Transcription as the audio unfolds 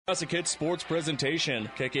Classic Hits Sports Presentation.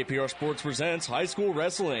 KKPR Sports presents high school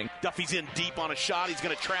wrestling. Duffy's in deep on a shot. He's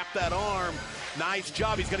going to trap that arm. Nice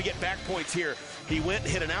job. He's going to get back points here. He went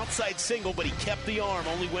and hit an outside single, but he kept the arm.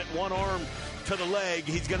 Only went one arm to the leg.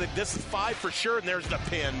 He's going to, this is 5 for sure, and there's the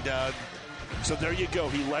pin, Doug. So there you go.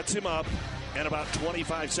 He lets him up, and about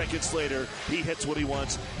 25 seconds later, he hits what he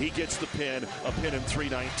wants. He gets the pin, a pin in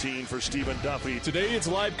 3:19 for Stephen Duffy. Today, it's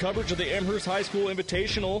live coverage of the Amherst High School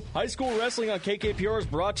Invitational. High school wrestling on KKPR is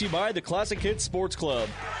brought to you by the Classic Hits Sports Club.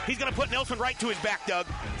 He's going to put Nelson right to his back, Doug.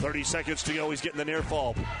 30 seconds to go. He's getting the near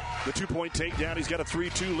fall. The 2-point takedown. He's got a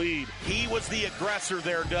 3-2 lead. He was the aggressor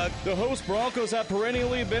there, Doug. The host Broncos have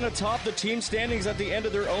perennially been atop the team standings at the end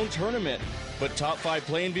of their own tournament. But top 5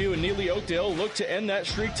 Plainview and Neely Oakdale look to end that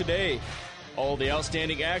streak today. All the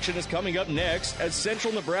outstanding action is coming up next as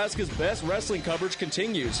Central Nebraska's best wrestling coverage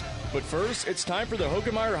continues. But first, it's time for the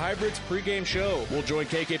Hogemeyer Hybrids pregame show. We'll join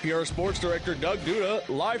KKPR Sports Director Doug Duda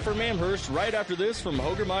live from Amherst right after this from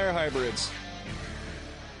Hogemeyer Hybrids.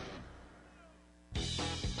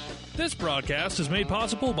 This broadcast is made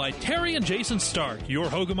possible by Terry and Jason Stark, your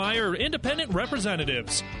Hogemeyer independent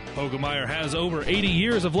representatives. Hogemeyer has over 80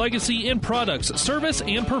 years of legacy in products, service,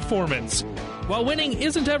 and performance. While winning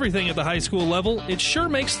isn't everything at the high school level, it sure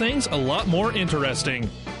makes things a lot more interesting.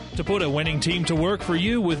 To put a winning team to work for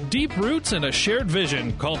you with deep roots and a shared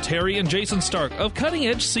vision, call Terry and Jason Stark of Cutting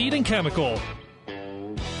Edge Seed and Chemical.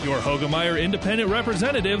 Your Hogemeyer independent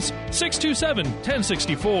representatives,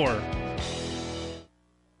 627-1064.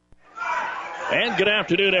 And good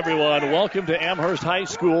afternoon, everyone. Welcome to Amherst High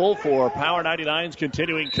School for Power 99's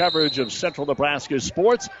continuing coverage of Central Nebraska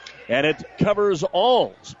sports. And it covers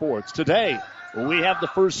all sports. Today, we have the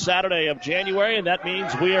first Saturday of January, and that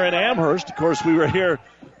means we are in Amherst. Of course, we were here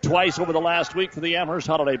twice over the last week for the Amherst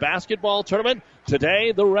Holiday Basketball Tournament.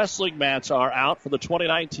 Today, the wrestling mats are out for the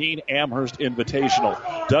 2019 Amherst Invitational.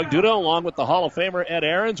 Doug Duda, along with the Hall of Famer Ed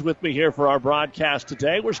Ahrens, with me here for our broadcast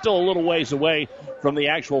today. We're still a little ways away from the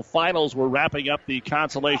actual finals. We're wrapping up the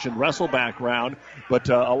consolation wrestleback round, but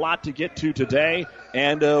a lot to get to today.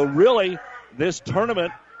 And really, this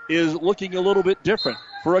tournament is looking a little bit different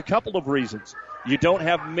for a couple of reasons. You don't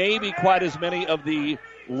have maybe quite as many of the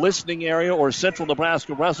listening area or Central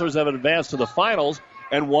Nebraska wrestlers that have advanced to the finals.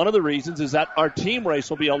 And one of the reasons is that our team race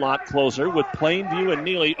will be a lot closer with Plainview and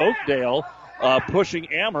Neely Oakdale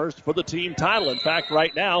pushing Amherst for the team title. In fact,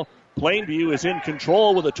 right now, Plainview is in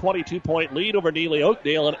control with a 22-point lead over Neely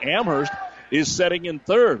Oakdale, and Amherst is setting in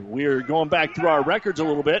third. We're going back through our records a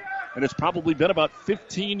little bit, and it's probably been about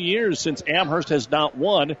 15 years since Amherst has not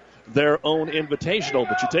won their own invitational.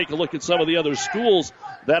 But you take a look at some of the other schools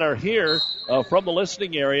that are here from the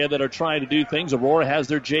listening area that are trying to do things. Aurora has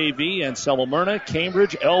their JV, and Selma Myrna,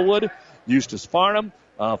 Cambridge, Elwood, Eustis Farnham,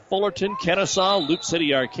 Fullerton, Kennesaw, Luke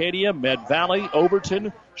City Arcadia, Med Valley,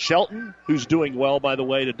 Overton, Shelton, who's doing well, by the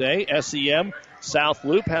way, today, SEM, South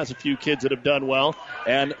Loop has a few kids that have done well,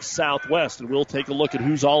 and Southwest. And we'll take a look at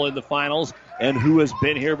who's all in the finals and who has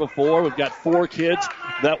been here before. We've got 4 kids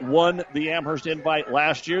that won the Amherst invite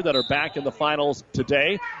last year that are back in the finals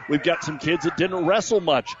today. We've got some kids that didn't wrestle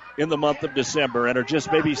much in the month of December and are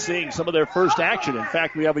just maybe seeing some of their first action. In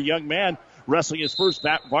fact, we have a young man wrestling his first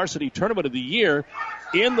varsity tournament of the year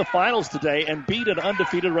in the finals today and beat an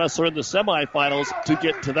undefeated wrestler in the semifinals to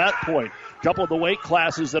get to that point. A couple of the weight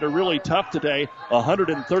classes that are really tough today,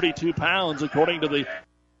 132 pounds, according to the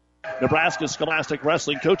Nebraska Scholastic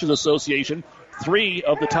Wrestling Coaches Association. 3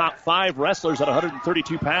 of the top 5 wrestlers at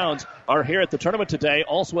 132 pounds are here at the tournament today.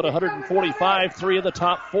 Also at 145, 3 of the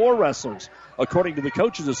top 4 wrestlers, according to the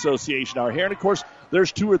Coaches Association, are here. And, of course,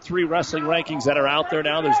 there's 2 or 3 wrestling rankings that are out there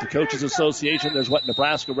now. There's the Coaches Association. There's what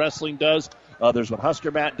Nebraska Wrestling does. There's what Husker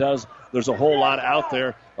Matt does. There's a whole lot out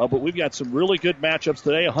there. But we've got some really good matchups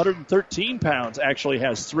today. 113 pounds actually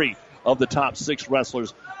has 3 of the top 6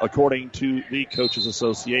 wrestlers, according to the Coaches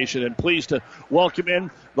Association. And pleased to welcome in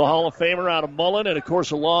the Hall of Famer out of Mullen, and, of course,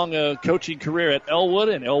 a long coaching career at Elwood.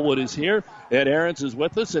 And Elwood is here. Ed Ahrens is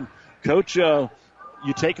with us. And, Coach, you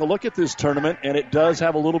take a look at this tournament, and it does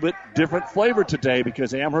have a little bit different flavor today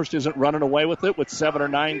because Amherst isn't running away with it with 7 or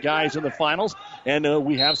 9 guys in the finals. And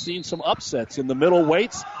we have seen some upsets in the middle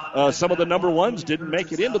weights. Some of the number ones didn't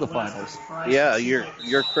make it into the finals. Yeah,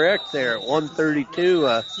 you're correct there. At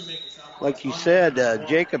 132, like you said,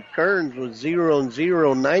 Jacob Kearns was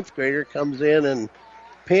 0-0, ninth grader, comes in and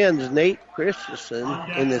pins Nate Christensen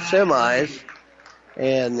in the semis.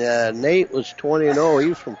 And Nate was 20-0. He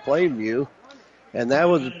was from Plainview. And that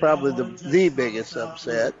was probably the biggest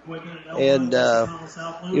upset. And,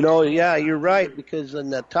 yeah, you're right, because in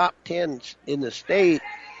the top 10 in the state,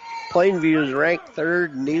 Plainview is ranked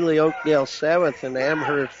 3rd, Neely Oakdale 7th, and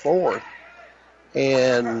Amherst 4th.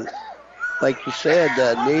 And like you said,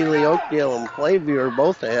 Neely, Oakdale, and Plainview are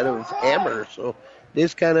both ahead of Amherst. So it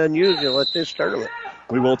is kind of unusual at this tournament.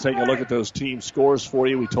 We will take a look at those team scores for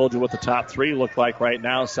you. We told you what the top three look like right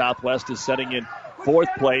now. Southwest is setting in fourth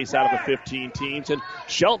place out of the 15 teams. And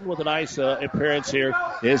Shelton, with a nice appearance here,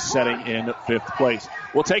 is setting in fifth place.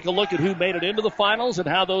 We'll take a look at who made it into the finals and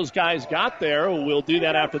how those guys got there. We'll do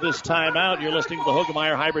that after this timeout. You're listening to the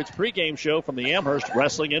Hoegemeyer Hybrids pregame show from the Amherst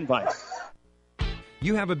Wrestling Invite.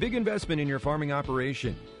 You have a big investment in your farming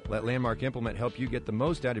operation. Let Landmark Implement help you get the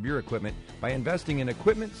most out of your equipment by investing in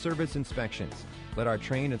equipment service inspections. Let our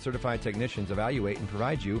trained and certified technicians evaluate and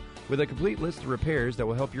provide you with a complete list of repairs that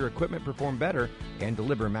will help your equipment perform better and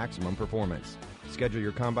deliver maximum performance. Schedule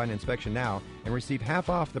your combine inspection now and receive half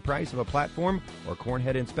off the price of a platform or corn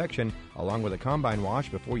head inspection along with a combine wash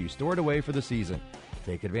before you store it away for the season.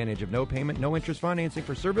 Take advantage of no payment, no interest financing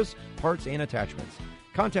for service, parts, and attachments.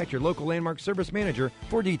 Contact your local Landmark service manager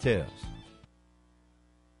for details.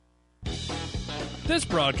 This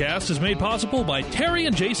broadcast is made possible by Terry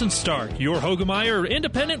and Jason Stark, your Hoegemeyer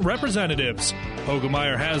independent representatives.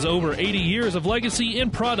 Hoegemeyer has over 80 years of legacy in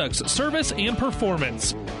products, service, and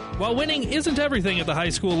performance. While winning isn't everything at the high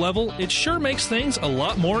school level, it sure makes things a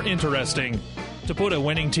lot more interesting. To put a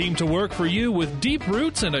winning team to work for you with deep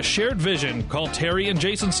roots and a shared vision, call Terry and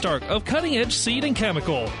Jason Stark of Cutting Edge Seed and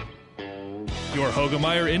Chemical. Your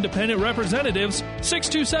Hoegemeyer independent representatives,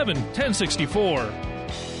 627-1064.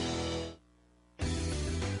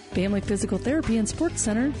 Family Physical Therapy and Sports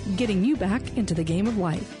Center, getting you back into the game of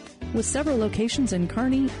life. With several locations in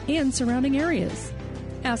Kearney and surrounding areas.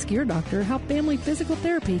 Ask your doctor how Family Physical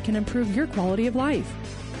Therapy can improve your quality of life.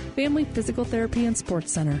 Family Physical Therapy and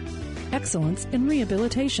Sports Center. Excellence in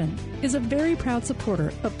Rehabilitation is a very proud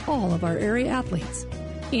supporter of all of our area athletes,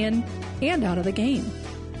 in and out of the game.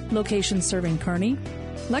 Locations serving Kearney,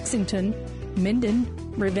 Lexington, Minden,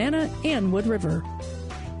 Ravenna, and Wood River.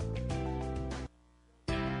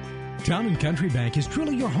 Town & Country Bank is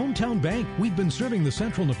truly your hometown bank. We've been serving the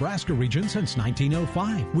central Nebraska region since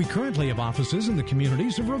 1905. We currently have offices in the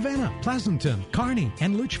communities of Ravenna, Pleasanton, Kearney,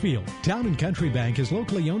 and Litchfield. Town & Country Bank is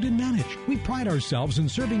locally owned and managed. We pride ourselves in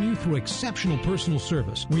serving you through exceptional personal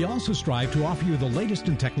service. We also strive to offer you the latest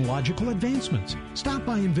in technological advancements. Stop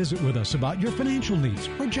by and visit with us about your financial needs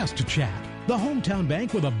or just to chat. The hometown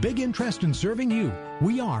bank with a big interest in serving you.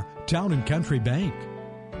 We are Town & Country Bank.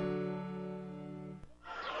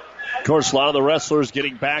 Of course, a lot of the wrestlers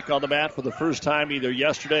getting back on the mat for the first time either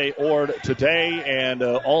yesterday or today. And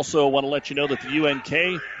also want to let you know that the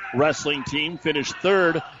UNK wrestling team finished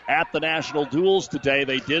third at the national duels today.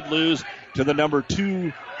 They did lose to the number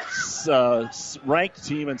 2 ranked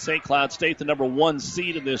team in St. Cloud State, the number 1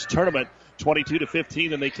 seed in this tournament,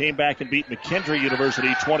 22-15. And they came back and beat McKendree University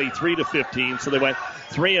 23-15. So they went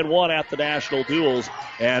 3-1 at the national duels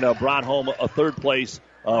and brought home a third place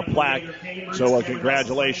plaque. So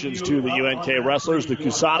congratulations to the UNK wrestlers. The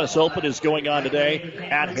Cusatus Open is going on today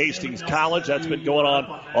at Hastings College. That's been going on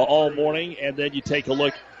all morning. And then you take a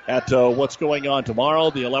look at what's going on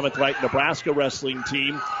tomorrow. The 11th ranked Nebraska wrestling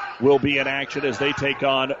team will be in action as they take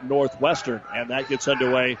on Northwestern. And that gets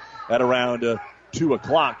underway at around 2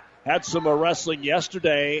 o'clock. Had some wrestling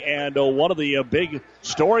yesterday, and one of the big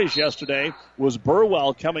stories yesterday was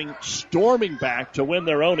Burwell coming storming back to win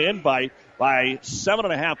their own invite by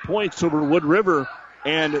 7.5 points over Wood River.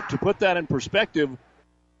 And to put that in perspective,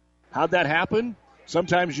 how'd that happen?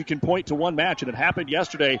 Sometimes you can point to one match, and it happened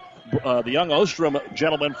yesterday. The young Ostrom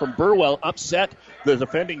gentleman from Burwell upset the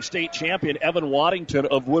defending state champion, Evan Waddington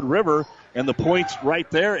of Wood River, and the points right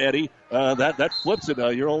there, Eddie, that flips it.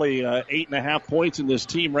 You're only 8.5 points in this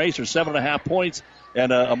team race, or 7.5 points,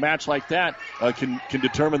 and a match like that can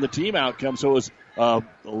determine the team outcome. So it was a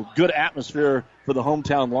good atmosphere for the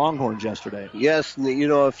hometown Longhorns yesterday. Yes, and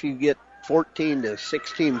if you get 14 to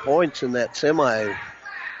 16 points in that semi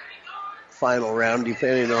final round,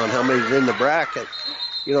 depending on how many's in the bracket,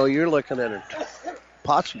 you're looking at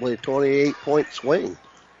possibly a 28-point swing.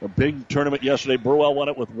 A big tournament yesterday. Burwell won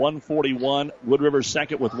it with 141. Wood River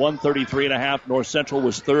second with 133.5. North Central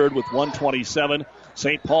was third with 127.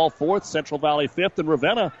 St. Paul fourth. Central Valley fifth. And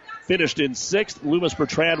Ravenna finished in sixth. Loomis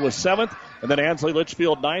Bertrand was seventh. And then Ansley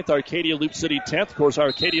Litchfield ninth. Arcadia Loop City 10th. Of course,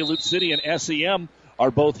 Arcadia Loop City and SEM are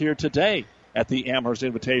both here today at the Amherst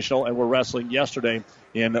Invitational, and were wrestling yesterday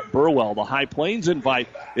in Burwell. The High Plains Invite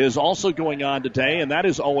is also going on today, and that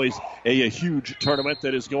is always a huge tournament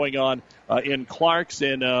that is going on in Clarks,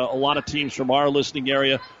 and a lot of teams from our listening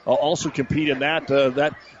area also compete in that.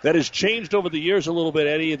 That has changed over the years a little bit,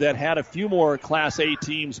 Eddie, that had a few more Class A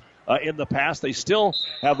teams in the past. They still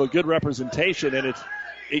have a good representation, and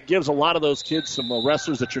it gives a lot of those kids some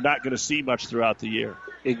wrestlers that you're not going to see much throughout the year.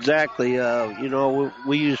 Exactly.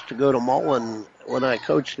 We used to go to Mullen when I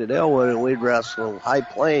coached at Elwood, and we'd wrestle High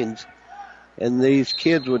Plains. And these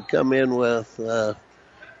kids would come in with,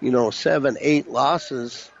 7, 8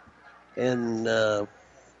 losses, and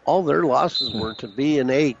all their losses were to B and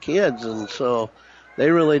A kids, and so they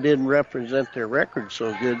really didn't represent their record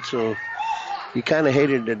so good. So you kind of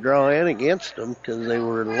hated to draw in against them because they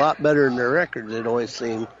were a lot better than their records, it always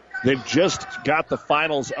seemed. They've just got the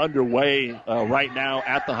finals underway right now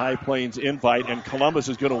at the High Plains Invite, and Columbus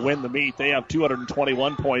is going to win the meet. They have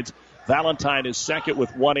 221 points. Valentine is second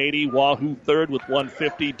with 180, Wahoo third with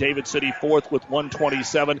 150, David City fourth with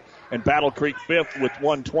 127, and Battle Creek fifth with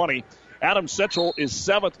 120. Adams Central is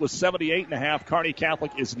seventh with 78.5. Kearney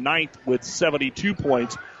Catholic is ninth with 72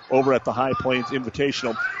 points over at the High Plains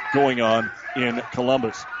Invitational going on in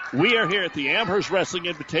Columbus. We are here at the Amherst Wrestling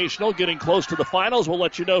Invitational, getting close to the finals. We'll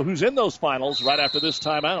let you know who's in those finals right after this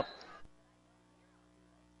timeout.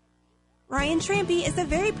 Ryan Trampy is a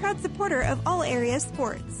very proud supporter of all area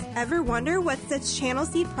sports. Ever wonder what sets Channel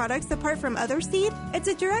Seed products apart from other seed? It's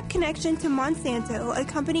a direct connection to Monsanto, a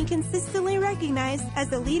company consistently recognized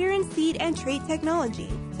as a leader in seed and trait technology.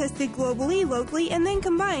 Tested globally, locally, and then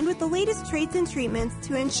combined with the latest traits and treatments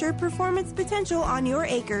to ensure performance potential on your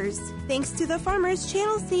acres. Thanks to the farmers,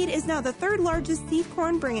 Channel Seed is now the 3rd largest seed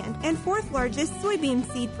corn brand and 4th largest soybean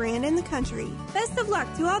seed brand in the country. Best of luck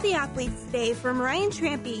to all the athletes today from Ryan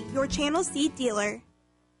Trampy, your Channel Seed dealer.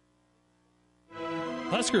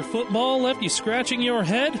 Husker football left you scratching your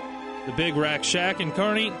head? The Big Rack Shack in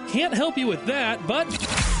Kearney can't help you with that, but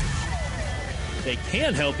they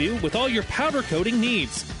can help you with all your powder coating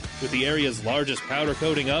needs. With the area's largest powder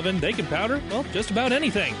coating oven, they can powder, well, just about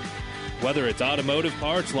anything. Whether it's automotive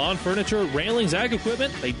parts, lawn furniture, railings, ag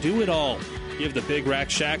equipment, they do it all. Give the Big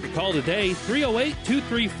Rack Shack a call today,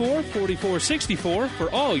 308-234-4464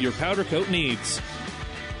 for all your powder coat needs.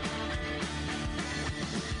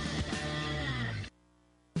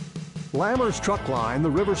 Lammers Truck Line, the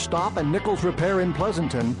River Stop, and Nichols Repair in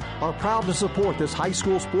Pleasanton are proud to support this high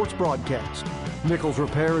school sports broadcast. Nichols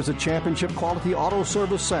Repair is a championship-quality auto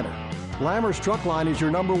service center. Lammers Truck Line is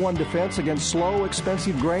your #1 defense against slow,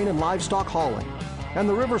 expensive grain and livestock hauling. And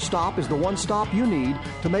the River Stop is the one stop you need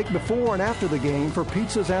to make before and after the game for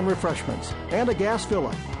pizzas and refreshments, and a gas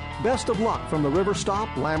fill-up. Best of luck from the River Stop,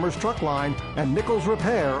 Lammers Truck Line, and Nichols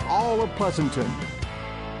Repair, all of Pleasanton.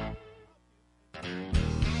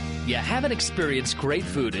 You haven't experienced great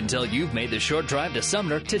food until you've made the short drive to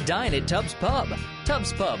Sumner to dine at Tubbs Pub.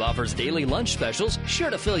 Tubbs Pub offers daily lunch specials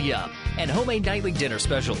sure to fill you up, and homemade nightly dinner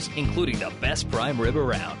specials, including the best prime rib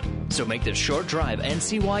around. So make the short drive and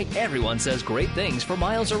see why everyone says great things for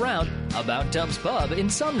miles around about Tubbs Pub in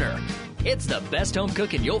Sumner. It's the best home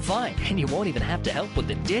cooking you'll find, and you won't even have to help with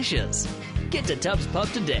the dishes. Get to Tubbs Pub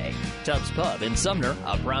today. Tubbs Pub in Sumner,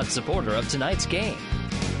 a proud supporter of tonight's game.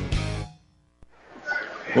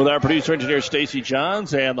 With our producer-engineer Stacy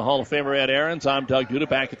Johns and the Hall of Famer Ed Aarons, I'm Doug Duda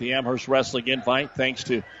back at the Amherst Wrestling Invite. Thanks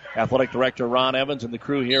to Athletic Director Ron Evans and the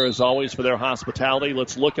crew here, as always, for their hospitality.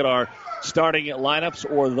 Let's look at our starting lineups,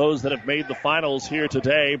 or those that have made the finals here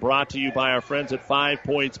today, brought to you by our friends at 5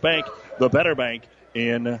 Points Bank, the better bank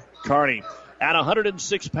in Kearney. At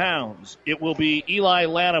 106 pounds, it will be Eli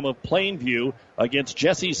Lanham of Plainview against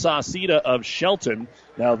Jesse Sauceda of Shelton.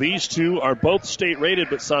 Now, these two are both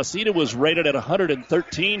state-rated, but Sauceda was rated at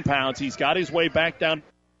 113 pounds. He's got his way back down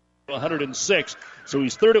to 106, so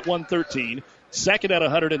he's third at 113. Second at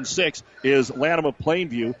 106 is Lanham of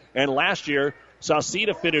Plainview, and last year,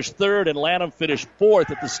 Sauceda finished third and Lanham finished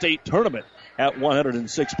fourth at the state tournament at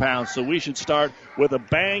 106 pounds. So we should start with a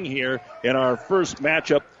bang here in our first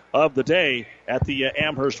matchup of the day at the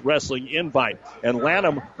Amherst Wrestling Invite. And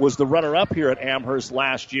Lanham was the runner-up here at Amherst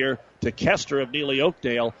last year to Kester of Neely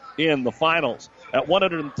Oakdale in the finals. At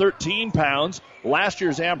 113 pounds, last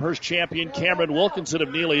year's Amherst champion Cameron Wilkinson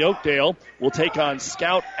of Neely Oakdale will take on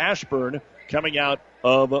Scout Ashburn coming out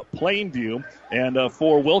of Plainview. And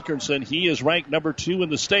for Wilkinson, he is ranked number 2 in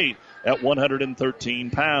the state at 113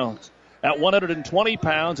 pounds. At 120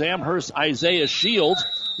 pounds, Amherst Isaiah Shields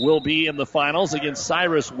will be in the finals against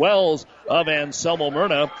Cyrus Wells of Anselmo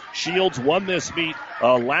Myrna. Shields won this meet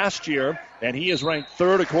last year, and he is ranked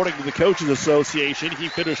 3rd according to the Coaches Association. He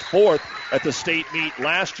finished 4th at the state meet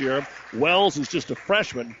last year. Wells is just a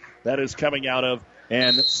freshman that is coming out of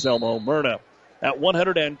Anselmo Myrna. At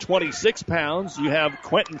 126 pounds, you have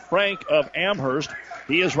Quentin Frank of Amherst.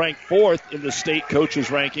 He is ranked 4th in the state coaches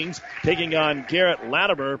rankings, taking on Garrett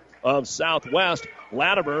Latimer of Southwest.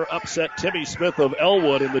 Latimer upset Timmy Smith of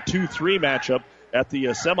Elwood in the 2-3 matchup at the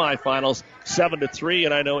semifinals, 7-3.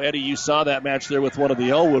 And I know, Eddie, you saw that match there with one of the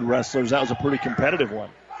Elwood wrestlers. That was a pretty competitive one.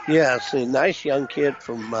 Yeah, it's a nice young kid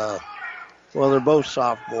from, they're both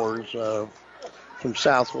sophomores from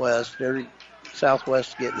Southwest. They're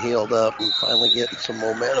Southwest getting healed up and finally getting some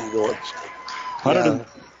momentum going.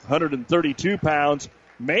 132 pounds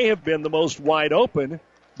may have been the most wide open,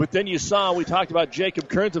 but then we talked about Jacob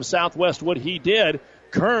Kearns of Southwest, what he did.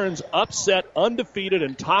 Kearns upset undefeated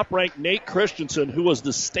and top-ranked Nate Christensen, who was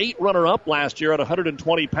the state runner-up last year at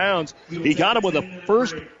 120 pounds. He got him with a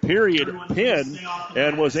first-period pin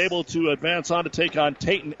and was able to advance on to take on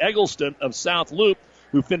Tayton Eggleston of South Loop,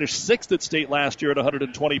 who finished 6th at state last year at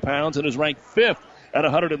 120 pounds and is ranked 5th at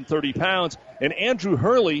 130 pounds. And Andrew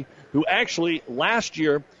Hurley, who actually last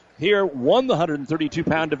year here won the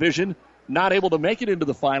 132-pound division, not able to make it into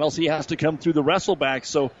the finals. He has to come through the wrestleback.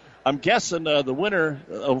 So I'm guessing the winner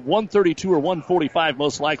of 132 or 145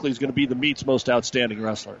 most likely is going to be the meet's most outstanding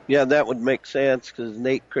wrestler. Yeah, that would make sense because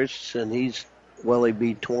Nate Christensen, he'd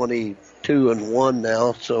be 22-1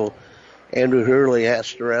 now. So Andrew Hurley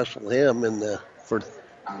has to wrestle him for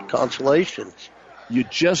consolations. You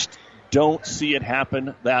just don't see it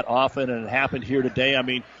happen that often, and it happened here today. I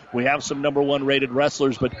mean, we have some number one rated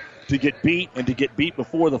wrestlers, but to get beat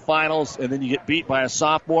before the finals, and then you get beat by a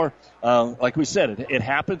sophomore, like we said, it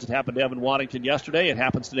happens. It happened to Evan Waddington yesterday. It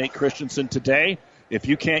happens to Nate Christensen today. If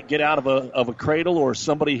you can't get out of a cradle, or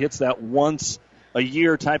somebody hits that once a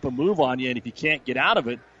year type of move on you, and if you can't get out of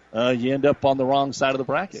it, you end up on the wrong side of the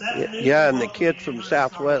bracket. Yeah, and the kid from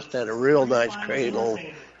Southwest had a real nice cradle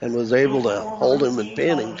and was able to hold him and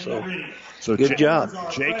pin him. So good job.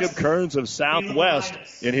 Jacob Kearns of Southwest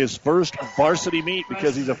in his first varsity meet,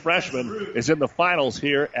 because he's a freshman, is in the finals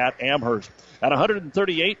here at Amherst. At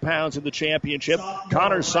 138 pounds in the championship,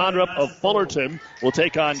 Connor Sondrup of Fullerton will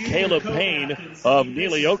take on Caleb Payne of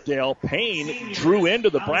Neely Oakdale. Payne drew into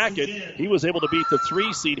the bracket. He was able to beat the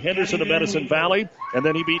 3-seed Henderson of Medicine Valley, and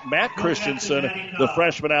then he beat Matt Christensen, the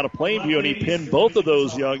freshman out of Plainview, and he pinned both of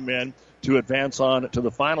those young men to advance on to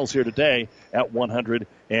the finals here today at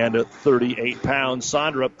 138 pounds.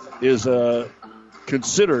 Sondrup is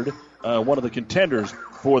considered one of the contenders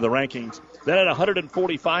for the rankings. Then at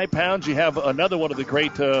 145 pounds, you have another one of the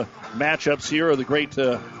great matchups here, or the great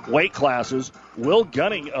weight classes. Will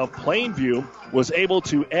Gunning of Plainview was able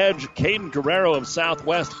to edge Caden Guerrero of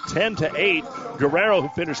Southwest 10-8. Guerrero, who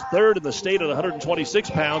finished third in the state at 126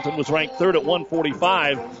 pounds and was ranked third at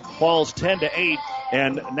 145, falls 10-8.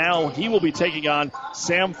 And now he will be taking on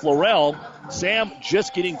Sam Florell. Sam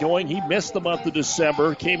just getting going. He missed the month of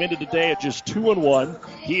December, came into today at just 2-1.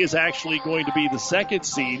 He is actually going to be the second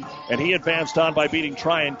seed, and he advanced on by beating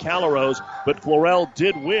Tryon Calaros. But Florell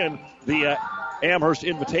did win the Amherst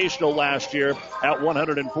Invitational last year at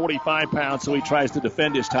 145 pounds, so he tries to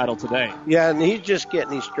defend his title today. Yeah, and he's just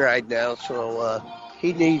getting his stride now, so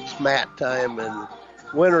he needs mat time, and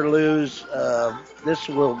win or lose, this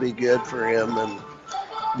will be good for him. And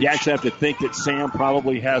you actually have to think that Sam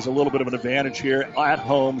probably has a little bit of an advantage here at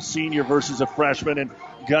home, senior versus a freshman, and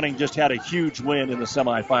Gunning just had a huge win in the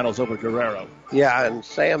semifinals over Guerrero. Yeah, and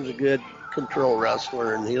Sam's a good control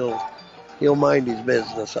wrestler, and he'll mind his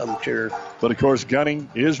business, I'm sure. But, of course, Gunning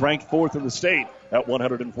is ranked 4th in the state at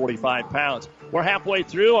 145 pounds. We're halfway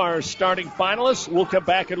through our starting finalists. We'll come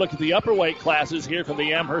back and look at the upper weight classes here from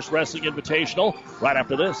the Amherst Wrestling Invitational right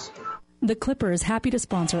after this. The Clipper is happy to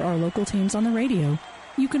sponsor our local teams on the radio.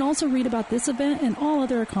 You can also read about this event and all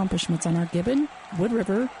other accomplishments on our Gibbon, Wood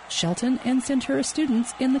River, Shelton, and Centura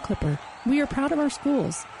students in the Clipper. We are proud of our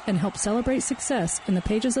schools and help celebrate success in the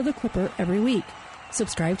pages of the Clipper every week.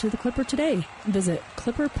 Subscribe to the Clipper today. Visit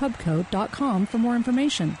clipperpubco.com for more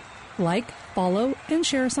information. Like, follow, and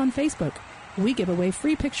share us on Facebook. We give away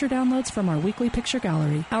free picture downloads from our weekly picture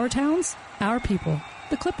gallery. Our towns, our people.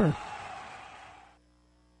 The Clipper.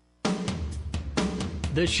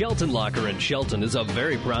 The Shelton Locker in Shelton is a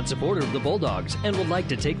very proud supporter of the Bulldogs and would like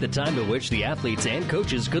to take the time to wish the athletes and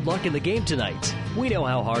coaches good luck in the game tonight. We know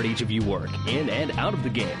how hard each of you work, in and out of the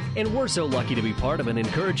game, and we're so lucky to be part of an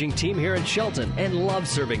encouraging team here in Shelton and love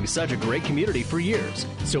serving such a great community for years.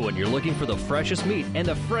 So when you're looking for the freshest meat and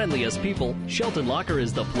the friendliest people, Shelton Locker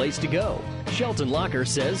is the place to go. Shelton Locker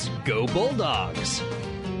says, go Bulldogs!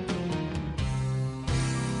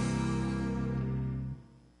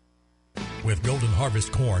 With Golden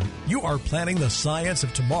Harvest Corn, you are planting the science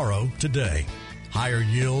of tomorrow today. Higher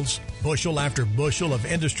yields, bushel after bushel of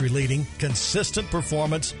industry-leading, consistent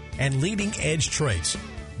performance, and leading-edge traits.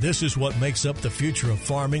 This is what makes up the future of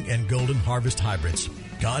farming and Golden Harvest hybrids.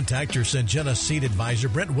 Contact your Syngenta seed advisor,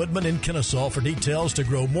 Brent Woodman in Kennesaw, for details to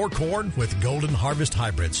grow more corn with Golden Harvest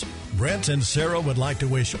hybrids. Brent and Sarah would like to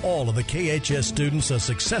wish all of the KHS students a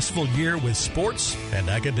successful year with sports and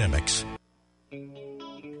academics.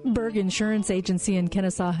 Berg Insurance Agency in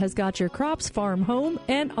Kennesaw has got your crops, farm, home,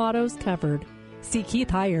 and autos covered. See Keith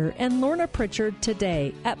Heyer and Lorna Pritchard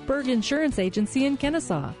today at Berg Insurance Agency in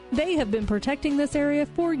Kennesaw. They have been protecting this area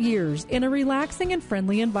for years in a relaxing and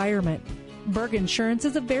friendly environment. Berg Insurance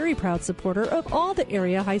is a very proud supporter of all the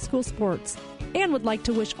area high school sports and would like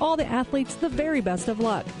to wish all the athletes the very best of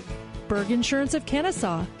luck. Berg Insurance of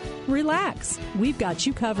Kennesaw. Relax. We've got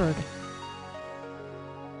you covered.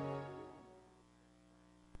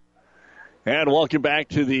 And welcome back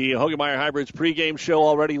to the Hoegemeyer Hybrids pregame show.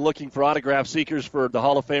 Already looking for autograph seekers for the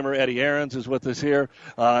Hall of Famer Eddie Aarons is with us here.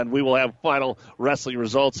 And we will have final wrestling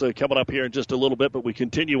results coming up here in just a little bit. But we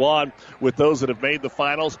continue on with those that have made the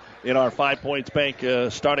finals in our 5 Points Bank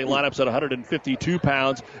starting lineups at 152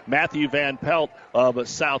 pounds. Matthew Van Pelt of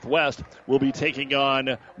Southwest will be taking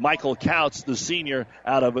on Michael Couts, the senior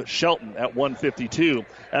out of Shelton, at 152.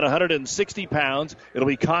 At 160 pounds, it'll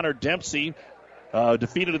be Connor Dempsey,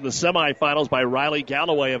 defeated in the semifinals by Riley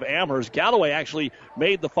Galloway of Amherst. Galloway actually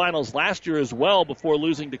made the finals last year as well before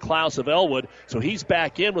losing to Klaus of Elwood. So he's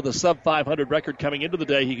back in with a sub-500 record coming into the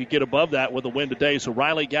day. He could get above that with a win today. So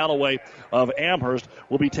Riley Galloway of Amherst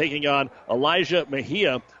will be taking on Elijah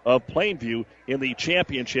Mejia of Plainview in the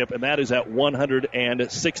championship, and that is at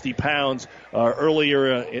 160 pounds.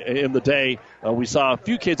 Earlier in the day, we saw a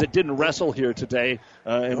few kids that didn't wrestle here today,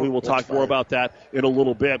 and we will talk more about that in a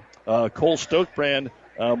little bit. Cole Stokebrand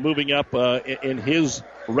moving up in his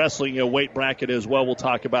wrestling weight bracket as well. We'll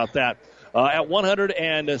talk about that. At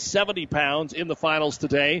 170 pounds in the finals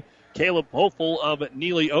today, Caleb Hopeful of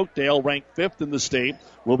Neely Oakdale, ranked 5th in the state,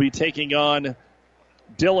 will be taking on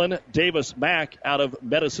Dylan Davis Mack out of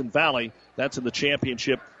Medicine Valley. That's in the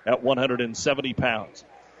championship at 170 pounds.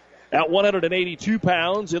 At 182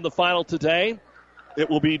 pounds in the final today, it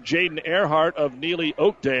will be Jaden Earhart of Neely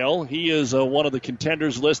Oakdale. He is one of the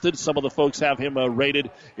contenders listed. Some of the folks have him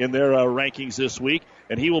rated in their rankings this week,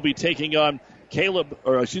 and he will be taking on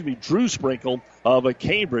Drew Sprinkle of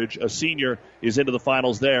Cambridge. A senior is into the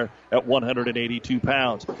finals there at 182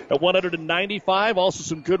 pounds. At 195, also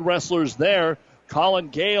some good wrestlers there. Colin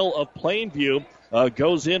Gale of Plainview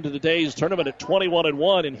goes into today's tournament at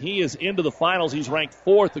 21-1, and he is into the finals. He's ranked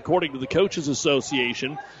 4th according to the Coaches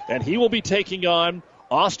Association, and he will be taking on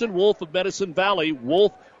Austin Wolf of Medicine Valley.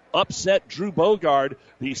 Wolf upset Drew Bogard,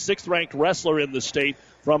 the 6th-ranked wrestler in the state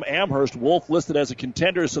from Amherst. Wolf listed as a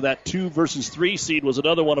contender, so that 2 versus 3 seed was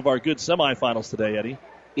another one of our good semifinals today, Eddie.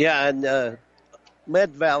 Yeah, and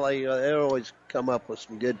Med Valley, they always come up with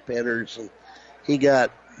some good pinners, and he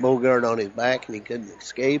got Bogard on his back, and he couldn't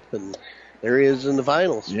escape, and there he is in the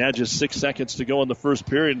finals. Yeah, just 6 seconds to go in the first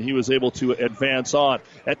period, and he was able to advance on.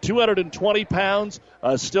 At 220 pounds,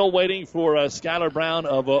 still waiting for Skylar Brown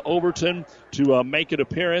of Overton to make an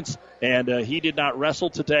appearance, and he did not wrestle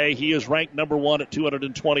today. He is ranked number 1 at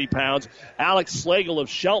 220 pounds. Alex Slagle of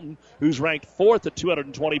Shelton, who's ranked 4th at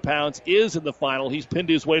 220 pounds, is in the final. He's pinned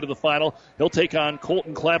his way to the final. He'll take on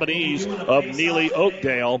Colton Clabanese of Neely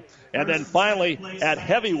Oakdale. And then finally, at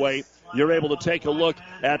heavyweight, you're able to take a look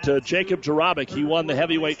at Jacob Jarabic. He won the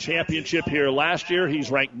heavyweight championship here last year. He's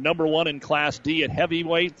ranked number 1 in Class D at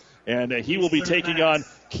heavyweight, and he will be taking on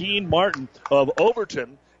Keen Martin of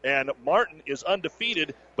Overton. And Martin is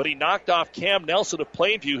undefeated, but he knocked off Cam Nelson of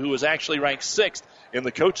Plainview, who was actually ranked 6th in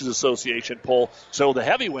the Coaches Association poll. So the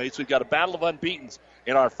heavyweights, we've got a battle of unbeatens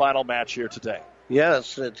in our final match here today.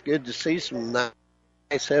 Yes, it's good to see some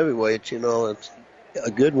nice heavyweights. You know, it's a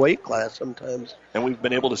good weight class sometimes. And we've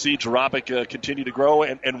been able to see Jarabic continue to grow.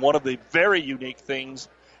 And one of the very unique things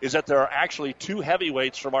is that there are actually 2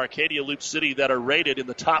 heavyweights from Arcadia Loop City that are rated in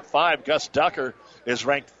the top 5. Gus Ducker is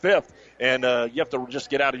ranked 5th. And you have to just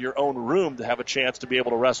get out of your own room to have a chance to be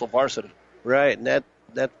able to wrestle varsity. Right, and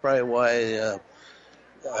that's probably why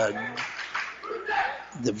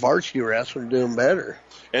the varsity wrestlers are doing better.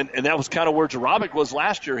 And that was kind of where Jarabic was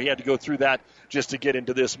last year. He had to go through that just to get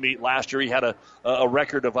into this meet last year. He had a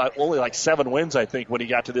record of only like 7 wins, I think, when he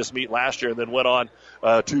got to this meet last year, and then went on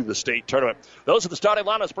to the state tournament. Those are the starting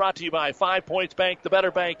lineups brought to you by 5 Points Bank, the better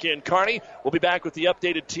bank in Kearney. We'll be back with the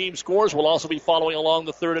updated team scores. We'll also be following along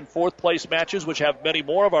the 3rd and 4th place matches, which have many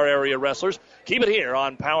more of our area wrestlers. Keep it here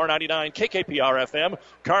on Power 99 KKPR FM,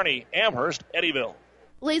 Kearney, Amherst, Eddyville.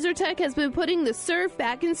 LaserTech has been putting the serve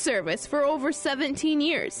back in service for over 17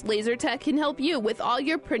 years. LaserTech can help you with all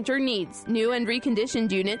your printer needs, new and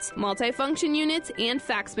reconditioned units, multifunction units, and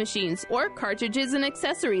fax machines, or cartridges and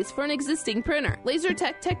accessories for an existing printer.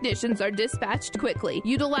 LaserTech technicians are dispatched quickly,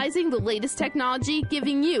 utilizing the latest technology,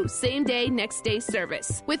 giving you same-day, next-day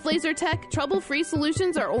service. With LaserTech, trouble-free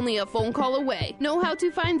solutions are only a phone call away. Know how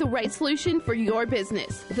to find the right solution for your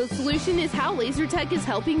business. The solution is how LaserTech is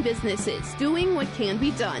helping businesses, doing what can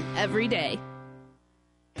be done every day.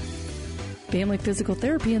 Family Physical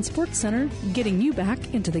Therapy and Sports Center, getting you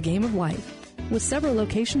back into the game of life. With several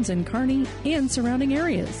locations in Kearney and surrounding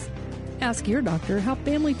areas. Ask your doctor how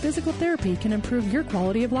Family Physical Therapy can improve your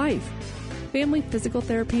quality of life. Family Physical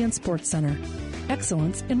Therapy and Sports Center.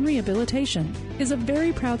 Excellence in Rehabilitation is a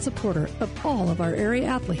very proud supporter of all of our area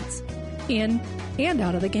athletes, in and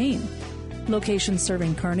out of the game. Locations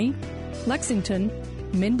serving Kearney, Lexington,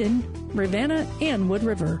 Minden, Ravenna, and Wood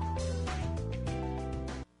River.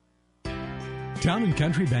 Town &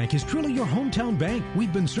 Country Bank is truly your hometown bank.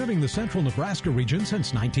 We've been serving the central Nebraska region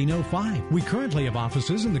since 1905. We currently have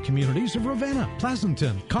offices in the communities of Ravenna,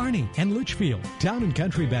 Pleasanton, Kearney, and Litchfield. Town &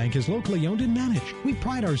 Country Bank is locally owned and managed. We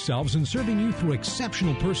pride ourselves in serving you through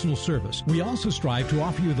exceptional personal service. We also strive to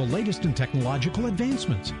offer you the latest in technological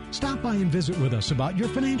advancements. Stop by and visit with us about your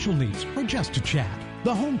financial needs or just to chat.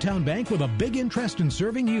 The hometown bank with a big interest in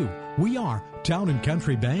serving you. We are Town &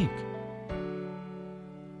 Country Bank.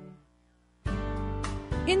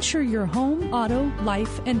 Insure your home, auto,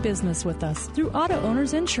 life, and business with us through Auto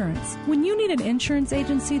Owners Insurance. When you need an insurance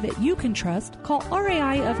agency that you can trust, call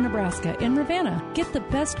RAI of Nebraska in Ravenna. Get the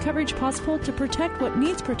best coverage possible to protect what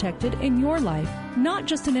needs protected in your life. Not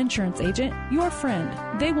just an insurance agent, your friend.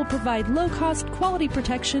 They will provide low-cost, quality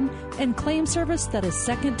protection and claim service that is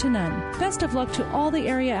second to none. Best of luck to all the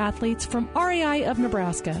area athletes from RAI of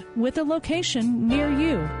Nebraska, with a location near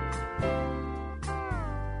you.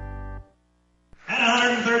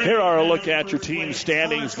 Here are a look at your team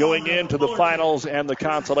standings going into the finals and the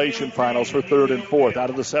consolation finals for third and fourth. Out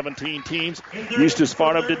of the 17 teams, Eustis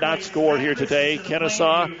Farnham did not score here today.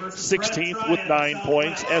 Kennesaw, 16th with 9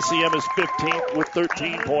 points. SEM is 15th with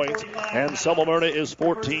 13 points. And Semmelmyrna is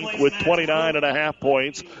 14th with 29.5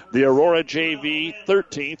 points. The Aurora JV,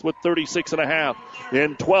 13th with 36.5.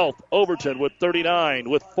 In 12th, Overton with 39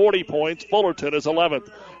 with 40 points. Fullerton is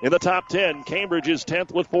 11th. In the top 10, Cambridge is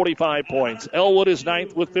 10th with 45 points. Elwood is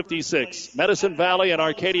 9th with 56. Medicine Valley and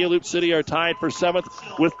Arcadia Loop City are tied for 7th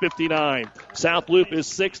with 59. South Loop is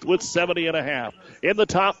 6th with 70.5. In the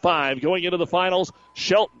top 5 going into the finals,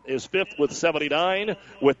 Shelton is 5th with 79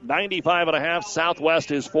 with 95.5. Southwest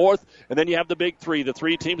is 4th. And then you have the big three, the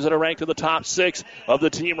three teams that are ranked in the top 6 of the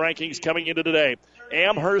team rankings coming into today.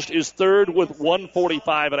 Amherst is 3rd with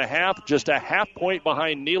 145.5, just a half point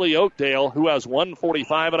behind Neely Oakdale, who has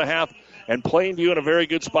 145.5. And Plainview in a very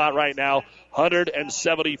good spot right now,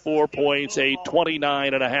 174 points, a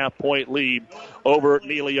 29.5 point lead over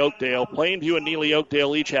Neely Oakdale. Plainview and Neely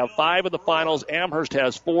Oakdale each have 5 in the finals. Amherst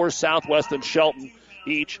has 4. Southwest and Shelton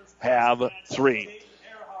each have 3.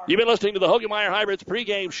 You've been listening to the Hoegemeyer Hybrids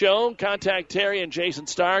pregame show. Contact Terry and Jason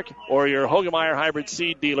Stark or your Hoegemeyer Hybrid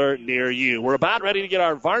seed dealer near you. We're about ready to get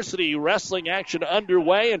our varsity wrestling action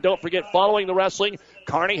underway. And don't forget, following the wrestling,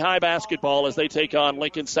 Kearney High basketball as they take on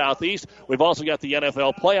Lincoln Southeast. We've also got the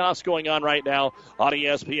NFL playoffs going on right now on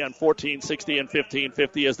ESPN 1460 and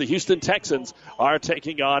 1550 as the Houston Texans are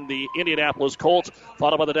taking on the Indianapolis Colts,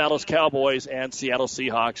 followed by the Dallas Cowboys and Seattle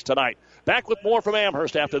Seahawks tonight. Back with more from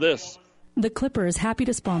Amherst after this. The Clipper is happy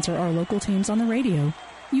to sponsor our local teams on the radio.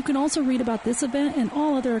 You can also read about this event and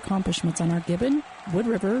all other accomplishments on our Gibbon, Wood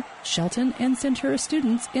River, Shelton, and Centura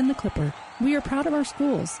students in the Clipper. We are proud of our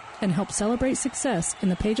schools and help celebrate success in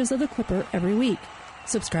the pages of the Clipper every week.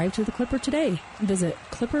 Subscribe to the Clipper today. Visit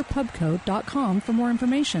clipperpubco.com for more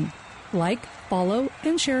information. Like, follow,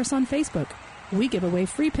 and share us on Facebook. We give away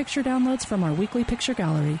free picture downloads from our weekly picture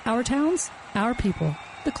gallery. Our towns, our people.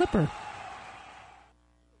 The Clipper.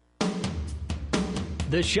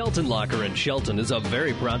 The Shelton Locker in Shelton is a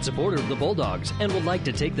very proud supporter of the Bulldogs and would like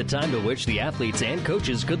to take the time to wish the athletes and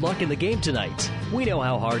coaches good luck in the game tonight. We know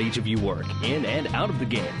how hard each of you work, in and out of the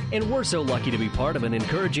game, and we're so lucky to be part of an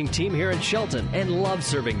encouraging team here in Shelton and love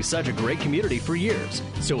serving such a great community for years.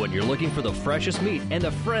 So when you're looking for the freshest meat and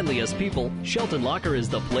the friendliest people, Shelton Locker is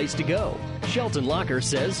the place to go. Shelton Locker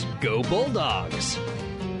says, go Bulldogs!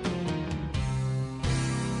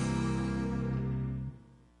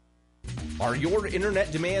 Are your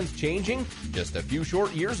internet demands changing? Just a few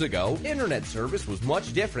short years ago, internet service was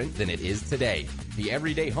much different than it is today. The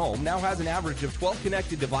everyday home now has an average of 12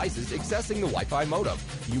 connected devices accessing the Wi-Fi modem.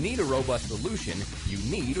 You need a robust solution. You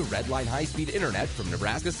need a Redline high-speed internet from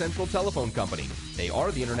Nebraska Central Telephone Company. They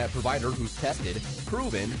are the internet provider who's tested,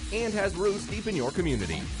 proven, and has roots deep in your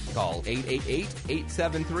community. Call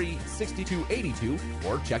 888-873-6282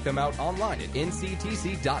 or check them out online at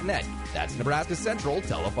nctc.net. That's Nebraska Central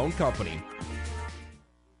Telephone Company.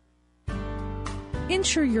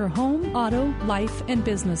 Insure your home, auto, life, and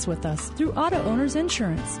business with us through Auto Owners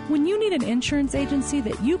Insurance. When you need an insurance agency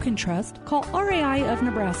that you can trust, call RAI of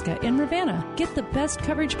Nebraska in Ravenna. Get the best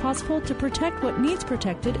coverage possible to protect what needs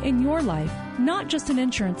protected in your life. Not just an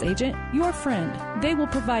insurance agent, your friend. They will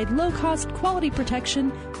provide low-cost, quality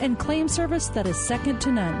protection and claim service that is second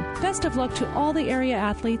to none. Best of luck to all the area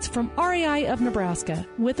athletes from RAI of Nebraska,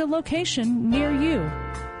 with a location near you.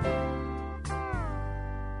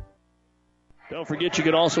 Don't forget, you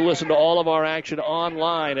can also listen to all of our action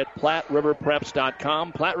online at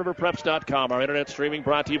PlatteRiverPreps.com. PlatteRiverPreps.com, our internet streaming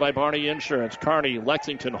brought to you by Barney Insurance, Kearney,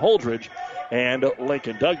 Lexington, Holdridge, and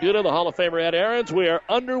Lincoln. Doug Duda, the Hall of Famer Ed Aarons. We are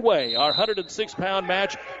underway. Our 106-pound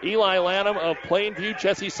match, Eli Lanham of Plainview,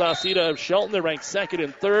 Jesse Sauceda of Shelton. They're ranked second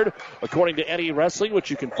and third, according to Eddie Wrestling, which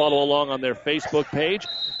you can follow along on their Facebook page.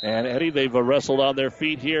 And Eddie, they've wrestled on their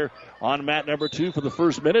feet here on mat number 2 for the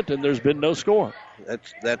first minute, and there's been no score.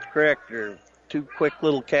 That's correct. They're two quick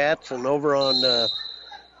little cats. And over on the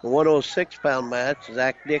 106-pound match,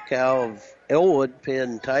 Zach Dickow of Elwood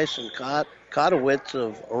pinned Tyson Kotowitz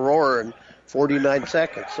of Aurora in 49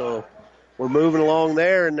 seconds. So we're moving along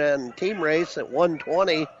there. And then team race at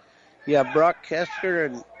 120, you have Brock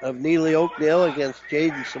Kester of Neely Oakdale against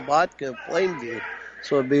Jaden Sabatka of Plainview.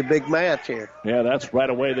 So it'll be a big match here. Yeah, that's right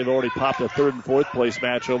away. They've already popped a third and fourth place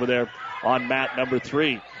match over there on mat number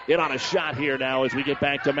 3. In on a shot here now as we get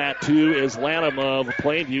back to mat 2 is Lanham of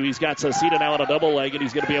Plainview. He's got Sauceda now on a double leg, and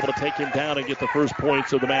he's going to be able to take him down and get the first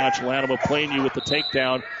points of the match. Lanham of Plainview with the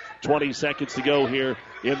takedown. 20 seconds to go here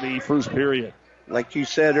in the first period. Like you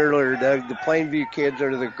said earlier, Doug, the Plainview kids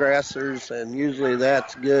are the grassers, and usually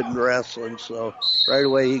that's good in wrestling. So right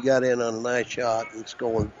away he got in on a nice shot and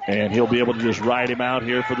scored. And he'll be able to just ride him out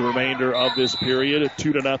here for the remainder of this period at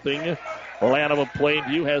 2-0. Lanham of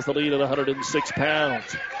Plainview has the lead at 106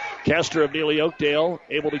 pounds. Kester of Neely Oakdale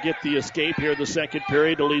able to get the escape here in the second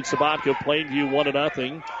period to lead Sabatka of Plainview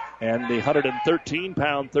 1-0. And the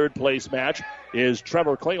 113-pound third-place match is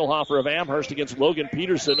Trevor Klingelhofer of Amherst against Logan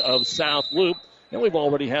Peterson of South Loop. And we've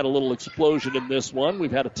already had a little explosion in this one.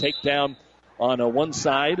 We've had a takedown on one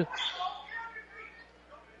side.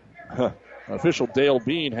 Official Dale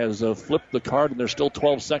Bean has flipped the card, and there's still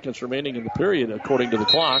 12 seconds remaining in the period, according to the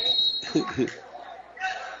clock.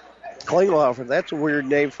 Klingelhofer, that's a weird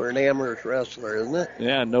name for an Amherst wrestler, isn't it?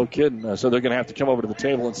 Yeah, no kidding. So they're going to have to come over to the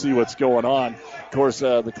table and see what's going on. Of course,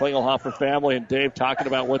 the Klingelhofer family and Dave talking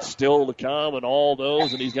about what's still to come and all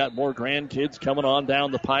those, and he's got more grandkids coming on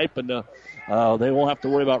down the pipe, and they won't have to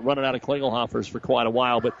worry about running out of Klingelhofers for quite a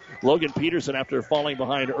while. But Logan Peterson, after falling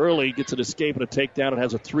behind early, gets an escape and a takedown and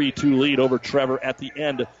has a 3-2 lead over Trevor at the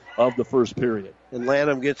end of the first period. And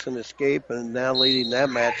Lanham gets an escape and now leading that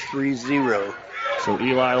match 3-0. So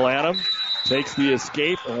Eli Lanham takes the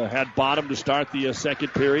escape, had bottom to start the second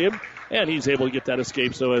period, and he's able to get that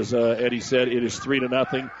escape. So as Eddie said, it is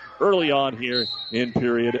 3-0 early on here in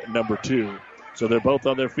period number 2. So they're both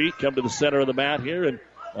on their feet, come to the center of the mat here, and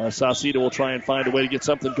Sauceda will try and find a way to get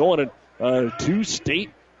something going. And 2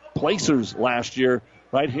 state placers last year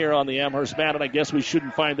right here on the Amherst mat, and I guess we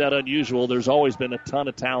shouldn't find that unusual. There's always been a ton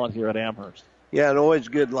of talent here at Amherst. Yeah, and always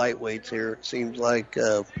good lightweights here. It seems like,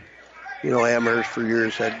 Amherst for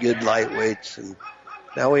years had good lightweights, and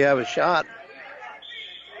now we have a shot.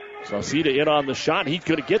 Sauceda in on the shot. He's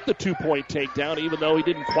going to get the 2-point takedown, even though he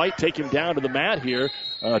didn't quite take him down to the mat here.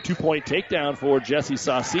 2-point takedown for Jesse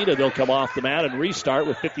Sauceda. They'll come off the mat and restart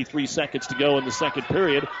with 53 seconds to go in the second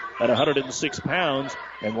period at 106 pounds.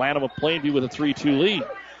 And Lanham of Plainview with a 3-2 lead.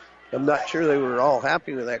 I'm not sure they were all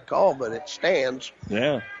happy with that call, but it stands.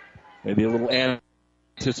 Yeah, maybe a little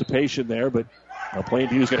anticipation there, but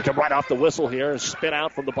Plainview is going to come right off the whistle here and spin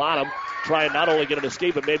out from the bottom, try and not only get an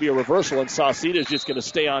escape, but maybe a reversal. And Sauceda is just going to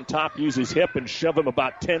stay on top, use his hip, and shove him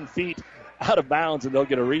about 10 feet out of bounds, and they'll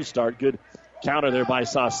get a restart. Good counter there by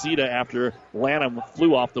Sauceda after Lanham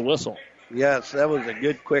flew off the whistle. Yes, that was a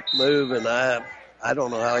good, quick move, and I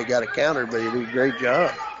don't know how he got a counter, but he did a great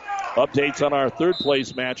job. Updates on our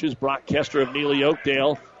third-place matches. Brock Kester of Neely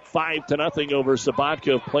Oakdale, 5-0 over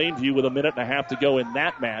Sabatka of Plainview with a minute and a half to go in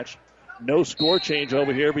that match. no score change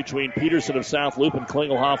over here between Peterson of South Loop and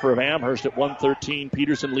Klingelhofer of Amherst at 113.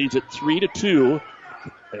 Peterson leads it 3-2.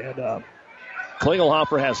 And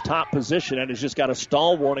Klingelhofer has top position and has just got a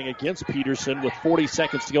stall warning against Peterson with 40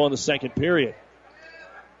 seconds to go in the second period.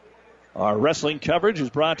 Our wrestling coverage is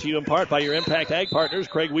brought to you in part by your Impact Ag partners,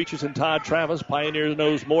 Craig Weeches and Todd Travis. Pioneer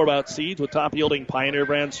knows more about seeds with top-yielding Pioneer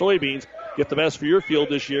brand soybeans. Get the best for your field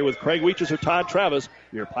this year with Craig Weeches or Todd Travis,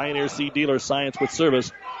 your Pioneer seed dealer. Science with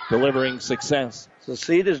service, delivering success. So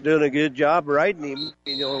Seed is doing a good job riding him.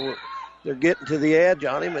 You know, they're getting to the edge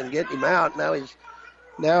on him and getting him out.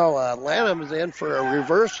 Now Lanham is in for a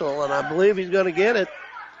reversal, and I believe he's going to get it.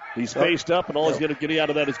 He's faced up, and all he's going to get out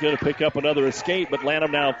of that is going to pick up another escape. But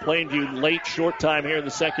Lanham now Plainview late, short time here in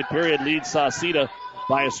the second period, leads Sauceda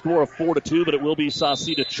by a score of 4-2, but it will be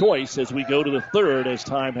Sauceda choice as we go to the third as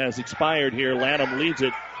time has expired here. Lanham leads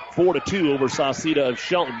it 4-2 over Sauceda of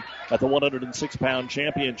Shelton at the 106-pound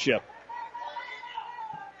championship.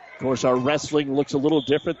 Of course, our wrestling looks a little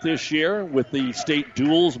different this year with the state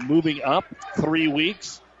duels moving up 3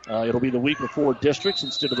 weeks. It'll be the week before districts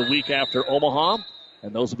instead of the week after Omaha.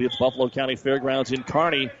 And those will be at the Buffalo County Fairgrounds in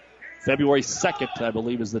Kearney. February 2nd, I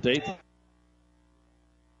believe, is the date. Of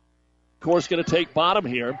course, going to take bottom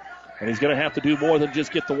here. And he's going to have to do more than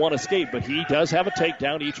just get the one escape. But he does have a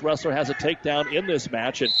takedown. Each wrestler has a takedown in this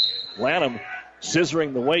match. And Lanham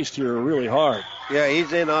scissoring the waist here really hard. Yeah,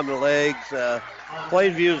 he's in on the legs.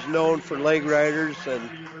 Plainview's known for leg riders. And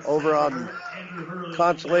over on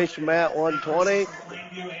Consolation Mat 120,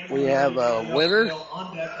 we have a winner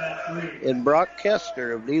in Brock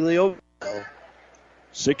Kester of Neely Oakdale.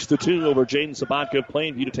 6-2 over Jaden Sabatka of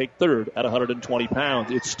Plainview to take third at 120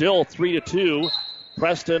 pounds. It's still 3-2.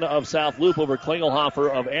 Preston of South Loop over Klingelhofer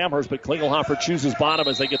of Amherst, but Klingelhofer chooses bottom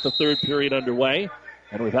as they get the third period underway.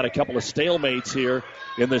 And we've had a couple of stalemates here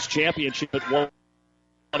in this championship at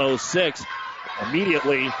 106.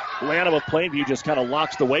 Immediately, Lanham of Plainview just kind of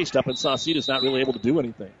locks the waist up, and Sauceda's not really able to do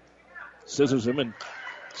anything. Scissors him, and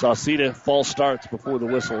Sauceda false starts before the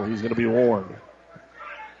whistle. He's going to be warned.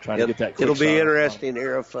 Trying to get that quick It'll be start. interesting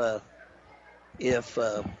here if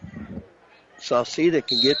Sauceda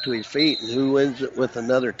can get to his feet and who wins it with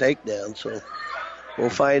another takedown. So we'll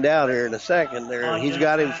find out here in a second. He's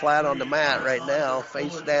got him flat on the mat right now,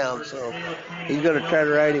 face down. So he's going to try to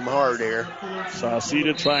ride him hard here.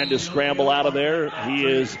 Sauceda trying to scramble out of there. He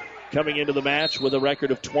is coming into the match with a record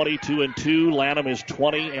of 22-2. Lanham is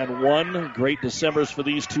 20-1. Great Decembers for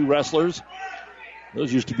these two wrestlers.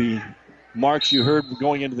 Those used to be marks you heard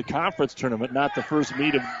going into the conference tournament, not the first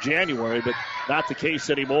meet of January, but not the case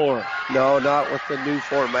anymore. No, not with the new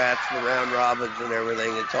formats, the round robins and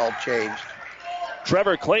everything. It's all changed.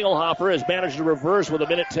 Trevor Klingelhofer has managed to reverse with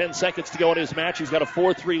 1:10 seconds to go in his match. He's got a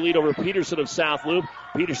 4-3 lead over Peterson of South Loop.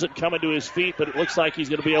 Peterson coming to his feet, but it looks like he's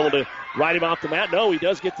going to be able to ride him off the mat. No, he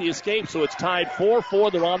does get the escape, so it's tied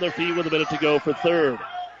 4-4. They're on their feet with a minute to go for third.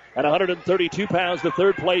 At 132 pounds, the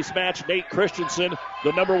third-place match, Nate Christensen,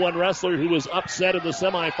 the number one wrestler who was upset in the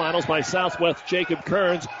semifinals by Southwest Jacob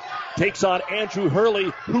Kearns, takes on Andrew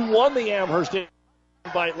Hurley, who won the Amherst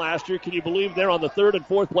invite last year. Can you believe they're on the third and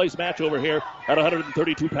fourth place match over here at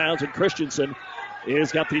 132 pounds, and Christensen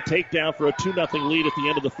has got the takedown for a 2-0 lead at the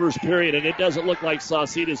end of the first period, and it doesn't look like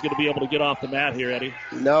Sauceda is going to be able to get off the mat here, Eddie.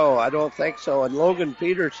 No, I don't think so. And Logan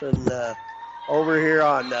Peterson over here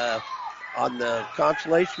on the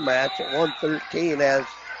consolation match at 113 has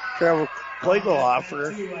Trevor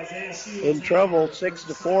Klingelhofer in trouble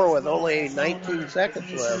 6-4 with only 19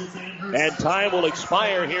 seconds left. And time will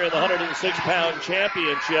expire here in the 106-pound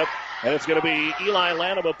championship. And it's going to be Eli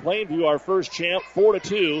Lanham of Plainview, our first champ,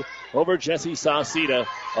 4-2 over Jesse Sauceda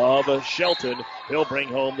of Shelton. He'll bring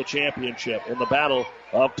home the championship in the battle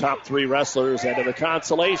of top three wrestlers. And in the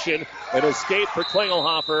consolation, an escape for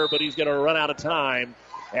Klingelhofer, but he's going to run out of time.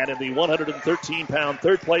 And in the 113-pound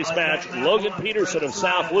third-place match, Logan Peterson of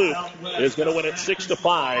South Loop is going to win it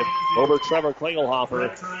 6-5 over Trevor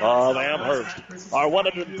Klingelhofer of Amherst. Our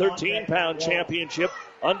 113-pound championship,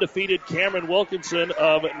 undefeated Cameron Wilkinson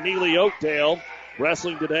of Neely Oakdale,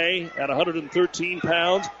 wrestling today at 113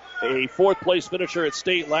 pounds. A fourth-place finisher at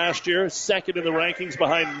state last year, second in the rankings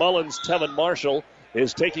behind Mullins' Tevin Marshall,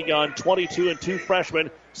 is taking on 22-2 freshman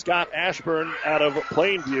Scott Ashburn out of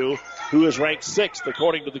Plainview, who is ranked 6th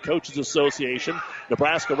according to the Coaches Association.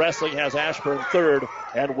 Nebraska Wrestling has Ashburn third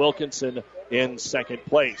and Wilkinson in second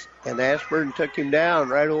place. And Ashburn took him down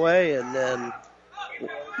right away, and then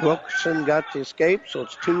Wilkinson got the escape, so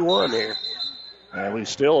it's 2-1 here. And we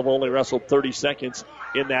still have only wrestled 30 seconds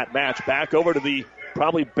in that match. Back over to the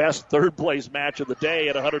probably best third-place match of the day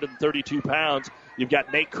at 132 pounds. You've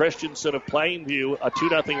got Nate Christensen of Plainview, a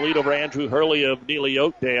 2-0 lead over Andrew Hurley of Neely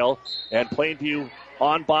Oakdale, and Plainview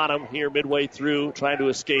on bottom here midway through, trying to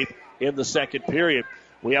escape in the second period.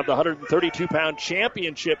 We have the 132-pound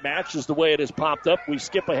championship match is the way it has popped up. We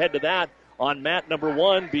skip ahead to that on mat number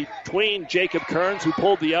 1 between Jacob Kearns, who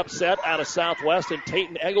pulled the upset out of Southwest, and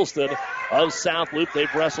Tayton Eggleston of South Loop.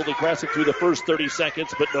 They've wrestled aggressive through the first 30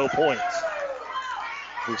 seconds, but no points.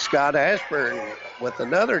 And Scott Ashburn with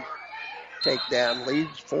another takedown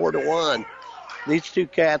leads 4-1. These two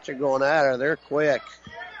cats are going at her. They're quick.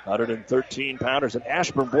 113-pounders. And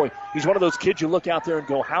Ashburn, boy, he's one of those kids you look out there and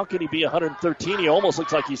go, how can he be 113? He almost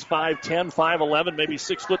looks like he's 5'10", 5'11", maybe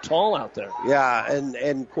 6 foot tall out there. Yeah,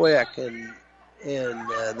 and quick. And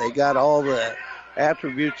they got all the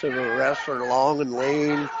attributes of a wrestler, long and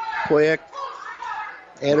lean, quick,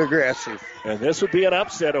 and aggressive. And this would be an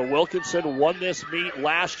upset. Wilkinson won this meet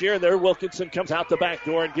last year. There Wilkinson comes out the back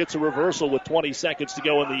door and gets a reversal with 20 seconds to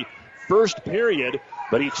go in the first period,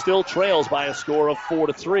 but he still trails by a score of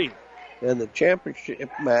 4-3. And the championship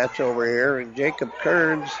match over here, and Jacob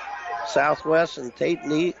Kearns, Southwest, and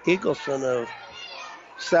Tayton Eggleston of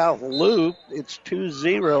South Loop. It's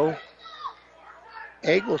 2-0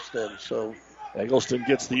 Eggleston. So Eggleston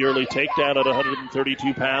gets the early takedown at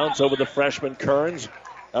 132 pounds over the freshman Kearns.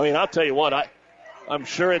 I mean, I'll tell you what, I'm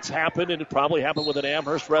sure it's happened, and it probably happened with an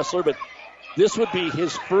Amherst wrestler, but this would be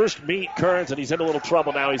his first meet, Kearns, and he's in a little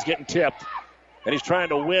trouble now. He's getting tipped, and he's trying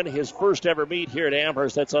to win his first ever meet here at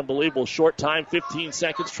Amherst. That's unbelievable. Short time, 15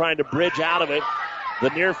 seconds, trying to bridge out of it. The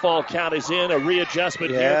near fall count is in. A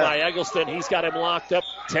readjustment here by Eggleston. He's got him locked up.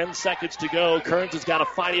 10 seconds to go. Kearns has got to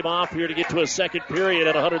fight him off here to get to a second period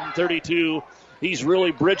at 132. He's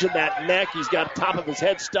really bridging that neck. He's got the top of his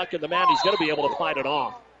head stuck in the mat. He's going to be able to fight it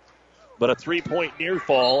off. But a 3-point near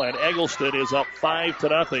fall, and Eggleston is up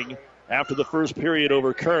 5-0 after the first period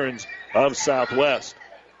over Kearns of Southwest.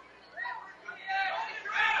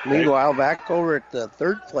 Meanwhile, back over at the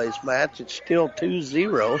third place match, it's still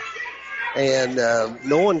 2-0. And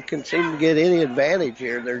no one can seem to get any advantage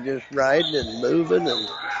here. They're just riding and moving and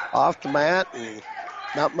off the mat, and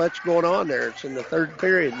not much going on there. It's in the third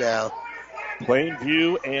period now.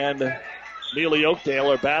 Plainview and Neely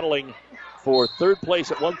Oakdale are battling for third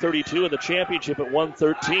place at 132 and the championship at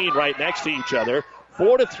 113 right next to each other.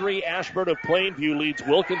 4-3, Ashburn of Plainview leads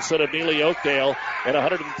Wilkinson of Neely Oakdale at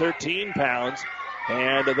 113 pounds.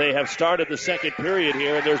 And they have started the second period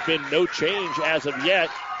here, and there's been no change as of yet,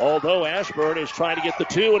 although Ashburn is trying to get the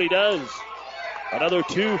 2, and he does. Another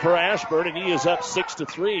 2 for Ashburn, and he is up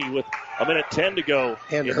 6-3 with a minute 10 to go.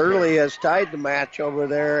 And Hurley has tied the match over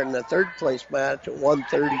there in the third place match at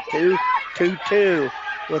 132, 2-2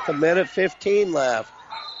 with a minute 15 left.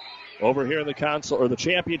 Over here in the console, or the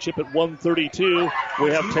championship at 132, we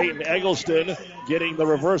have Tayton Eggleston getting the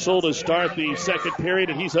reversal to start the second period,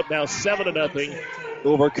 and he's up now 7-0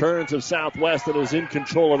 over Kearns of Southwest and is in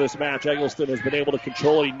control of this match. Eggleston has been able to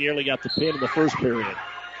control it. He nearly got the pin in the first period.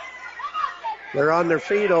 They're on their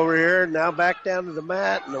feet over here, now back down to the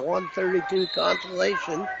mat in the 132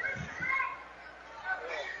 consolation.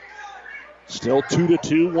 Still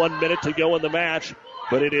 2-2, 1 minute to go in the match,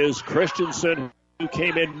 but it is Christensen who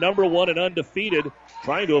came in number 1 and undefeated,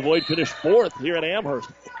 trying to avoid finish 4th here at Amherst.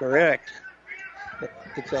 Correct.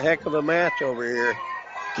 It's a heck of a match over here.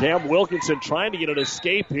 Cam Wilkinson trying to get an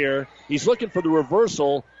escape here. He's looking for the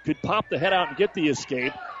reversal, could pop the head out and get the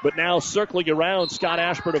escape, but now circling around, Scott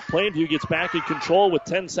Ashburn of Plainview gets back in control with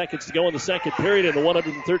 10 seconds to go in the second period in the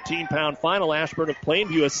 113-pound final. Ashburn of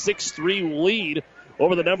Plainview a 6-3 lead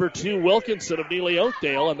over the number 2 Wilkinson of Neely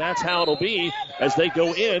Oakdale, and that's how it'll be as they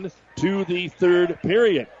go in to the third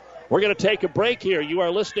period. We're going to take a break here. You are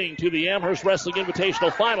listening to the Amherst Wrestling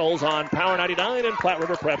Invitational Finals on Power 99 and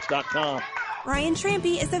PlatteRiverPreps.com. Ryan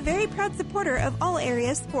Trampy is a very proud supporter of all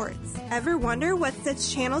area sports. Ever wonder what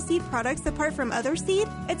sets Channel Seed products apart from other seed?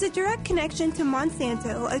 It's a direct connection to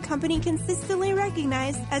Monsanto, a company consistently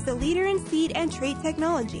recognized as a leader in seed and trait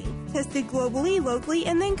technology. Tested globally, locally,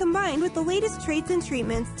 and then combined with the latest traits and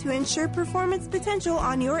treatments to ensure performance potential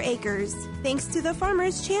on your acres. Thanks to the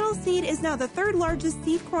farmers, Channel Seed is now the 3rd largest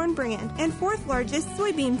seed corn brand and 4th largest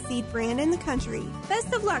soybean seed brand in the country.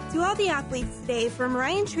 Best of luck to all the athletes today from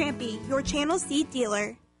Ryan Trampy, your Channel Seed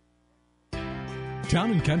dealer.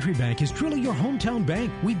 Town & Country Bank is truly your hometown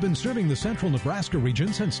bank. We've been serving the central Nebraska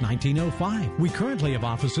region since 1905. We currently have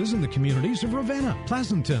offices in the communities of Ravenna,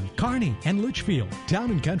 Pleasanton, Kearney, and Litchfield.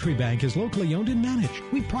 Town & Country Bank is locally owned and managed.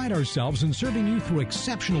 We pride ourselves in serving you through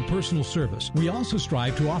exceptional personal service. We also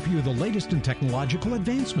strive to offer you the latest in technological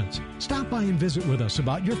advancements. Stop by and visit with us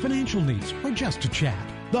about your financial needs or just to chat.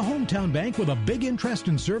 the hometown bank with a big interest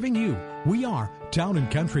in serving you. We are Town and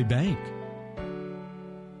Country Bank.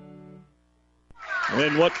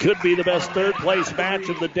 In what could be the best third-place match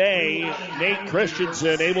of the day, Nate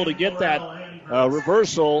Christensen able to get that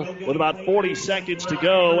reversal with about 40 seconds to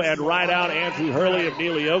go and ride out Andrew Hurley of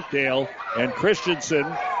Neely Oakdale. And Christensen,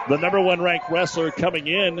 the number one ranked wrestler coming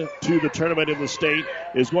in to the tournament in the state,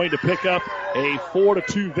 is going to pick up a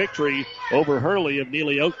 4-2 victory over Hurley of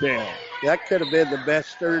Neely Oakdale. That could have been the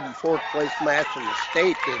best third and fourth place match in the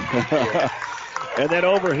state this year. And then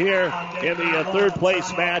over here in the third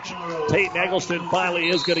place match, Tate Eggleston finally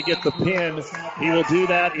is going to get the pin. He will do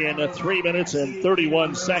that in 3 minutes and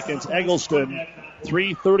 31 seconds. Eggleston,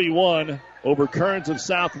 3:31 over Kearns of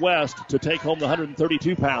Southwest to take home the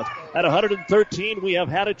 132 pounds. At 113, we have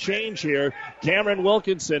had a change here. Cameron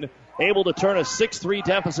Wilkinson able to turn a 6-3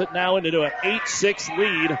 deficit now into an 8-6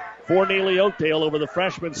 lead for Neely Oakdale over the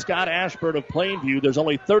freshman Scott Ashburn of Plainview. There's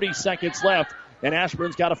only 30 seconds left. And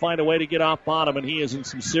Ashburn's got to find a way to get off bottom, and he is in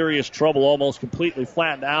some serious trouble, almost completely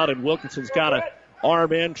flattened out. And Wilkinson's got to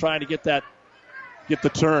arm in, trying to get the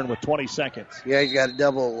turn with 20 seconds. Yeah, he's got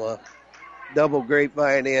a double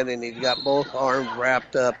grapevine in, and he's got both arms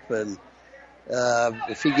wrapped up. And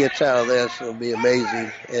if he gets out of this, it'll be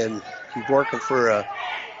amazing. And he's working for a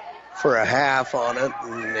half on it,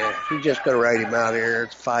 and he's just going to ride him out here.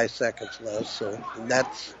 It's 5 seconds left, so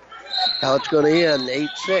that's how it's going to end,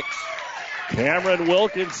 8-6. Cameron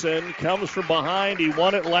Wilkinson comes from behind. He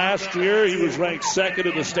won it last year. He was ranked second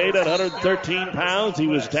in the state at 113 pounds. He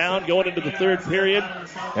was down going into the third period,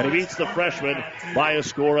 and he beats the freshman by a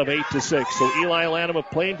score of 8-6. So Eli Lanham of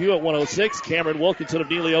Plainview at 106, Cameron Wilkinson of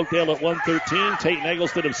Neely Oakdale at 113, Tate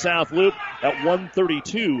Eggleston of South Loop at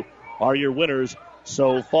 132 are your winners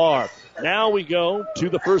so far. Now we go to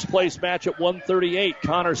the first place match at 138.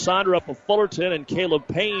 Connor Sonderup of Fullerton and Caleb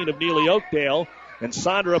Payne of Neely Oakdale. And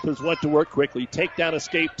Sonderup has went to work quickly. Takedown,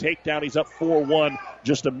 escape, takedown. He's up 4-1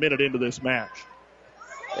 just a minute into this match.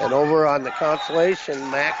 And over on the consolation,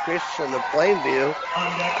 Matt Christensen of Plainview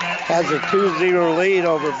has a 2-0 lead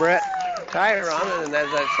over Brett Tryon. And as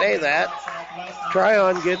I say that,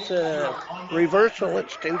 Tryon gets a reversal.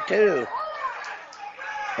 It's 2-2.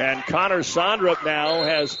 And Connor Sonderup now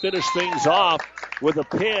has finished things off with a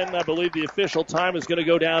pin. I believe the official time is going to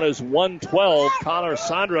go down as 1:12. Connor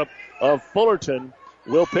Sonderup of Fullerton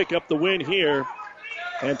will pick up the win here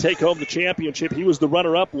and take home the championship. He was the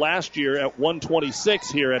runner-up last year at 126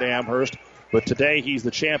 here at Amherst, but today he's the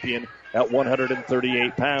champion at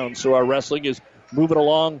 138 pounds. So our wrestling is moving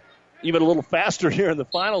along even a little faster here in the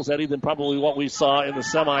finals, Eddie, than probably what we saw in the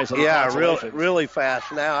semis. Yeah, really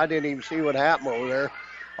fast now. I didn't even see what happened over there.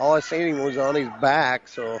 All I seen him was on his back,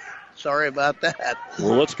 so sorry about that.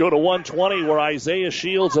 Well, let's go to 120, where Isaiah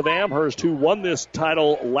Shields of Amherst, who won this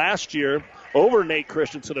title last year over Nate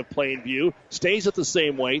Christensen of Plainview, stays at the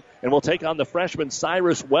same weight and will take on the freshman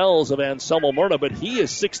Cyrus Wells of Anselmo Myrna. But he is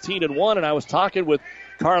 16-1, and I was talking with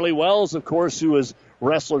Carly Wells, of course, who is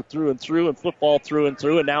wrestler through and through and football through and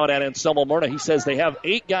through, and now at Anselmo Myrna. He says they have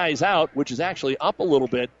 8 guys out, which is actually up a little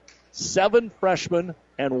bit. 7 freshmen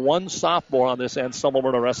and 1 sophomore on this Anselmo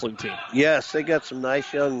Myrna wrestling team. Yes, they got some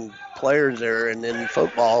nice young players there, and in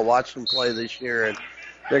football, watch them play this year, and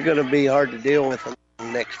they're going to be hard to deal with in the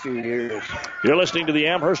next few years. You're listening to the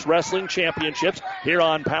Amherst Wrestling Championships here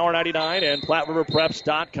on Power 99 and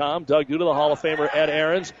PlatteRiverPreps.com. Doug Duda, the Hall of Famer Ed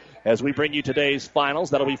Ahrens, as we bring you today's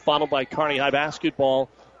finals. That'll be followed by Kearney High Basketball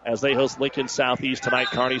as they host Lincoln Southeast tonight.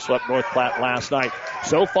 Kearney swept North Platte last night.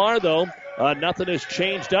 So far, though, nothing has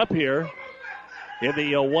changed up here in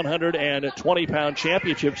the 120-pound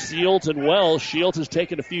championship. Shields and Wells. Shields has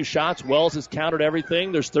taken a few shots. Wells has countered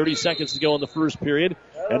everything. There's 30 seconds to go in the first period,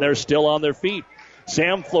 and they're still on their feet.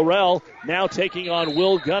 Sam Florell now taking on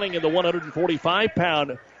Will Gunning in the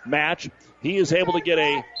 145-pound match. He is able to get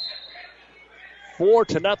a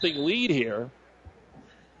 4-0 lead here.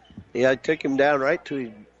 Yeah, I took him down right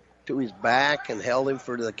to his back and held him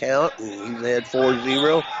for the count, and he's had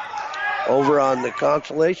 4-0. Over on the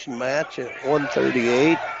consolation match at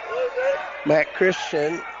 138, Matt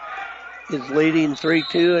Christian is leading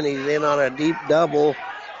 3-2, and he's in on a deep double,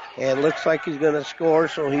 and looks like he's going to score,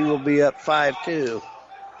 so he will be up 5-2.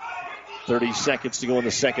 30 seconds to go in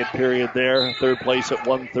the second period there. Third place at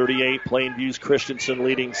 138. Plainview's Christensen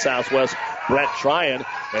leading Southwest Brett Tryon.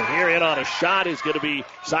 And here in on a shot is going to be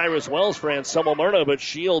Cyrus Wells for Anselmo Myrna, but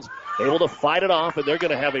Shields able to fight it off, and they're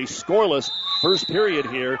going to have a scoreless first period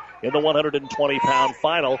here in the 120-pound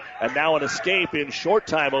final. And now an escape in short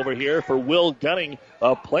time over here for Will Gunning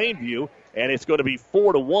of Plainview. And it's going to be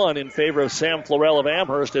 4-1 in favor of Sam Florell of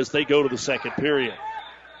Amherst as they go to the second period.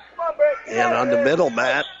 And on the middle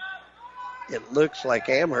mat it looks like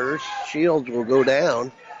Amherst. Shields will go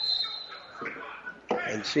down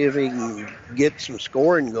and see if he can get some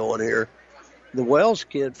scoring going here. The Wells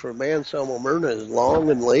kid from Anselmo Myrna is long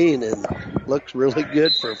and lean and looks really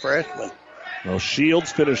good for a freshman. Well,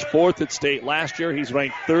 Shields finished 4th at state last year. He's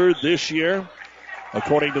ranked 3rd this year,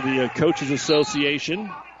 according to the Coaches Association.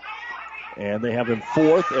 And they have him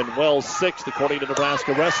 4th and Wells 6th, according to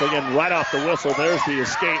Nebraska Wrestling. And right off the whistle, there's the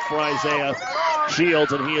escape for Isaiah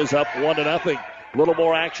Shields, and he is up 1-0. A little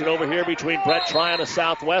more action over here between Brett Tryon of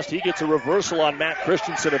Southwest. He gets a reversal on Matt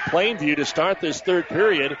Christensen of Plainview to start this third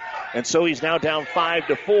period, and so he's now down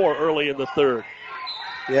 5-4 early in the third.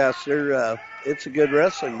 Yes, it's a good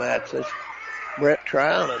wrestling match. This Brett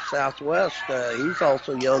Tryon of Southwest, he's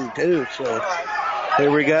also young too. So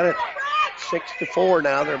here we got it, 6-4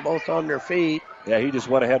 now. They're both on their feet. Yeah, he just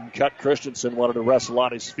went ahead and cut Christensen, wanted to wrestle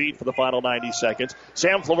on his feet for the final 90 seconds.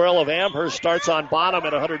 Sam Florell of Amherst starts on bottom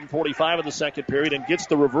at 145 in the second period and gets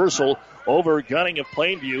the reversal over Gunning of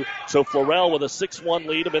Plainview. So Florell with a 6-1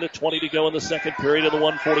 lead, 1:20 to go in the second period of the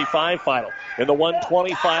 145 final. In the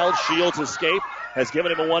 120 final, Shields' escape has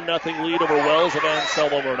given him a 1-0 lead over Wells of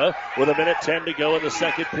Anselmo Myrna with 1:10 to go in the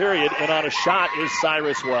second period. And on a shot is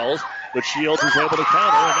Cyrus Wells, but Shields is able to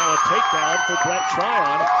counter. And now a takedown for Brett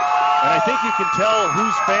Tryon. And I think you can tell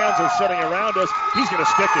whose fans are sitting around us. He's going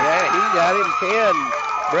to stick it. Yeah, he got him pinned.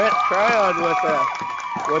 Brett Tryon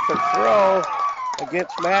with a throw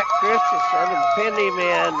against Matt Christensen and pinned him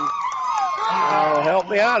in. Oh, help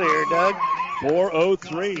me out here, Doug.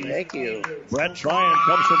 4:03. Thank you. Brett Tryon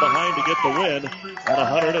comes from behind to get the win at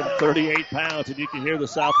 138 pounds. And you can hear the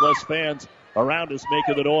Southwest fans around us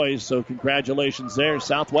making the noise. So congratulations there.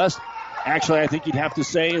 Southwest, actually, I think you'd have to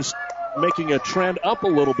say, is making a trend up a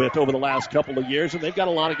little bit over the last couple of years, and they've got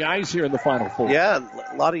a lot of guys here in the Final Four. Yeah,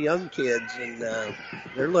 a lot of young kids, and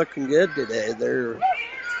they're looking good today.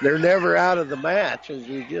 They're never out of the match, as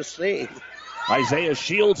you just see. Isaiah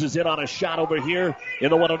Shields is in on a shot over here in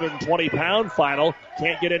the 120-pound final.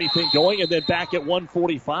 Can't get anything going, and then back at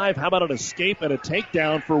 145, how about an escape and a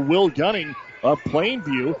takedown for Will Gunning of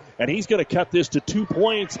Plainview, and he's going to cut this to 2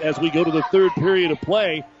 points as we go to the third period of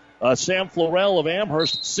play. Sam Florell of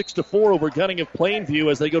Amherst, 6-4 over Gunning of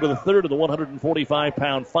Plainview as they go to the third of the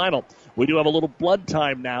 145-pound final. We do have a little blood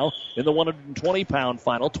time now in the 120-pound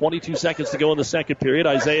final. 22 seconds to go in the second period.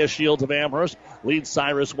 Isaiah Shields of Amherst leads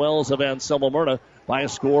Cyrus Wells of Anselmo Myrna by a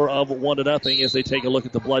score of 1-0 as they take a look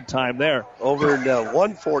at the blood time there. Over in the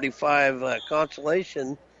 145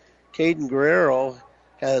 consolation, Caden Guerrero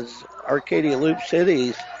has Arcadia Loop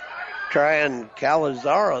City's trying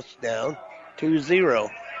Calazaros down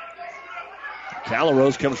 2-0.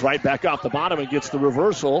 Calaros comes right back off the bottom and gets the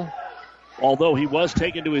reversal, although he was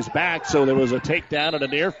taken to his back, so there was a takedown and a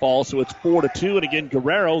near fall, so it's 4-2. And again,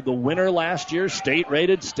 Guerrero, the winner last year,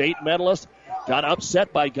 state-rated, state medalist, got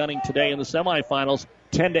upset by Gunning today in the semifinals,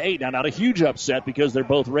 10-8. Now, not a huge upset because they're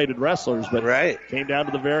both rated wrestlers, but came down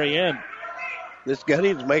to the very end. This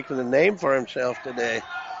Gunning's making a name for himself today.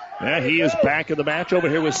 Yeah, he is back in the match over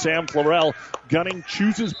here with Sam Florell. Gunning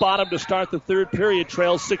chooses bottom to start the third period,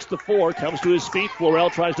 trails 6-4, comes to his feet.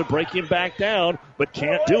 Florell tries to break him back down, but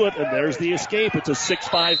can't do it, and there's the escape. It's a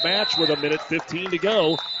 6-5 match with 1:15 to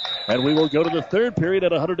go, and we will go to the third period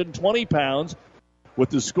at 120 pounds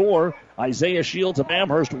with the score. Isaiah Shields of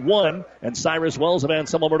Amherst 1 and Cyrus Wells of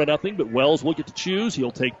Anselmo Myrna 0, but Wells will get to choose.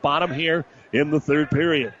 He'll take bottom here in the third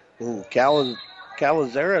period.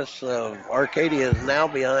 Calazares of Arcadia is now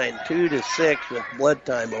behind 2-6 with blood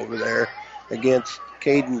time over there against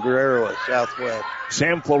Caden Guerrero at Southwest.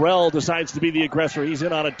 Sam Florell decides to be the aggressor. He's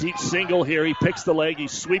in on a deep single here. He picks the leg. He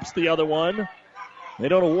sweeps the other one. They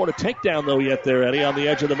don't award a takedown, though, yet there, Eddie, on the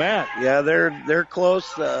edge of the mat. Yeah, they're close.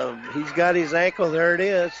 He's got his ankle. There it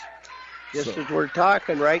is. Just as we're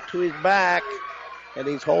talking, right to his back. And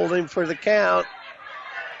he's holding for the count.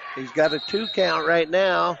 He's got a 2 count right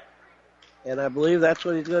now. And I believe that's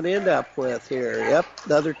what he's going to end up with here. Yep,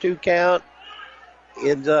 another 2 count.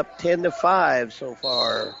 Ends up 10-5 so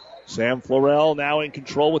far. Sam Florell now in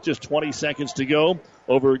control with just 20 seconds to go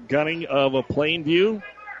over Gunning of a Plainview.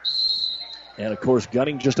 And, of course,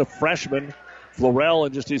 Gunning just a freshman. Florell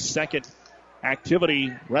in just his second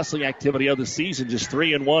wrestling activity of the season, just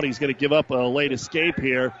 3-1. He's going to give up a late escape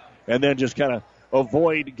here and then just kind of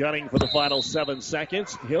avoid Gunning for the final 7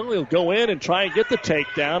 seconds. He'll go in and try and get the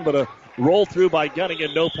takedown, but a roll through by Gunning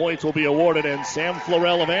and no points will be awarded. And Sam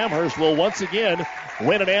Florell of Amherst will once again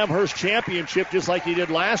win an Amherst championship just like he did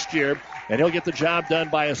last year. And he'll get the job done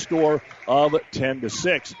by a score of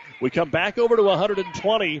 10-6. We come back over to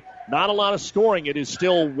 120. Not a lot of scoring. It is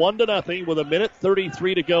still 1-0 with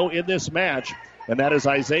 1:33 to go in this match. And that is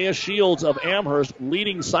Isaiah Shields of Amherst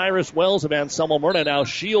leading Cyrus Wells of Anselmo Myrna. Now,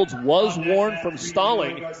 Shields was warned from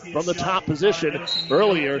stalling from the top position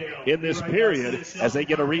earlier in this period as they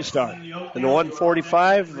get a restart. In the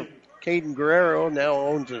 145, Caden Guerrero now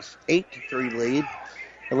owns a 8-3 lead.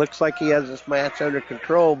 It looks like he has this match under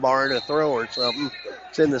control, barring a throw or something.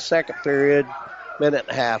 It's in the second period, minute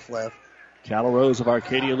and a half left. Calrose of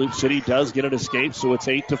Arcadia Loop City does get an escape, so it's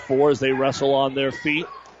 8-4 as they wrestle on their feet.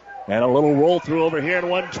 And a little roll through over here in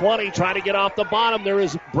 120, trying to get off the bottom. There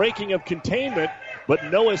is breaking of containment, but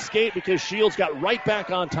no escape because Shields got right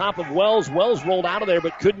back on top of Wells. Wells rolled out of there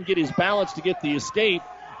but couldn't get his balance to get the escape.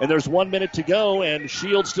 And there's 1 minute to go, and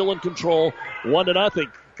Shields still in control,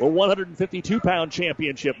 1-0. A 152-pound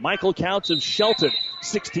championship. Michael Counts of Shelton,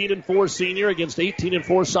 16-4 senior against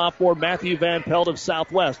 18-4 sophomore Matthew Van Pelt of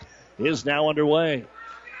Southwest, is now underway.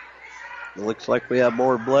 It looks like we have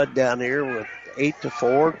more blood down here with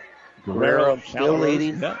 8-4. Guerrero still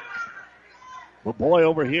leading. Yeah. Well, boy,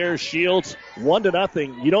 over here, Shields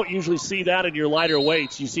 1-0. You don't usually see that in your lighter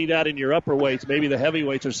weights. You see that in your upper weights, maybe the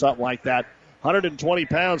heavyweights or something like that. 120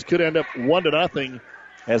 pounds could end up 1-0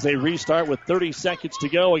 as they restart with 30 seconds to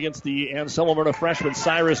go against the Anselmo Myrna freshman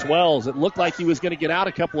Cyrus Wells. It looked like he was going to get out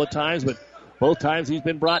a couple of times, but both times he's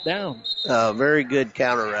been brought down. Very good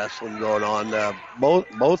counter wrestling going on.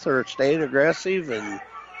 Both are staying aggressive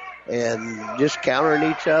and just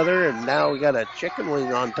countering each other. And now we got a chicken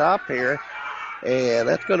wing on top here, and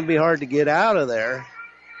that's going to be hard to get out of there.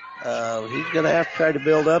 He's going to have to try to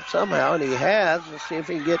build up somehow, and he has. Let's see if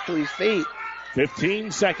he can get to his feet.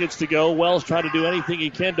 15 seconds to go. Wells trying to do anything he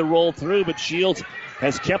can to roll through, but Shields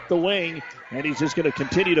has kept the wing, and he's just going to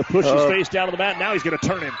continue to push his face down to the mat. Now he's going to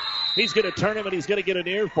turn him. He's going to turn him, and he's going to get an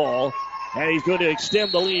ear fall, and he's going to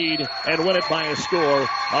extend the lead and win it by a score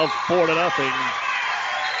of 4-0.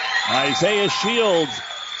 Isaiah Shields,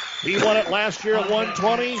 he won it last year at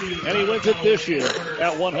 120, and he wins it this year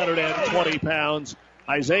at 120 pounds.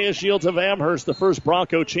 Isaiah Shields of Amherst, the first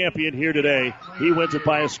Bronco champion here today. He wins it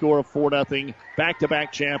by a score of 4-0.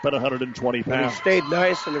 Back-to-back champ at 120 pounds. And he stayed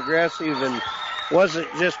nice and aggressive and wasn't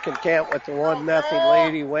just content with the 1-0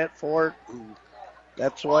 lead. He went for it. And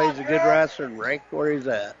that's why he's a good wrestler and ranked where he's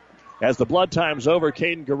at. As the blood time's over,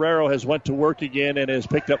 Caden Guerrero has went to work again and has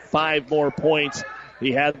picked up 5 more points.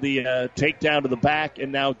 He had the takedown to the back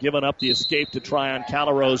and now given up the escape to try on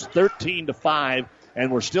Calrose, 13-5. And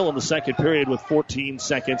we're still in the second period with 14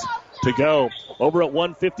 seconds to go. Over at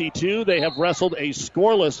 152, they have wrestled a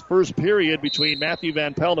scoreless first period between Matthew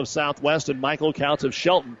Van Pelt of Southwest and Michael Counts of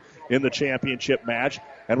Shelton in the championship match.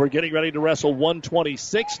 And we're getting ready to wrestle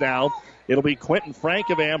 126 now. It'll be Quentin Frank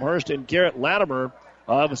of Amherst and Garrett Latimer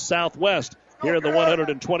of Southwest. Here in the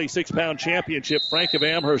 126-pound championship, Frank of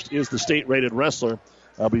Amherst is the state-rated wrestler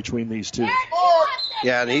between these two.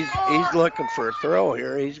 Yeah, and he's looking for a throw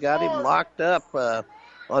here. He's got him locked up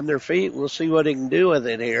on their feet. We'll see what he can do with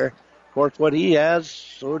it here. Of course, what he has,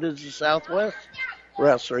 so does the Southwest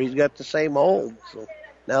wrestler. He's got the same hold. So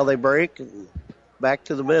now they break and back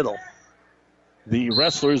to the middle. The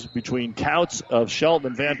wrestlers between Counts of Shelton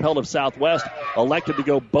and Van Pelt of Southwest elected to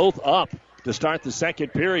go both up to start the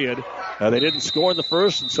second period. They didn't score in the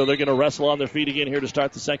first, and so they're going to wrestle on their feet again here to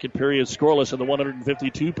start the second period, scoreless in the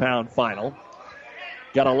 152-pound final.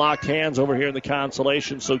 Got a locked hands over here in the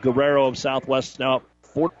consolation, so Guerrero of Southwest now up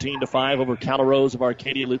 14-5 over Calrose of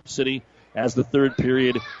Arcadia Loop City as the third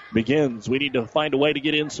period begins. We need to find a way to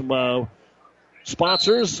get in some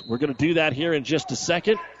sponsors. We're going to do that here in just a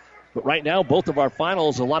second. But right now, both of our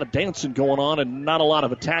finals, a lot of dancing going on and not a lot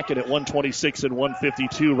of attacking at 126 and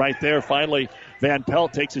 152 right there. Finally, Van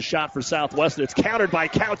Pelt takes a shot for Southwest, and it's countered by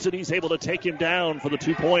Counts, and he's able to take him down for the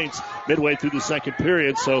 2 points midway through the second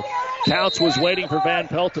period. So Counts was waiting for Van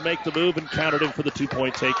Pelt to make the move and countered him for the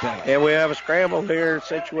 2-point takedown. And we have a scramble here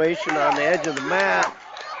situation on the edge of the mat.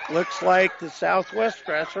 Looks like the Southwest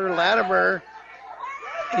wrestler, Latimer,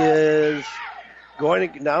 is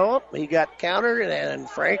going to, no, he got countered, and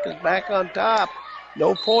Frank is back on top.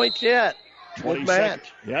 No points yet. Good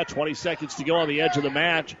match. 20 seconds to go on the edge of the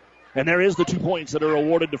match. And there is the 2 points that are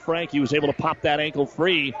awarded to Frank. He was able to pop that ankle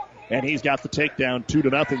free, and he's got the takedown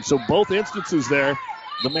 2-0. So both instances there,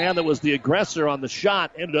 the man that was the aggressor on the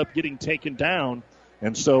shot ended up getting taken down.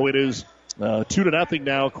 And so it is 2-0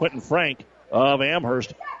 now, Quentin Frank of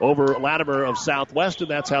Amherst over Latimer of Southwest,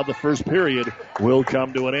 and that's how the first period will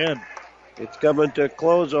come to an end. It's coming to a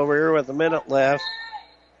close over here with a minute left.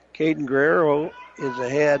 Caden Guerrero is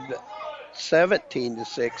ahead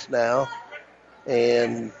 17-6 now.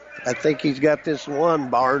 And I think he's got this one,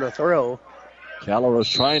 barring a throw. Calaro's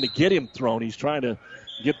trying to get him thrown. He's trying to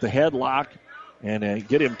get the headlock and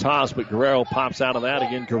get him tossed, but Guerrero pops out of that.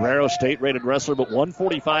 Again, Guerrero, state-rated wrestler, but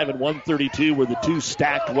 145 and 132 were the two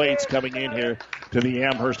stacked weights coming in here to the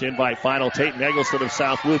Amherst Invite Final. Tate Eggleston of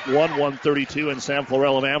South Loop won 132, and Sam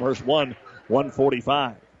Florell of Amherst won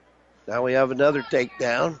 145. Now we have another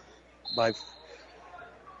takedown by,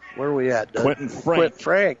 where are we at, Doug? Quentin Frank. Quentin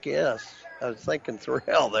Frank, yes. I was thinking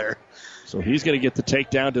Thorell there. So he's going to get the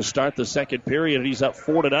takedown to start the second period, and he's up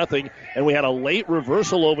 4-0. And we had a late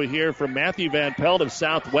reversal over here from Matthew Van Pelt of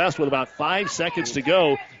Southwest with about 5 seconds to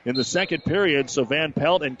go in the second period. So Van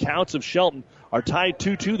Pelt and Counts of Shelton are tied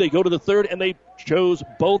 2-2. They go to the third, and they chose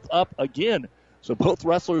both up again. So both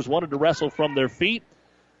wrestlers wanted to wrestle from their feet.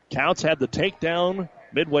 Counts had the takedown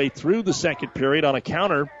midway through the second period on a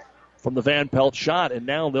counter from the Van Pelt shot, and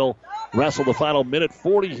now they'll wrestle the final minute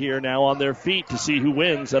 40 here now on their feet to see who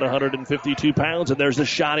wins at 152 pounds. And there's the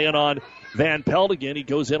shot in on Van Pelt again. He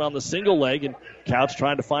goes in on the single leg, and Couch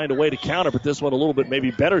trying to find a way to counter, but this one a little bit maybe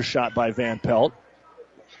better shot by Van Pelt.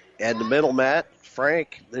 And the middle mat,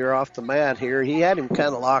 Frank, they're off the mat here. He had him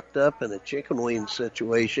kind of locked up in a chicken wing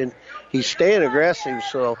situation. He's staying aggressive,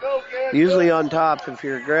 so usually on top, if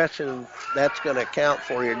you're aggressive, that's going to count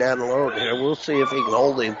for you down the road here. We'll see if he can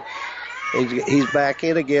hold him. He's back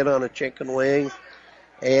in again on a chicken wing.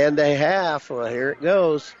 And a half. Well, here it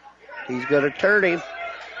goes. He's going to turn him.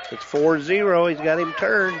 It's 4-0. He's got him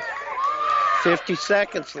turned. 50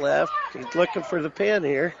 seconds left. He's looking for the pin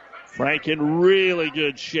here. Frank in really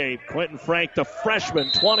good shape. Quentin Frank, the freshman,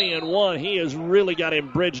 20-1. He has really got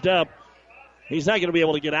him bridged up. He's not going to be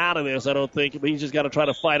able to get out of this, I don't think. But he's just got to try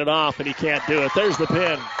to fight it off, and he can't do it. There's the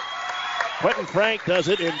pin. Quentin Frank does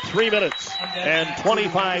it in 3 minutes and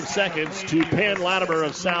 25 seconds to pin Latimer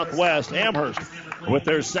of Southwest. Amherst with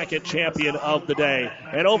their second champion of the day.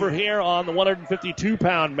 And over here on the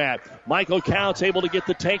 152-pound mat, Michael Counts able to get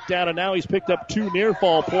the takedown, and now he's picked up 2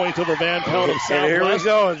 near-fall points over Van Pelt of Southwest. And here we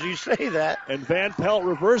go, as you say that. And Van Pelt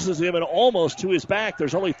reverses him and almost to his back.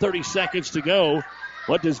 There's only 30 seconds to go.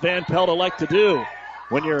 What does Van Pelt elect to do?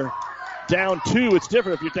 When you're down 2, it's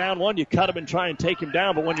different. If you're down 1, you cut him and try and take him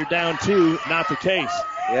down. But when you're down 2, not the case.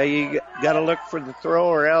 Yeah, you got to look for the throw,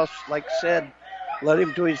 or else, like I said, let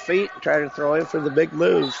him to his feet and try to throw him for the big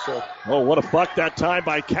moves. So. Oh, what a buck that time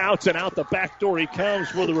by Counts, and out the back door he comes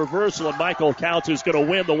for the reversal, and Michael Counts is going to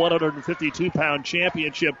win the 152-pound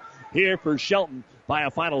championship here for Shelton by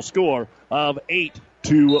a final score of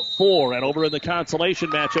 8-4. And over in the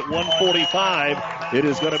consolation match at 145, it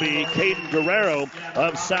is going to be Caden Guerrero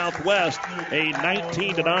of Southwest, a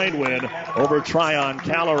 19-9 win over Tryon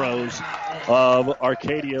Calaros of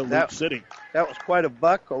Arcadia Loop City. That was quite a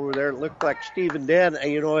buck over there. It looked like Stephen Den,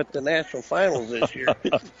 at the national finals this year.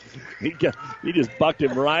 He just bucked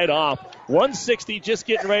him right off. 160 just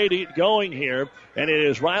getting ready to get going here, and it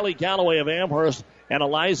is Riley Galloway of Amherst and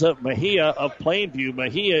Eliza Mejia of Plainview.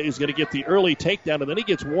 Mejia is going to get the early takedown, and then he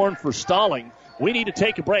gets warned for stalling. We need to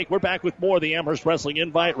take a break. We're back with more of the Amherst Wrestling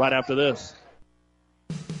Invite right after this.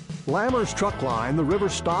 Lammers Truck Line, the River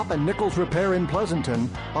Stop, and Nichols Repair in Pleasanton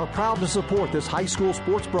are proud to support this high school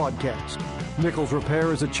sports broadcast. Nichols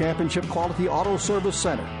Repair is a championship quality auto service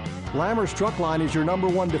center. Lammers Truck Line is your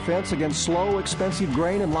 #1 defense against slow, expensive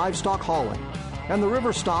grain and livestock hauling. And the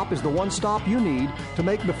River Stop is the one stop you need to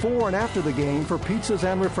make before and after the game for pizzas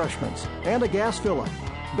and refreshments, and a gas fill-up.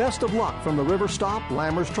 Best of luck from the River Stop,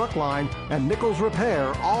 Lammers Truck Line, and Nichols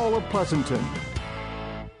Repair, all of Pleasanton.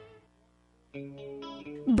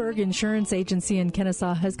 Berg Insurance Agency in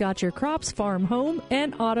Kennesaw has got your crops, farm, home,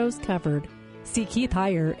 and autos covered. See Keith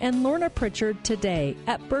Heyer and Lorna Pritchard today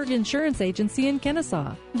at Berg Insurance Agency in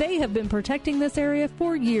Kennesaw. They have been protecting this area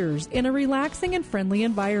for years in a relaxing and friendly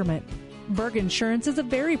environment. Berg Insurance is a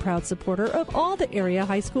very proud supporter of all the area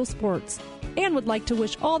high school sports and would like to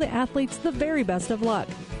wish all the athletes the very best of luck.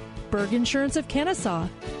 Berg Insurance of Kennesaw.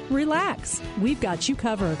 Relax. We've got you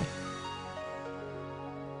covered.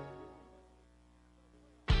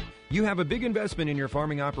 You have a big investment in your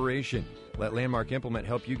farming operation. Let Landmark Implement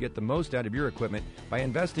help you get the most out of your equipment by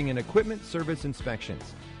investing in equipment service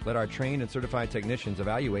inspections. Let our trained and certified technicians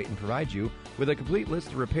evaluate and provide you with a complete list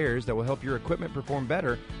of repairs that will help your equipment perform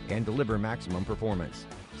better and deliver maximum performance.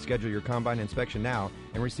 Schedule your combine inspection now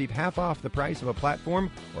and receive half off the price of a platform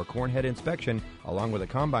or cornhead inspection along with a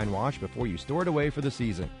combine wash before you store it away for the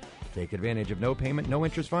season. Take advantage of no payment, no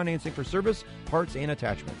interest financing for service, parts, and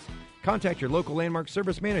attachments. Contact your local Landmark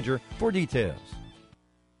service manager for details.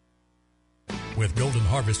 With Golden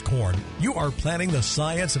Harvest Corn, you are planting the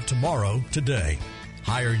science of tomorrow today.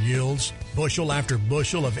 Higher yields, bushel after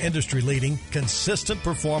bushel of industry-leading, consistent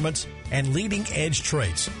performance, and leading-edge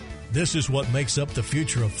traits. This is what makes up the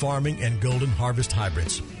future of farming and Golden Harvest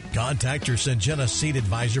hybrids. Contact your Syngenta seed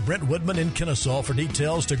advisor, Brent Woodman in Kennesaw, for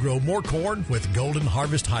details to grow more corn with Golden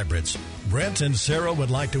Harvest hybrids. Brent and Sarah would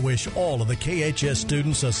like to wish all of the KHS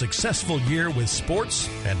students a successful year with sports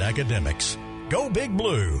and academics. Go Big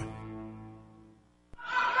Blue!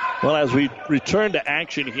 Well, as we return to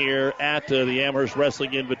action here at the Amherst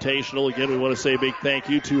Wrestling Invitational, again, we want to say a big thank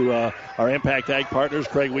you to our Impact Ag partners,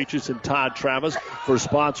 Craig Weeches and Todd Travis, for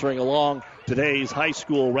sponsoring along today's high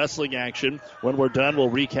school wrestling action. When we're done,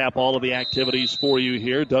 we'll recap all of the activities for you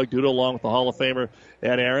here. Doug Duda along with the Hall of Famer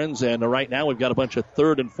Ed Aarons. And right now we've got a bunch of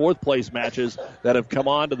third and fourth place matches that have come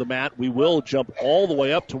onto the mat. We will jump all the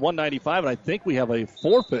way up to 195, and I think we have a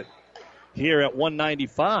forfeit here at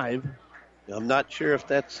 195. I'm not sure if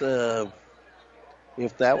that's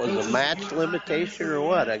if that was a match limitation or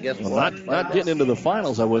what. I guess well, not getting into the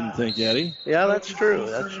finals, I wouldn't think, Eddie. Yeah, that's true.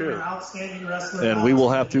 That's true. And we will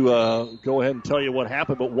have to go ahead and tell you what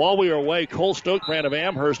happened. But while we are away, Cole Stokebrand of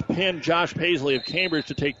Amherst pinned Josh Paisley of Cambridge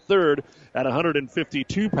to take third at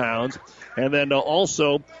 152 pounds. And then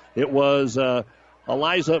also it was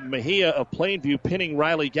Eliza Mejia of Plainview pinning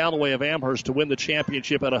Riley Galloway of Amherst to win the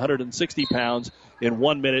championship at 160 pounds in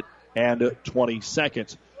 1 minute and 20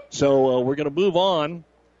 seconds. So we're going to move on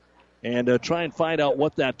and try and find out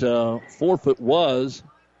what that forfeit was.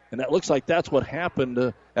 And that looks like that's what happened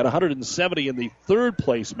at 170 in the third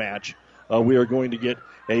place match. We are going to get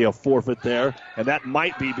a forfeit there. And that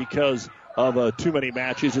might be because of too many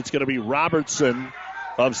matches. It's going to be Robertson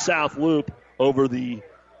of South Loop over the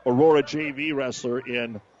Aurora JV wrestler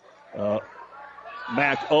in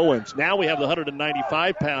Mac Owens. Now we have the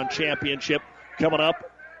 195-pound championship coming up.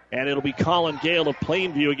 And it'll be Colin Gale of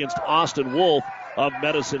Plainview against Austin Wolf of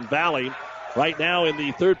Medicine Valley. Right now in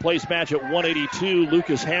the third place match at 182,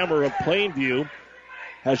 Lucas Hammer of Plainview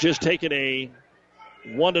has just taken a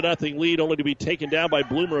 1-0 lead, only to be taken down by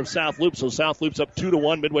Bloomer of South Loop. So South Loop's up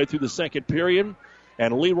 2-1 midway through the second period.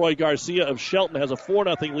 And Leroy Garcia of Shelton has a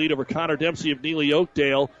 4-0 lead over Connor Dempsey of Neely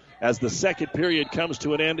Oakdale as the second period comes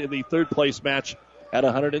to an end in the third place match at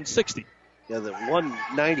 160. Yeah, the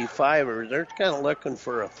 195ers, they're kind of looking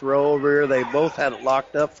for a throw over here. They both had it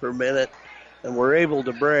locked up for a minute and were able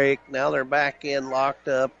to break. Now they're back in, locked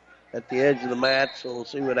up at the edge of the match, so we'll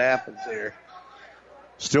see what happens there.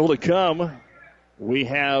 Still to come, we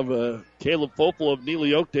have Caleb Fopel of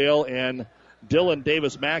Neely Oakdale and Dylan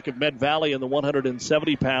Davis-Mack of Med Valley in the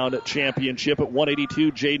 170-pound championship. At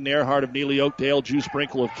 182, Jaden Earhart of Neely Oakdale, Drew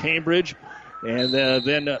Sprinkle of Cambridge. And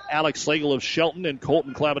then Alex Slagle of Shelton and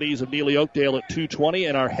Colton Clavadese of Neely Oakdale at 220.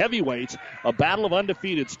 And our heavyweights, a battle of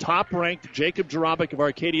undefeateds. Top-ranked Jacob Jarabic of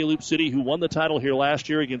Arcadia Loop City, who won the title here last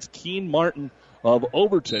year, against Keen Martin of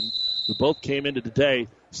Overton, who both came into today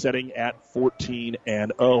setting at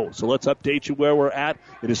 14-0. So let's update you where we're at.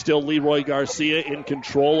 It is still Leroy Garcia in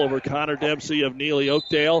control over Connor Dempsey of Neely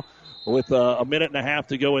Oakdale, with a minute and a half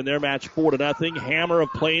to go in their match, 4-0. Hammer of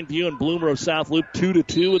Plainview and Bloomer of South Loop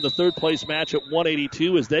 2-2 in the third place match at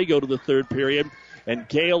 182 as they go to the third period. And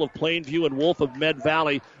Gale of Plainview and Wolf of Med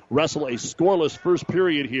Valley wrestle a scoreless first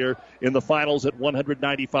period here in the finals at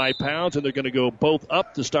 195 pounds, and they're going to go both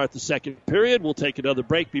up to start the second period. We'll take another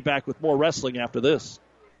break, be back with more wrestling after this.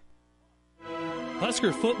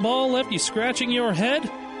 Husker football left you scratching your head?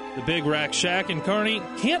 The Big Rack Shack in Kearney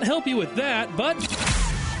can't help you with that, but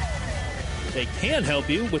they can help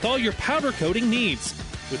you with all your powder coating needs.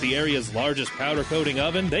 With the area's largest powder coating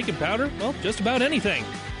oven, they can powder, well, just about anything.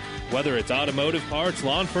 Whether it's automotive parts,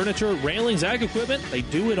 lawn furniture, railings, ag equipment, they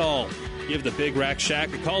do it all. Give the Big Rack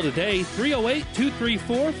Shack a call today,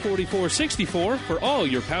 308-234-4464 for all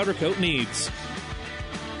your powder coat needs.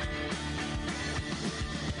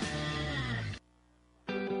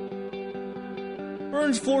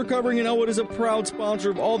 Burns Floor Covering in Elwood is a proud sponsor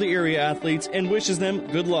of all the area athletes and wishes them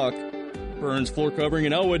good luck. Burns Floor Covering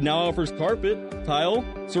in Elwood now offers carpet, tile,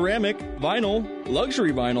 ceramic, vinyl,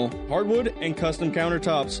 luxury vinyl, hardwood, and custom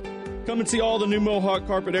countertops. Come and see all the new Mohawk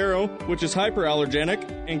Carpet Arrow, which is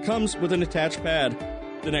hyperallergenic and comes with an attached pad.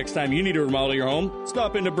 The next time you need to remodel your home,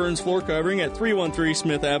 stop into Burns Floor Covering at 313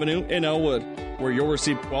 Smith Avenue in Elwood, where you'll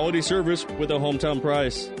receive quality service with a hometown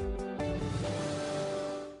price.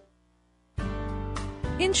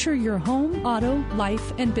 Insure your home, auto,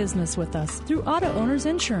 life, and business with us through Auto Owners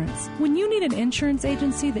Insurance. When you need an insurance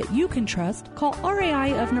agency that you can trust, call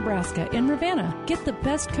RAI of Nebraska in Ravenna. Get the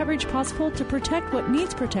best coverage possible to protect what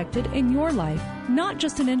needs protected in your life. Not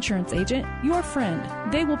just an insurance agent, your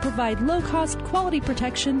friend. They will provide low-cost, quality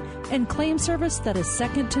protection and claim service that is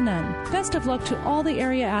second to none. Best of luck to all the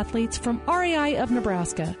area athletes from RAI of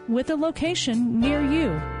Nebraska, with a location near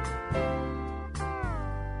you.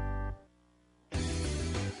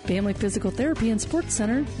 Family Physical Therapy and Sports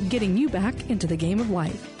Center, getting you back into the game of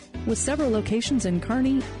life. With several locations in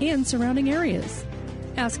Kearney and surrounding areas.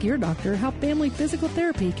 Ask your doctor how Family Physical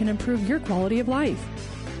Therapy can improve your quality of life.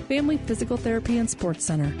 Family Physical Therapy and Sports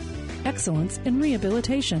Center. Excellence in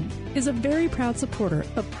Rehabilitation is a very proud supporter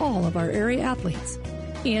of all of our area athletes,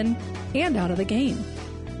 in and out of the game.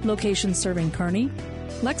 Locations serving Kearney,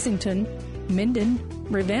 Lexington, Minden,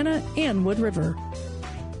 Ravenna, and Wood River.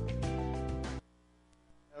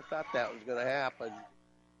 I thought that was going to happen.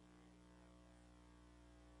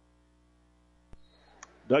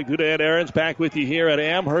 Doug Duda and Aaron's back with you here at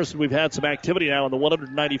Amherst. We've had some activity now in the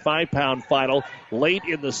 195-pound final. Late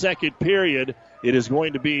in the second period, it is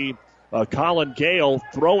going to be Colin Gale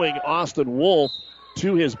throwing Austin Wolf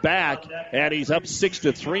to his back, and he's up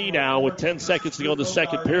 6-3 now with 10 seconds to go in the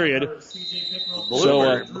second period.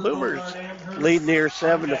 Bloomer's leading here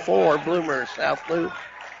 7-4. Bloomer, South Loop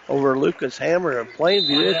over Lucas Hammer of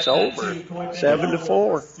Plainview. It's over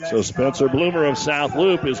 7-4. So Spencer Bloomer of South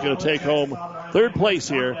Loop is going to take home third place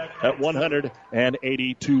here at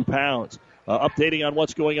 182 pounds. Updating on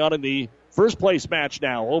what's going on in the first place match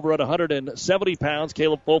now. Over at 170 pounds,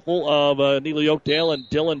 Caleb Fofel of Neely Oakdale and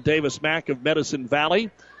Dylan Davis-Mack of Medicine Valley,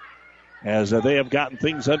 as they have gotten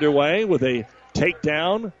things underway with a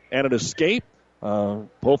takedown and an escape.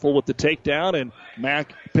 Fofel with the takedown and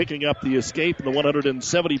Mack picking up the escape in the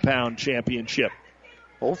 170-pound championship.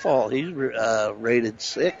 Fofel, he's rated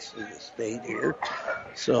 6 in the state here.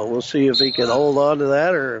 So we'll see if he can hold on to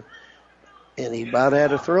that, and he about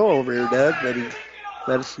had a throw over here, Doug, but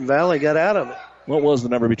Medicine Valley got out of it. What was the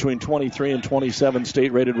number between 23 and 27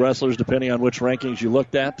 state-rated wrestlers, depending on which rankings you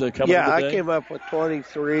looked at? Yeah, I came up with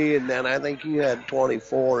 23, and then I think you had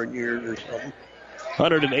 24 in yours or something.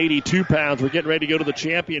 182 pounds. We're getting ready to go to the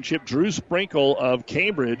championship. Drew Sprinkle of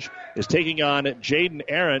Cambridge is taking on Jaden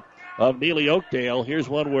Arendt of Neely Oakdale. Here's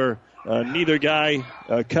one where neither guy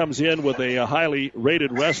comes in with a highly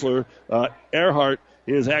rated wrestler. Earhart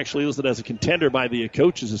is actually listed as a contender by the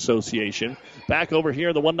Coaches Association. Back over here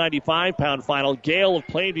in the 195-pound final, Gale of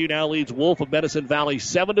Plainview now leads Wolf of Medicine Valley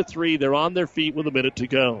 7-3. They're on their feet with a minute to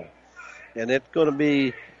go. And it's going to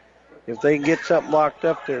be, if they can get something locked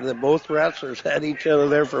up there, that both wrestlers had each other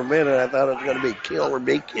there for a minute. I thought it was going to be kill or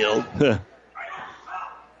be killed. But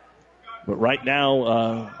right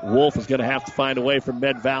now, Wolf is going to have to find a way from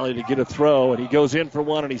Med Valley to get a throw, and he goes in for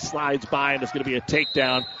one, and he slides by, and it's going to be a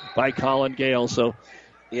takedown by Colin Gale. So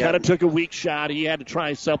kind of took a weak shot. He had to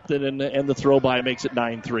try something, and the throw by makes it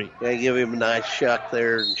 9-3. They give him a nice shuck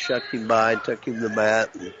there and shucked him by and took him to the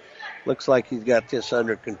mat. And looks like he's got this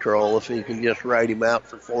under control if he can just ride him out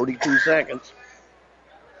for 42 seconds.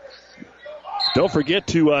 Don't forget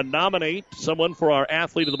to nominate someone for our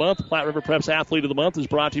Athlete of the Month. Platte River Preps Athlete of the Month is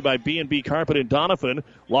brought to you by B&B Carpet in Donovan.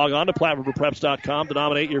 Log on to PlatteRiverPreps.com to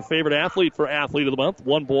nominate your favorite athlete for Athlete of the Month.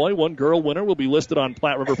 One boy, one girl winner will be listed on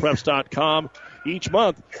PlatteRiverPreps.com each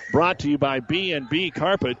month. Brought to you by B&B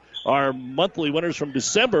Carpet. Our monthly winners from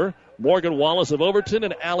December, Morgan Wallace of Overton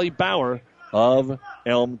and Allie Bauer of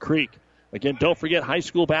Elm Creek. Again, don't forget, high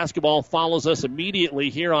school basketball follows us immediately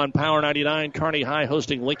here on Power 99. Kearney High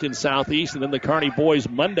hosting Lincoln Southeast, and then the Kearney boys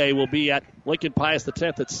Monday will be at Lincoln Pius X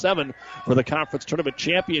at 7 for the conference tournament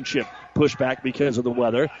championship pushback because of the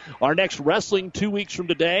weather. Our next wrestling 2 weeks from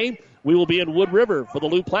today, we will be in Wood River for the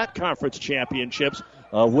Lou Platte Conference Championships.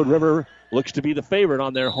 Wood River looks to be the favorite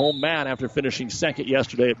on their home mat after finishing second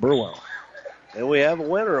yesterday at Burwell. And we have a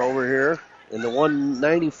winner over here in the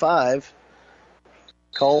 195.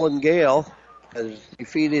 Colin Gale has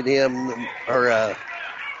defeated him,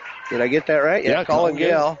 did I get that right? Yeah, Colin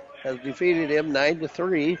Gale has defeated him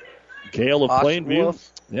 9-3. Gale of Plainview.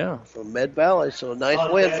 Yeah. From Med Valley, so a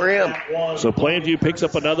nice win for him. So Plainview picks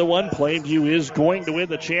up another one. Plainview is going to win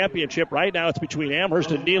the championship. Right now it's between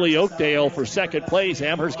Amherst and Neely Oakdale for second place.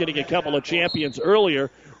 Amherst getting a couple of champions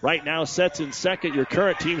earlier. Right now sets in second. Your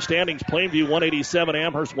current team standings, Plainview 187,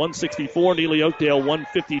 Amherst 164, Neely Oakdale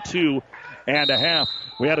 152 and a half.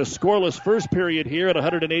 We had a scoreless first period here at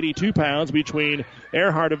 182 pounds between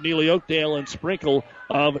Earhart of Neely Oakdale and Sprinkle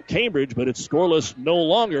of Cambridge, but it's scoreless no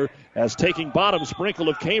longer as taking bottom Sprinkle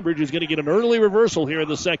of Cambridge is going to get an early reversal here in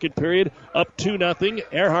the second period, up 2-0.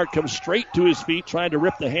 Earhart comes straight to his feet trying to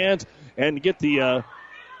rip the hands and get the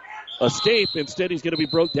escape. Instead, he's going to be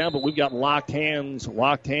broke down, but we've got locked hands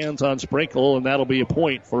on Sprinkle, and that'll be a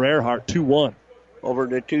point for Earhart, 2-1. Over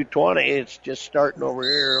to 220, it's just starting over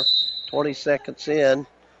here. 20 seconds in,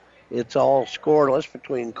 it's all scoreless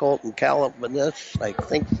between Colton Callum and this. I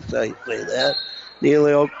think I say that.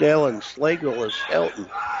 Neely Oakdale and Slagle is Shelton.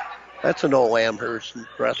 That's an old Amherst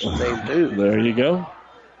wrestling name, too. There you go.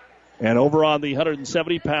 And over on the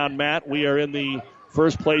 170-pound mat, we are in the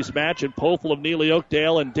first place match, and Pothel of Neely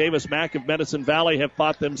Oakdale and Davis Mack of Medicine Valley have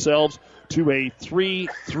fought themselves to a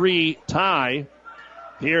 3-3 tie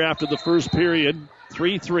here after the first period.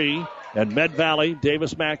 3-3, and Med Valley,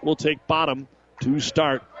 Davis Mack will take bottom to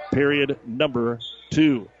start period number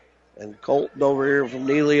 2. And Colton over here from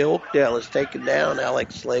Neely Oakdale has taken down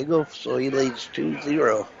Alex Slagle, so he leads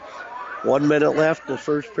 2-0. 1 minute left in the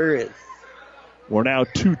first period. We're now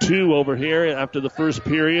 2-2 over here after the first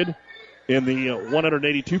period. In the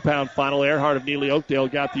 182-pound final, Earhart of Neely Oakdale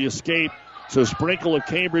got the escape. So Sprinkle of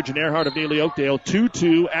Cambridge and Earhart of Neely Oakdale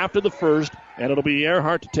 2-2 after the first, and it'll be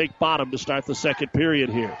Earhart to take bottom to start the second period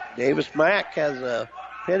here. Davis Mack has a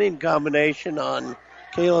pinning combination on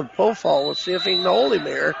Caleb Pofall. Let's see if he can hold him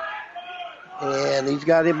here. And he's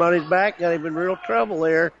got him on his back, got him in real trouble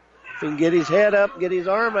there. If he can get his head up, get his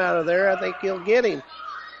arm out of there, I think he'll get him.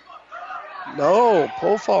 No,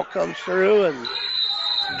 Pofall comes through and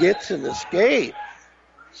gets an escape.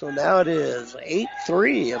 So now it is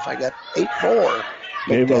 8-3 if I got 8-4.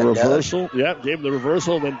 Gave him a reversal. Yep, gave him the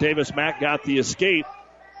reversal, and then Davis Mack got the escape.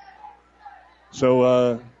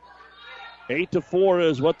 So 8-4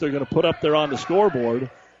 is what they're going to put up there on the scoreboard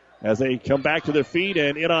as they come back to their feet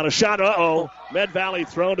and in on a shot. Med Valley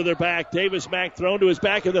thrown to their back. Davis Mack thrown to his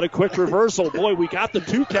back, and then a quick reversal. Boy, we got the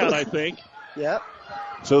 2 count, I think. Yep.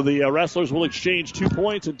 So the wrestlers will exchange 2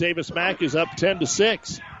 points, and Davis Mack is up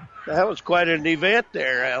 10-6. That was quite an event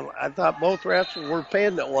there. I thought both wrestlers were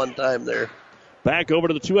pinned at one time there. Back over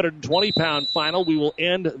to the 220-pound final. We will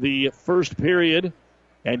end the first period,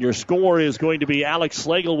 and your score is going to be Alex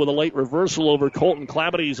Slagle with a late reversal over Colton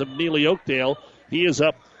Clavities of Neely Oakdale. He is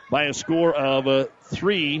up by a score of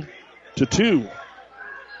 3-2.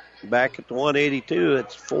 Back at the 182,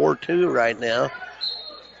 it's 4-2 right now.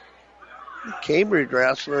 The Cambridge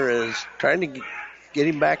wrestler is trying to get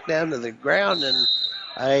him back down to the ground, and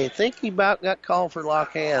I think he about got called for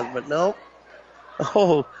lock hands, but no.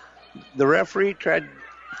 Oh, the referee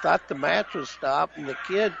thought the match was stopped, and the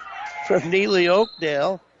kid from Neely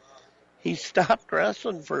Oakdale, he stopped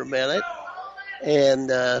wrestling for a minute and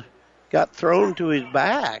got thrown to his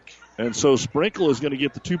back. And so Sprinkle is going to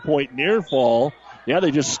get the 2-point near fall. Yeah,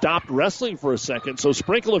 they just stopped wrestling for a second. So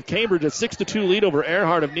Sprinkle of Cambridge, a 6-2 lead over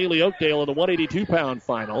Earhart of Neely Oakdale in the 182-pound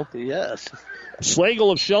final. Yes.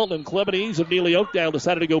 Slagle of Shelton and Clebanese of Neely Oakdale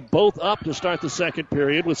decided to go both up to start the second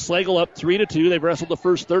period, with Slagle up 3-2. They've wrestled the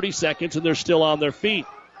first 30 seconds, and they're still on their feet.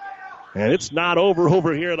 And it's not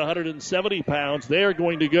over here at 170 pounds. They are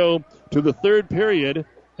going to go to the third period,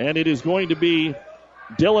 and it is going to be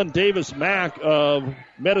Dylan Davis Mack of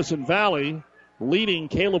Medicine Valley leading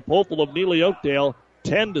Caleb Pothel of Neely Oakdale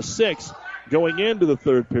 10-6 going into the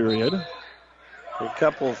third period. A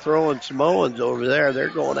couple of throwing Samoans over there. They're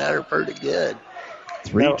going at her pretty good.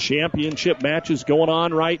 3 championship matches going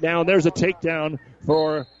on right now. And there's a takedown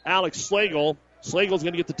for Alex Slagle. Slagle's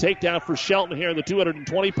going to get the takedown for Shelton here in the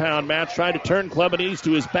 220-pound match, trying to turn Clebanese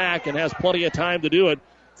to his back and has plenty of time to do it.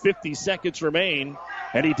 50 seconds remain,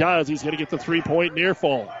 and he does. He's going to get the 3-point near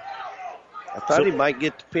fall. I thought he might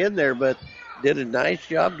get the pin there, but did a nice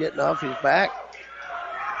job getting off his back.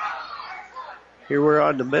 Here we're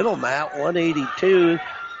on the middle mat, 182.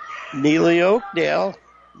 Neely Oakdale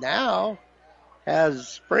now has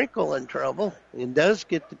Sprinkle in trouble and does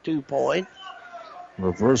get the 2-point.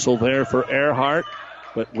 Reversal there for Earhart,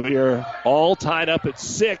 but we are all tied up at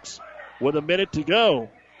 6 with a minute to go.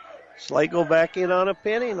 Slagle back in on a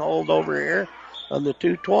pinning hold over here on the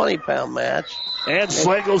 220-pound match. And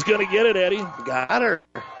Slagle's going to get it, Eddie. Got her.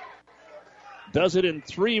 Does it in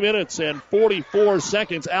 3 minutes and 44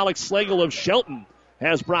 seconds. Alex Slagle of Shelton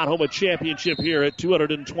has brought home a championship here at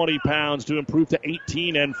 220 pounds to improve to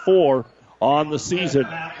 18-4 on the season.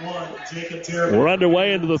 We're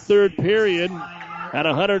underway into the third period at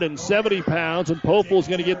 170 pounds, and Popel's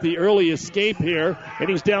going to get the early escape here, and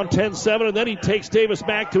he's down 10-7, and then he takes Davis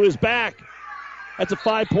Mack to his back. That's a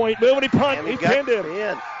 5-point move, and he pinned him.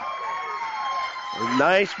 A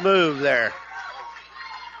nice move there.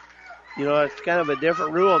 You know, it's kind of a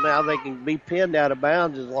different rule now. They can be pinned out of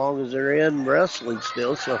bounds as long as they're in wrestling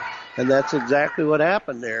still. And that's exactly what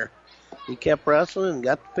happened there. He kept wrestling and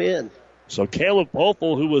got the pin. So Caleb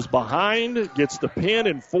Pothel, who was behind, gets the pin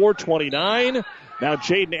in 4:29. Now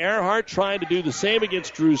Jaden Earhart trying to do the same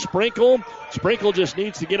against Drew Sprinkle. Sprinkle just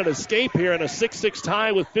needs to get an escape here in a 6-6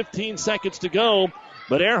 tie with 15 seconds to go.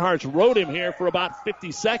 But Earhart's rode him here for about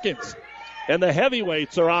 50 seconds. And the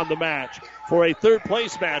heavyweights are on the match for a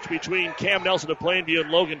third-place match between Cam Nelson of Plainview and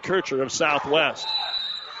Logan Kircher of Southwest.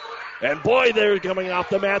 And boy, they're coming off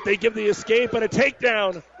the mat. They give the escape and a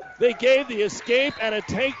takedown. They gave the escape and a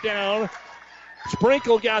takedown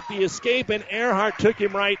Sprinkle got the escape, and Earhart took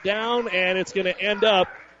him right down, and it's going to end up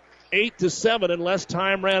 8-7 unless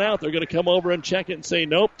time ran out. They're going to come over and check it and say,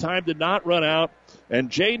 nope, time did not run out. And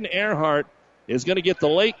Jaden Earhart is going to get the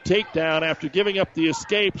late takedown after giving up the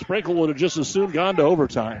escape. Sprinkle would have just as soon gone to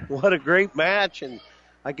overtime. What a great match, and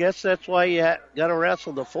I guess that's why you got to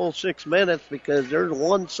wrestle the full 6 minutes, because there's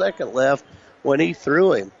 1 second left when he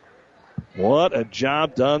threw him. What a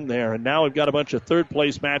job done there. And now we've got a bunch of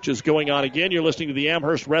third-place matches going on again. You're listening to the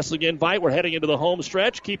Amherst Wrestling Invite. We're heading into the home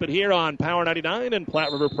stretch. Keep it here on Power 99 and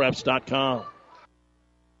PlatteRiverPreps.com.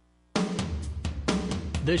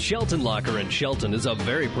 The Shelton Locker in Shelton is a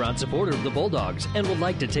very proud supporter of the Bulldogs and would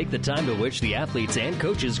like to take the time to wish the athletes and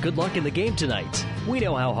coaches good luck in the game tonight. We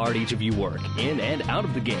know how hard each of you work, in and out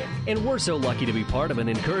of the game, and we're so lucky to be part of an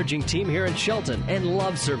encouraging team here in Shelton and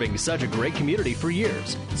love serving such a great community for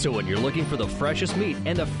years. So when you're looking for the freshest meat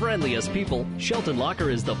and the friendliest people, Shelton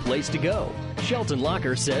Locker is the place to go. Shelton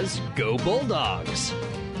Locker says, go Bulldogs!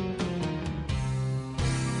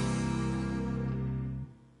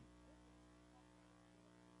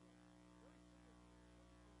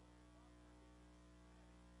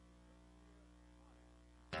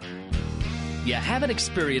 You haven't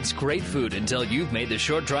experienced great food until you've made the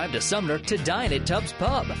short drive to Sumner to dine at Tubbs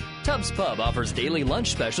Pub. Tubbs Pub offers daily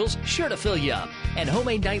lunch specials sure to fill you up and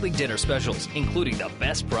homemade nightly dinner specials, including the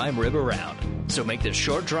best prime rib around. So make the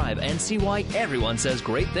short drive and see why everyone says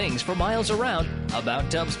great things for miles around about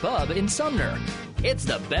Tubbs Pub in Sumner. It's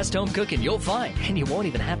the best home cooking you'll find, and you won't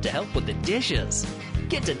even have to help with the dishes.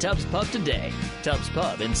 Get to Tubbs Pub today. Tubbs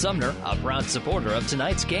Pub in Sumner, a proud supporter of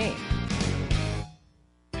tonight's game.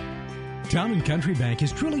 Town & Country Bank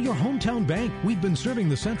is truly your hometown bank. We've been serving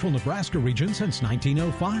the central Nebraska region since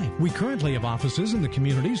 1905. We currently have offices in the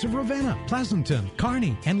communities of Ravenna, Pleasanton,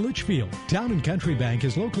 Kearney, and Litchfield. Town & Country Bank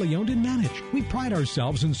is locally owned and managed. We pride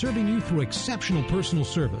ourselves in serving you through exceptional personal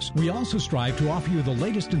service. We also strive to offer you the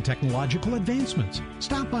latest in technological advancements.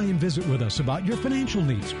 Stop by and visit with us about your financial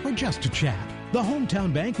needs or just to chat. The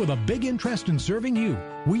hometown bank with a big interest in serving you.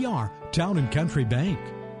 We are Town & Country Bank.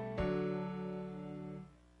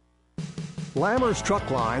 Amherst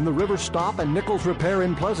Truck Line, the River Stop, and Nichols Repair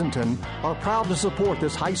in Pleasanton are proud to support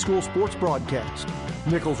this high school sports broadcast.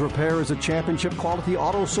 Nichols Repair is a championship quality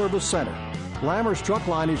auto service center. Amherst Truck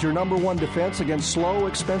Line is your #1 defense against slow,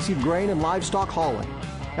 expensive grain and livestock hauling.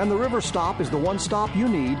 And the River Stop is the one stop you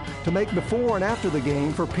need to make before and after the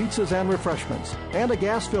game for pizzas and refreshments, and a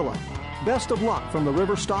gas fill-up. Best of luck from the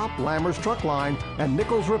River Stop, Amherst Truck Line, and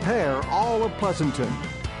Nichols Repair, all of Pleasanton.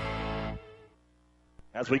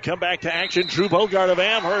 As we come back to action, Drew Bogart of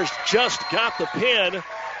Amherst just got the pin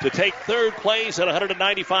to take third place at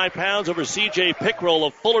 195 pounds over C.J. Pickrell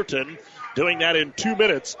of Fullerton, doing that in 2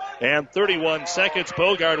 minutes and 31 seconds.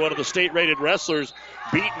 Bogart, one of the state-rated wrestlers,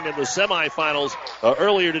 beaten in the semifinals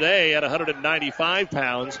earlier today at 195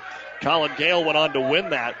 pounds. Colin Gale went on to win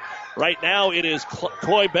that. Right now it is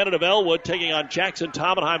Coy Bennett of Elwood taking on Jackson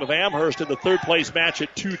Tomenheim of Amherst in the third-place match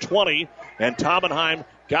at 2:20, and Tomenheim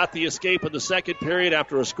got the escape in the second period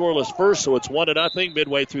after a scoreless first, so it's 1-0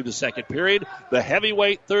 midway through the second period. The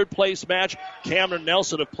heavyweight third-place match, Cameron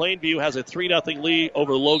Nelson of Plainview has a 3-0 lead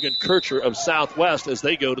over Logan Kircher of Southwest as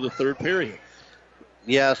they go to the third period.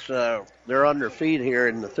 Yes, they're on their feet here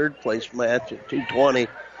in the third-place match at 2:20.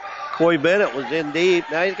 Coy Bennett was in deep.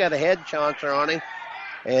 Now he's got a head chauncer on him,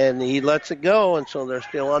 and he lets it go, and so they're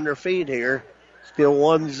still on their feet here. Still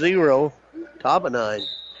 1-0, Tomenheim.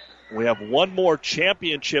 We have one more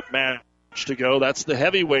championship match to go. That's the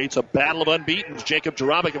heavyweights, a battle of unbeatens. Jacob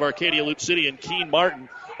Jarabic of Arcadia Loop City and Keene Martin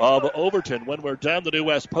of Overton. When we're done, the New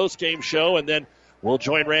West postgame show, and then we'll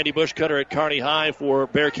join Randy Bushcutter at Kearney High for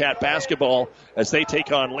Bearcat basketball as they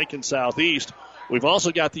take on Lincoln Southeast. We've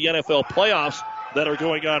also got the NFL playoffs that are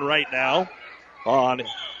going on right now on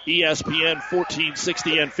ESPN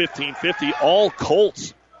 1460 and 1550. All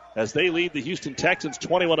Colts as they lead the Houston Texans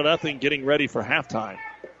 21-0, getting ready for halftime.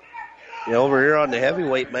 Yeah, over here on the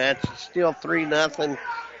heavyweight match, it's still 3-0,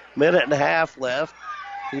 minute and a half left.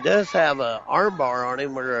 He does have an arm bar on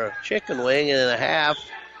him or a chicken wing and a half.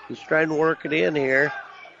 He's trying to work it in here.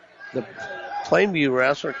 The Plainview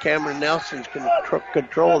wrestler, Cameron Nelson's going to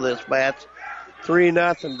control this match.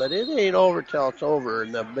 3-0, but it ain't over till it's over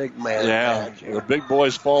in the big match. Yeah, the big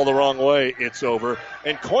boys fall the wrong way. It's over.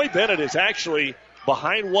 And Coy Bennett is actually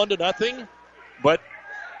behind 1-0, but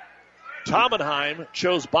Tomenheim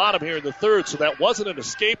chose bottom here in the third, so that wasn't an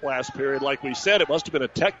escape last period. Like we said, it must have been a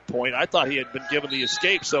tech point. I thought he had been given the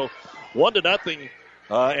escape. So 1-0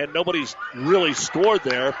 and nobody's really scored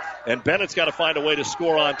there. And Bennett's got to find a way to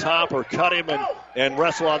score on top or cut him and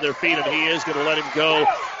wrestle on their feet, and he is going to let him go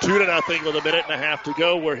 2-0 with a minute and a half to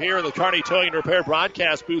go. We're here in the Kearney Towing and Repair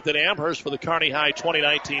broadcast booth at Amherst for the Kearney High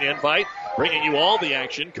 2019 invite, bringing you all the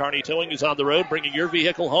action. Kearney Towing is on the road, bringing your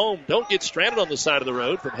vehicle home. Don't get stranded on the side of the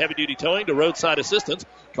road. From heavy-duty towing to roadside assistance,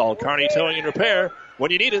 call Kearney Towing and Repair.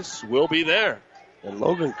 When you need us, we'll be there. And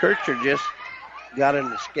Logan Kircher just got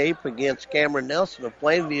an escape against Cameron Nelson of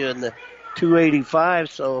Plainview in the 285,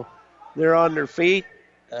 so they're on their feet.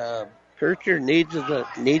 Kircher needs a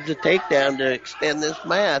takedown to extend this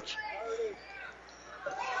match.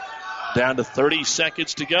 Down to 30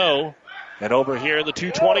 seconds to go. And over here in the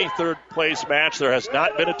 220 third place match, there has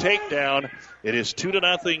not been a takedown. It is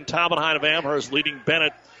 2-0 Taubenheim of Amherst leading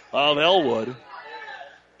Bennett of Elwood.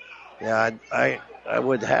 Yeah, I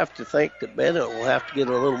would have to think that Bennett will have to get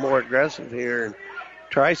a little more aggressive here and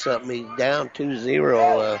try something. He's down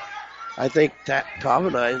 2-0. I think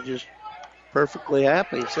Taubenheim is just perfectly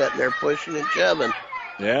happy sitting there pushing and shoving.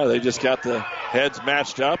 Yeah, they just got the heads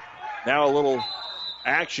matched up. Now a little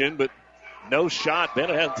action, but no shot.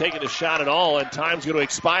 Bennett hasn't taken a shot at all, and time's going to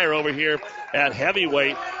expire over here at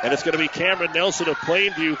heavyweight, and it's going to be Cameron Nelson of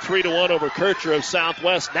Plainview 3-1 over Kircher of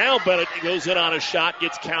Southwest. Now Bennett goes in on a shot,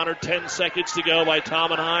 gets countered, 10 seconds to go by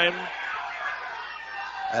Taubenheim.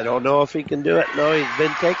 I don't know if he can do it. No, he's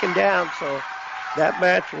been taken down, so that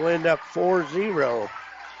match will end up 4-0.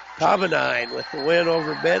 Taubenheim with the win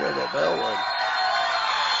over Bennett of Elwood.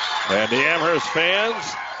 And the Amherst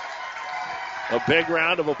fans, a big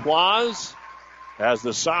round of applause as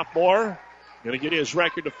the sophomore going to get his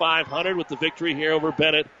record to 500 with the victory here over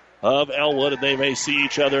Bennett of Elwood, and they may see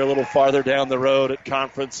each other a little farther down the road at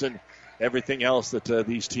conference and everything else that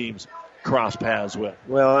these teams cross paths with.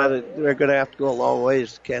 Well, they're going to have to go a long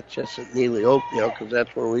ways to catch us at Neely Oakdale because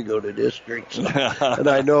that's where we go to districts. And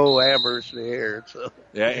I know Amherst here. So.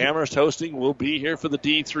 Yeah, Amherst hosting. We'll be here for the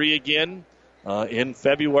D3 again in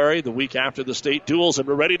February, the week after the state duels. And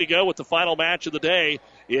we're ready to go with the final match of the day.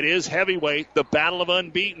 It is heavyweight, the battle of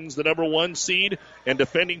unbeatens, the number 1 seed and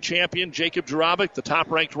defending champion Jacob Jurabek, the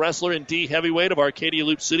top-ranked wrestler in D heavyweight of Arcadia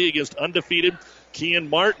Loop City, against undefeated Kean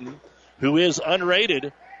Martin, who is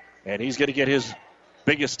unrated. And he's going to get his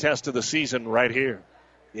biggest test of the season right here.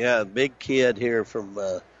 Yeah, big kid here from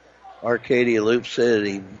Arcadia Loop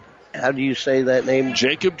City. How do you say that name?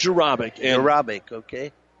 Jacob Jurabek. Jurabek,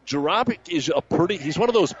 okay. Jurabek is he's one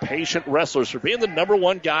of those patient wrestlers. For being the number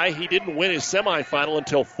 1 guy, he didn't win his semifinal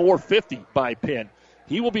until 450 by pin.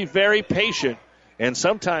 He will be very patient, and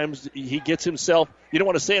sometimes he gets himself, you don't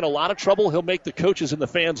want to say, in a lot of trouble. He'll make the coaches and the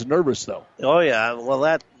fans nervous, though. Oh, yeah. Well,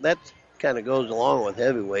 that's kind of goes along with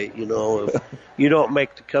heavyweight. You know, if you don't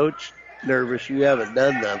make the coach nervous, you haven't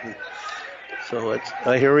done nothing. So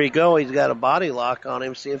here we go. He's got a body lock on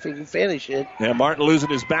him. See if he can finish it. Yeah, Martin losing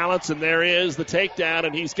his balance, and there is the takedown,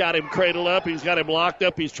 and he's got him cradled up. He's got him locked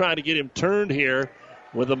up. He's trying to get him turned here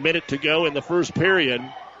with a minute to go in the first period.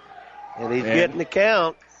 And he's getting the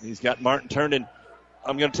count. He's got Martin turned in.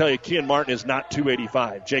 I'm going to tell you, Kean Martin is not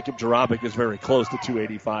 285. Jacob Jurabek is very close to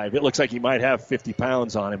 285. It looks like he might have 50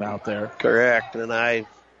 pounds on him out there. Correct. And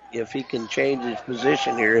if he can change his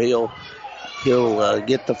position here, he'll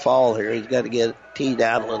get the fall here. He's got to get teed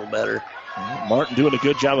out a little better. Martin doing a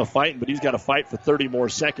good job of fighting, but he's got to fight for 30 more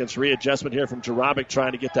seconds. Readjustment here from Jurabek,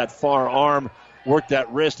 trying to get that far arm, work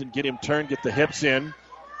that wrist, and get him turned, get the hips in.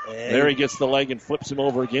 And there he gets the leg and flips him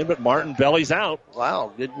over again, but Martin bellies out.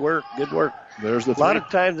 Wow, good work, good work. There's the a lot of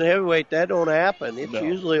times in heavyweight that don't happen. It's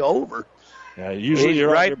usually over. Yeah, usually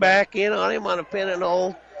you're right back in on him on a pin and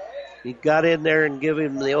hold. He got in there and give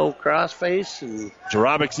him the old crossface. And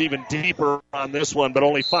Jurabek's even deeper on this one, but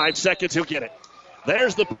only 5 seconds. He'll get it.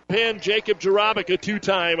 There's the pin. Jacob Jurabek, a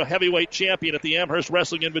 2-time heavyweight champion at the Amherst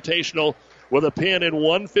Wrestling Invitational, with a pin in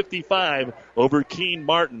 155 over Kean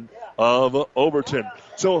Martin of Overton.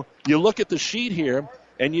 So you look at the sheet here,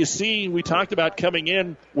 and you see we talked about coming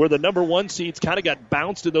in where the number 1 seeds kind of got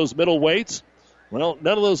bounced in those middle weights. Well,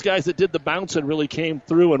 none of those guys that did the bouncing really came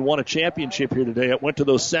through and won a championship here today. It went to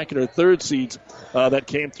those 2nd or 3rd seeds that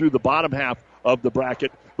came through the bottom half of the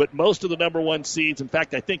bracket. But most of the number 1 seeds, in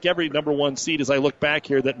fact, I think every number 1 seed, as I look back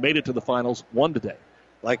here, that made it to the finals won today.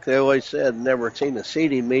 Like they always said, never seen a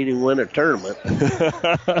seeding meeting win a tournament.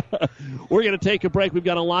 We're going to take a break. We've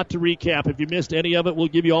got a lot to recap. If you missed any of it, we'll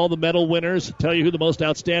give you all the medal winners, tell you who the most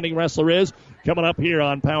outstanding wrestler is, coming up here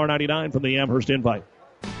on Power 99 from the Amherst Invite.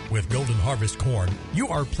 With Golden Harvest Corn, you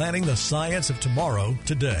are planting the science of tomorrow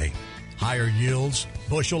today. Higher yields,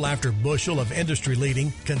 bushel after bushel of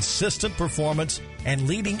industry-leading, consistent performance, and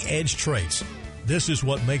leading-edge traits. This is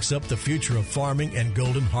what makes up the future of farming and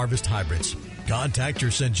Golden Harvest hybrids. Contact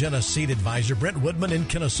your Syngenta seed advisor, Brent Woodman in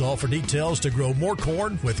Kennesaw, for details to grow more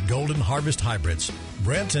corn with Golden Harvest hybrids.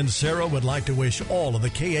 Brent and Sarah would like to wish all of the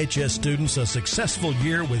KHS students a successful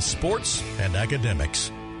year with sports and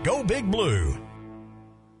academics. Go Big Blue!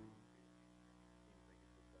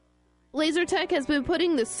 LaserTech has been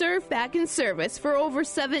putting the Surf back in service for over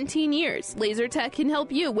 17 years. LaserTech can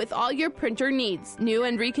help you with all your printer needs. New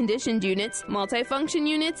and reconditioned units, multifunction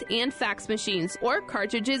units, and fax machines, or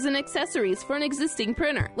cartridges and accessories for an existing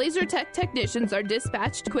printer. LaserTech technicians are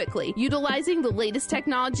dispatched quickly, utilizing the latest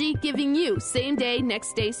technology, giving you same-day,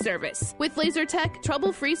 next-day service. With LaserTech,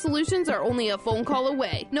 trouble-free solutions are only a phone call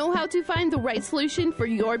away. Know how to find the right solution for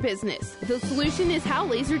your business. The solution is how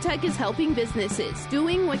LaserTech is helping businesses,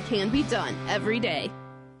 doing what can be done every day.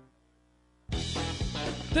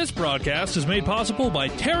 This broadcast is made possible by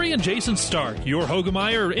Terry and Jason Stark, your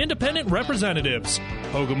Hogemeyer independent representatives.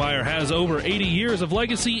 Hogemeyer has over 80 years of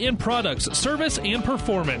legacy in products, service, and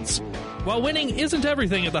performance. While winning isn't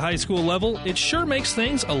everything at the high school level, it sure makes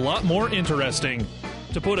things a lot more interesting.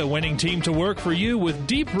 To put a winning team to work for you with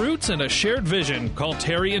deep roots and a shared vision, call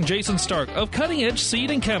Terry and Jason Stark of Cutting Edge Seed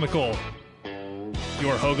and Chemical.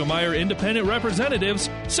 Your Hogemeyer independent representatives,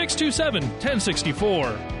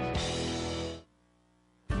 627-1064.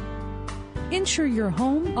 Insure your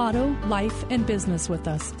home, auto, life, and business with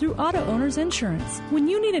us through Auto Owners Insurance. When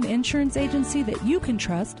you need an insurance agency that you can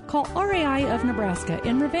trust, call RAI of Nebraska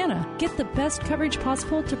in Ravenna. Get the best coverage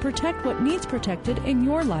possible to protect what needs protected in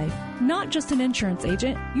your life. Not just an insurance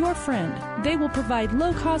agent, your friend. They will provide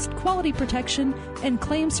low-cost, quality protection and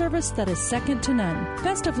claim service that is second to none.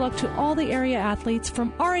 Best of luck to all the area athletes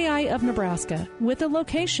from RAI of Nebraska, with a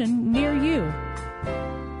location near you.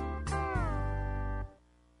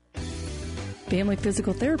 Family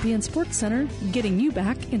Physical Therapy and Sports Center, getting you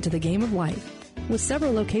back into the game of life. With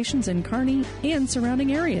several locations in Kearney and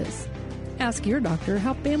surrounding areas. Ask your doctor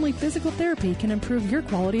how Family Physical Therapy can improve your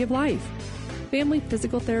quality of life. Family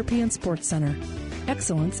Physical Therapy and Sports Center.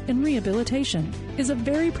 Excellence in Rehabilitation is a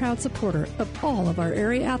very proud supporter of all of our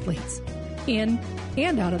area athletes, in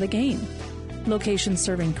and out of the game. Locations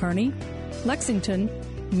serving Kearney, Lexington,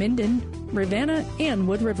 Minden, Ravenna, and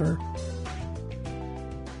Wood River.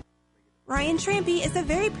 Ryan Trampy is a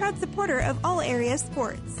very proud supporter of all area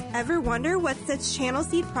sports. Ever wonder what sets Channel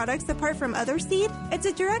Seed products apart from other seed? It's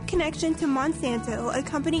a direct connection to Monsanto, a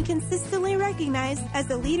company consistently recognized as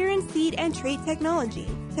a leader in seed and trait technology.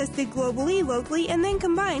 Tested globally, locally, and then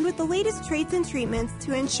combined with the latest traits and treatments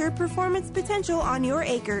to ensure performance potential on your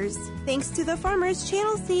acres. Thanks to the farmers,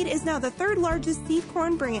 Channel Seed is now the third largest seed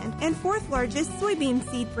corn brand and fourth largest soybean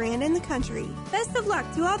seed brand in the country. Best of luck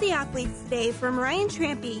to all the athletes today from Ryan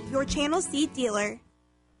Trampy, your Channel Seed dealer.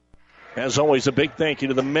 As always, a big thank you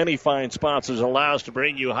to the many fine sponsors that allow us to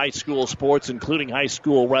bring you high school sports, including high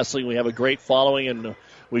school wrestling. We have a great following, and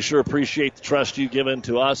we sure appreciate the trust you've given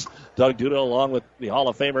to us. Doug Duda, along with the Hall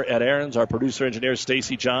of Famer Ed Ahrens, our producer engineer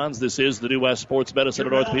Stacy Johns. This is the New West Sports Medicine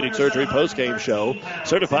and Orthopedic Surgery postgame show.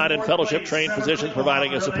 Certified and fellowship-trained physicians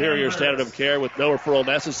providing a superior standard of care with no referral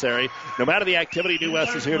necessary. No matter the activity, New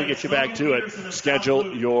West is here to get you back to it.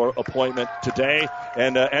 Schedule your appointment today.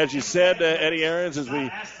 And as you said, Eddie Ahrens, as we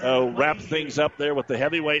wrap things up there with the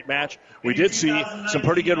heavyweight match, we did see some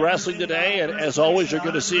pretty good wrestling today. And as always, you're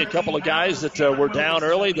going to see a couple of guys that were down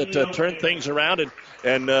early that turn things around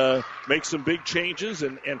and make some big changes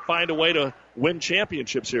and find a way to win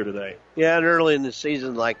championships here today. Yeah, and early in the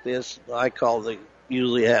season like this, I call they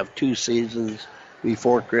usually have two seasons,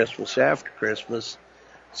 before Christmas, after Christmas.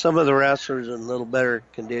 Some of the wrestlers in a little better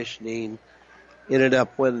conditioning ended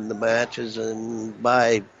up winning the matches, and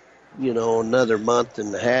by, another month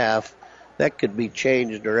and a half, that could be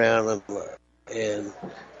changed around and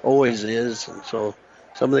always is, and so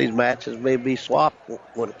some of these matches may be swapped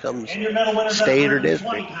when it comes state or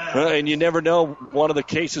district. And you never know. One of the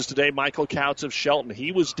cases today, Michael Couts of Shelton,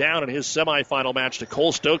 he was down in his semifinal match to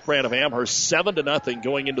Cole Stokebrand of Amherst, 7-0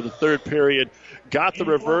 going into the third period. Got the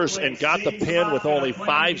reverse and got the pin with only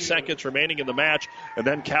 5 seconds remaining in the match. And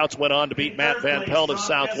then Couts went on to beat Matt Van Pelt of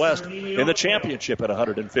Southwest in the championship at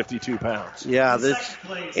 152 pounds. Yeah,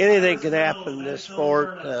 anything can happen in this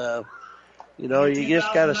sport. You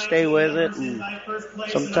just got to stay with it, and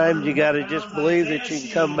sometimes you got to just believe that you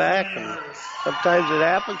can come back, and sometimes it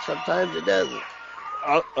happens, sometimes it doesn't.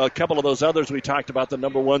 A couple of those others we talked about, the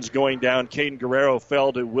number ones going down. Caden Guerrero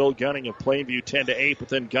fell to Will Gunning of Plainview 10-8, but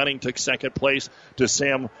then Gunning took second place to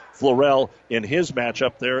Sam Florell in his match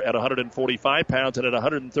up there at 145 pounds. And at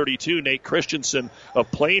 132, Nate Christensen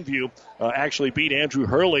of Plainview actually beat Andrew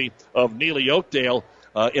Hurley of Neely Oakdale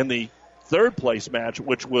in the third-place match,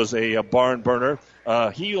 which was a barn burner.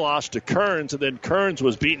 He lost to Kearns, and then Kearns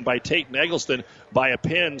was beaten by Tate and Eggleston by a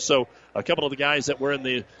pin. So a couple of the guys that were in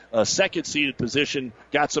the second-seeded position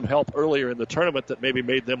got some help earlier in the tournament that maybe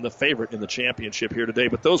made them the favorite in the championship here today.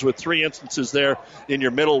 But those were three instances there in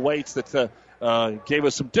your middle weights that gave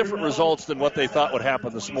us some different results than what they thought would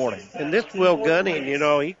happen this morning. And this Will Gunning,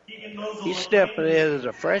 he's stepping in as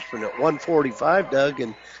a freshman at 145, Doug,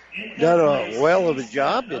 and done a well of a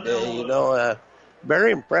job today.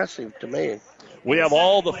 Very impressive to me. We have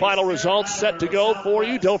all the final results set to go for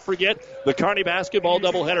you. Don't forget, the Kearney basketball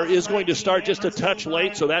doubleheader is going to start just a touch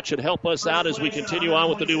late, so that should help us out as we continue on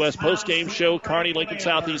with the New West postgame show, Kearney Lincoln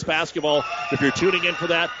Southeast basketball. If you're tuning in for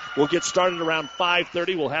that, we'll get started around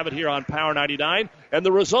 5:30. We'll have it here on Power 99, and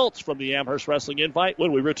the results from the Amherst Wrestling Invite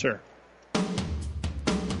when we return.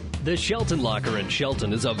 The Shelton Locker in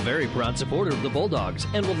Shelton is a very proud supporter of the Bulldogs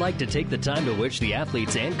and would like to take the time to wish the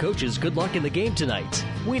athletes and coaches good luck in the game tonight.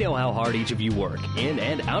 We know how hard each of you work in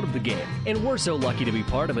and out of the game, and we're so lucky to be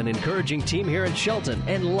part of an encouraging team here in Shelton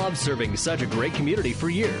and love serving such a great community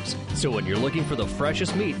for years. So when you're looking for the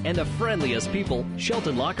freshest meat and the friendliest people,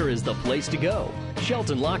 Shelton Locker is the place to go.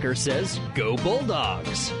 Shelton Locker says, "Go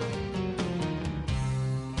Bulldogs!"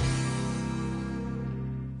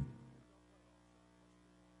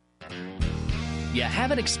 You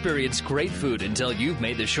haven't experienced great food until you've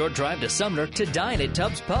made the short drive to Sumner to dine at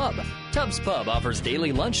Tubbs Pub. Tubbs Pub offers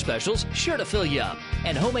daily lunch specials sure to fill you up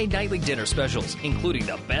and homemade nightly dinner specials, including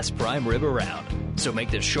the best prime rib around. So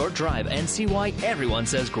make this short drive and see why everyone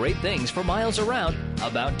says great things for miles around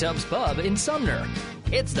about Tubbs Pub in Sumner.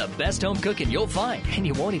 It's the best home cooking you'll find, and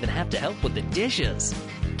you won't even have to help with the dishes.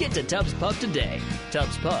 Get to Tubbs Pub today.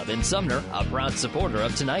 Tubbs Pub in Sumner, a proud supporter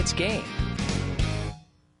of tonight's game.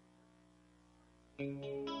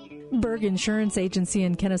 Berg Insurance Agency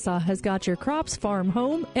in Kennesaw has got your crops, farm,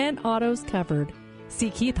 home, and autos covered. See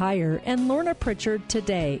Keith Heyer and Lorna Pritchard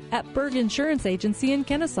today at Berg Insurance Agency in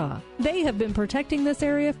Kennesaw. They have been protecting this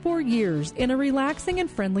area for years in a relaxing and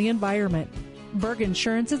friendly environment. Berg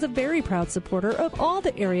Insurance is a very proud supporter of all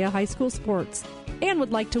the area high school sports and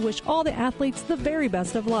would like to wish all the athletes the very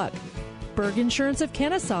best of luck. Berg Insurance of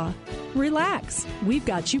Kennesaw. Relax, we've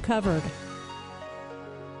got you covered.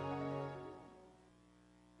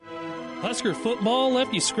 Husker football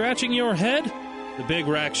left you scratching your head? The Big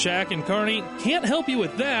Rack Shack in Kearney can't help you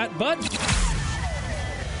with that, but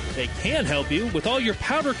they can help you with all your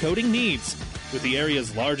powder coating needs. With the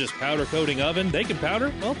area's largest powder coating oven, they can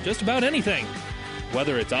powder, just about anything.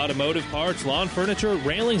 Whether it's automotive parts, lawn furniture,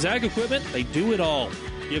 railings, ag equipment, they do it all.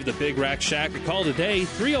 Give the Big Rack Shack a call today,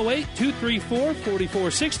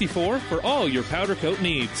 308-234-4464 for all your powder coat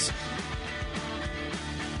needs.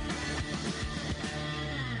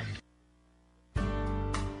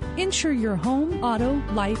 Insure your home, auto,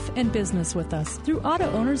 life, and business with us through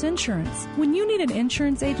Auto Owners Insurance. When you need an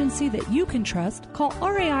insurance agency that you can trust, call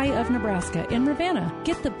RAI of Nebraska in Ravenna.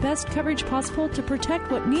 Get the best coverage possible to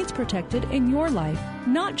protect what needs protected in your life.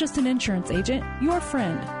 Not just an insurance agent, your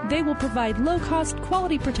friend. They will provide low-cost,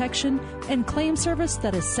 quality protection and claim service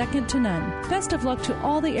that is second to none. Best of luck to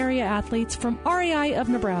all the area athletes from RAI of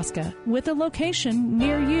Nebraska with a location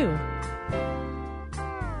near you.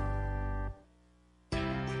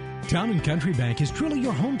 Town & Country Bank is truly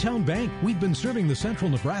your hometown bank. We've been serving the central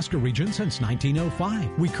Nebraska region since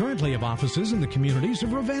 1905. We currently have offices in the communities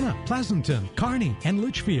of Ravenna, Pleasanton, Kearney, and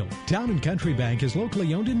Litchfield. Town & Country Bank is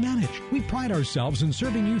locally owned and managed. We pride ourselves in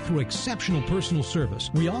serving you through exceptional personal service.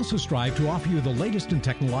 We also strive to offer you the latest in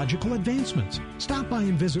technological advancements. Stop by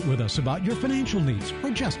and visit with us about your financial needs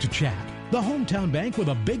or just to chat. The hometown bank with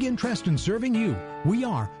a big interest in serving you. We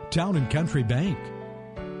are Town & Country Bank.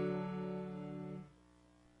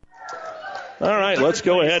 All right, let's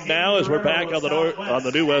go ahead now as we're back on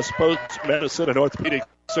the New West Post Medicine and Orthopedic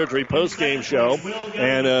Surgery postgame show.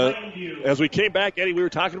 And as we came back, Eddie, we were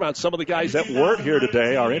talking about some of the guys that weren't here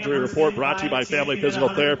today. Our injury report brought to you by Family Physical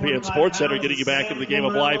Therapy and Sports Center, getting you back into the game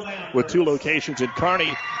of life with 2 locations in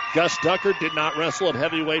Kearney. Gus Ducker did not wrestle at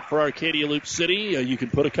heavyweight for Arcadia Loop City. You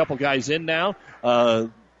can put a couple guys in now.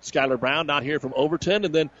 Skylar Brown not here from Overton,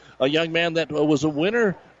 and then a young man that was a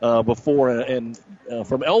winner before and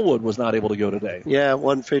from Elwood was not able to go today. Yeah,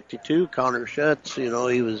 152, Connor Schutz. He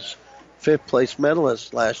was 5th place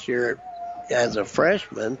medalist last year as a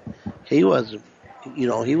freshman. He wasn't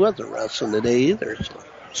wrestling today either. So.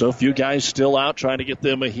 So a few guys still out trying to get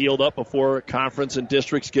them healed up before conference and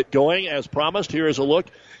districts get going. As promised, here is a look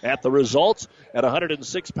at the results. At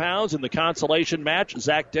 106 pounds in the consolation match,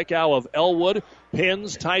 Zach Dickow of Elwood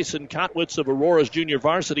pins Tyson Kotwitz of Aurora's junior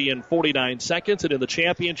varsity in 49 seconds. And in the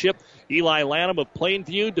championship, Eli Lanham of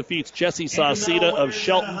Plainview defeats Jesse Sauceda of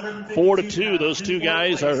Shelton 4-2. Those two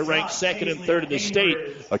guys are ranked second and third in the state,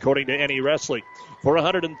 according to NE Wrestling. For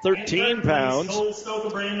 113 pounds,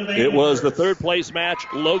 it was the third-place match.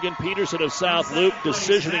 Logan Peterson of South Loop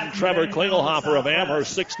decisioning Trevor Klingelhofer of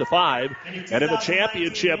Amherst 6-5. And in the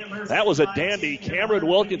championship, that was a dandy. Cameron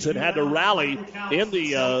Wilkinson had to rally in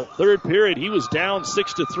the third period. He was down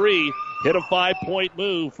 6-3, hit a 5-point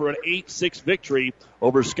move for an 8-6 victory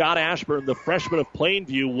over Scott Ashburn, the freshman of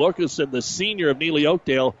Plainview. Wilkinson, the senior of Neely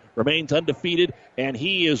Oakdale, remains undefeated, and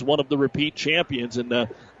he is one of the repeat champions. And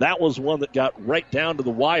that was one that got right down to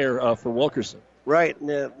the wire for Wilkerson. Right, and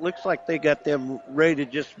it looks like they got them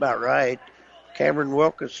rated just about right. Cameron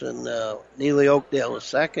Wilkerson, Neely Oakdale is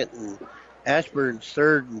second, and Ashburn's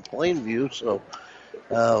third in Plainview. So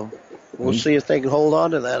we'll see if they can hold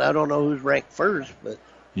on to that. I don't know who's ranked first, but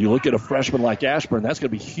you look at a freshman like Ashburn, that's going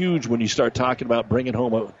to be huge when you start talking about bringing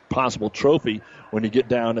home a possible trophy when you get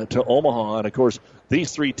down to Omaha. And, of course,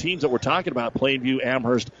 these three teams that we're talking about, Plainview,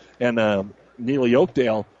 Amherst, and Neely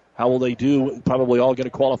Oakdale, how will they do? Probably all going to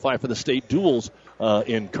qualify for the state duels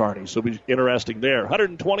in Kearney. So it'll be interesting there.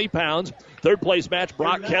 120 pounds, third-place match,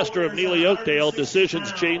 Brock Kester of Neely Oakdale decisions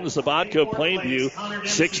Jaden Sabatka of Plainview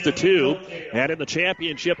 6-2. And in the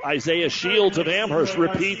championship, Isaiah Shields of Amherst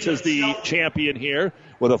repeats as the champion here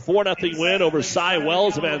with a 4-0 win over Cy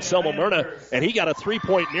Wells of Anselmo Myrna, and he got a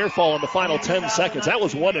 3-point near fall in the final 10 seconds. That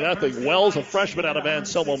was 1-0. Wells, a freshman out of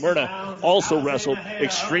Anselmo Myrna, also wrestled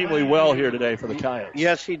extremely well here today for the Coyotes.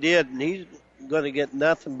 Yes, he did, and he's going to get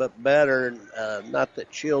nothing but better. Not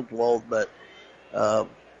that Shields won't, but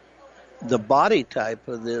the body type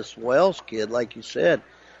of this Wells kid, like you said,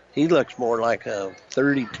 he looks more like a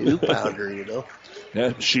 32-pounder, you know.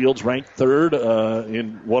 Yeah, Shields ranked third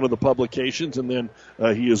in one of the publications, and then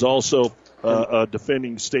he is also a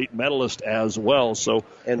defending state medalist as well.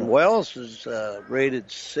 And Wells is rated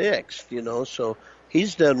 6th, you know, so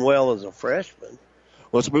he's done well as a freshman.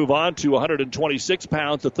 Let's move on to 126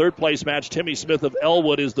 pounds. The third-place match, Timmy Smith of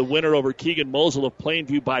Elwood is the winner over Keegan Mosel of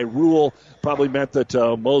Plainview by rule. Probably meant that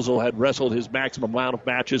Mosel had wrestled his maximum amount of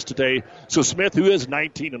matches today. So Smith, who is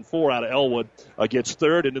 19-4 out of Elwood, gets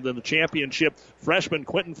third. And then the championship, freshman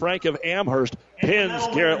Quentin Frank of Amherst pins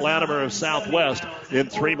Garrett Latimer of Southwest in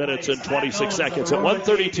 3 minutes and 26 seconds. At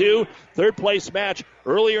 132, third-place match.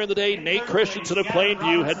 Earlier in the day, Nate Christensen of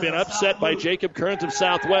Plainview had been upset by Jacob Kearns of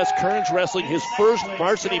Southwest. Kearns wrestling his first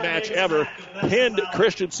varsity match ever, pinned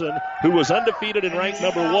Christensen, who was undefeated and ranked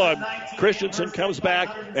number 1. Christensen comes back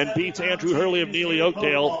and beats Andrew Hurley of Neely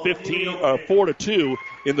Oakdale 4-2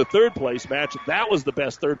 in the third-place match. That was the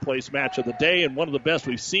best third-place match of the day and one of the best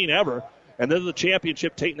we've seen ever. And then the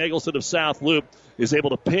championship, Tate Eggleston of South Loop is able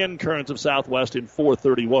to pin Kearns of Southwest in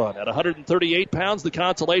 4:31. At 138 pounds, the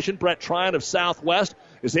consolation, Brett Tryon of Southwest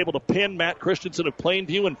is able to pin Matt Christensen of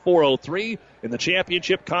Plainview in 4:03. In the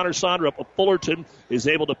championship, Connor Sondrup of Fullerton is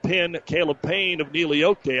able to pin Caleb Payne of Neely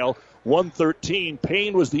Oakdale 113.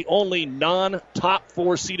 Payne was the only non-top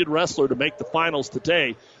 4 seeded wrestler to make the finals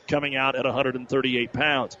today, coming out at 138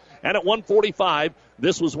 pounds. And at 145,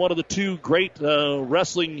 this was one of the two great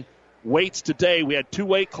wrestling weights today. We had 2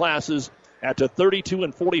 weight classes at 32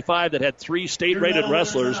 and 45 that had 3 state-rated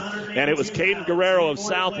wrestlers, and it was Caden Guerrero of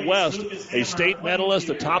Southwest, a state medalist,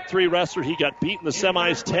 a top 3 wrestler. He got beat in the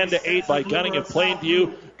semis 10-8 by Gunning of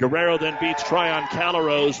Plainview. Guerrero then beats Tryon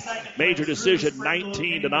Callarose, major decision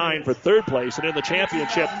 19-9 for third place. And in the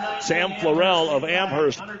championship, Sam Florell of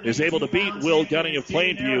Amherst is able to beat Will Gunning of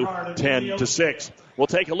Plainview 10-6. We'll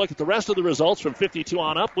take a look at the rest of the results from 52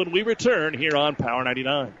 on up when we return here on Power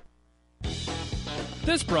 99.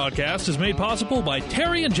 This broadcast is made possible by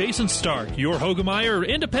Terry and Jason Stark, your Hogemeyer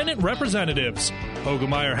independent representatives.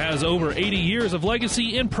 Hogemeyer has over 80 years of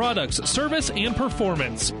legacy in products, service, and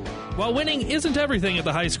performance. While winning isn't everything at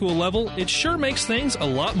the high school level, it sure makes things a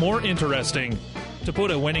lot more interesting. To put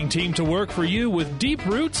a winning team to work for you with deep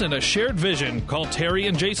roots and a shared vision, call Terry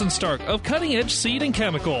and Jason Stark of Cutting Edge Seed and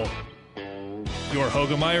Chemical. Your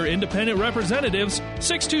Hogemeyer independent representatives,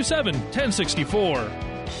 627-1064.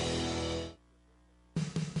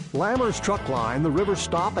 Lammers Truck Line, the River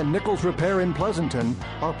Stop, and Nichols Repair in Pleasanton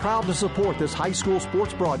are proud to support this high school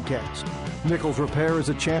sports broadcast. Nichols Repair is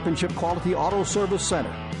a championship quality auto service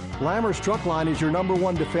center. Lammers Truck Line is your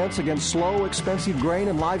 #1 defense against slow, expensive grain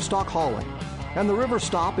and livestock hauling. And the River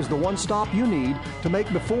Stop is the one stop you need to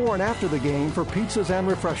make before and after the game for pizzas and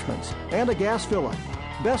refreshments, and a gas fill-up.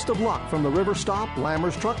 Best of luck from the River Stop,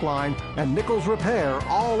 Lammers Truck Line, and Nichols Repair,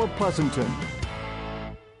 all of Pleasanton.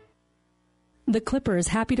 The Clipper is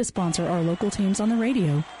happy to sponsor our local teams on the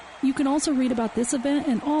radio. You can also read about this event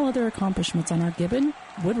and all other accomplishments on our Gibbon,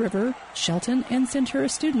 Wood River, Shelton, and Centura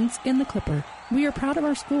students in the Clipper. We are proud of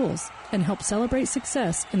our schools and help celebrate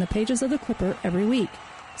success in the pages of the Clipper every week.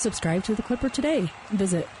 Subscribe to the Clipper today.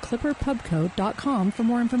 Visit clipperpubco.com for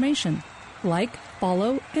more information. Like,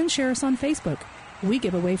 follow, and share us on Facebook. We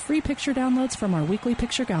give away free picture downloads from our weekly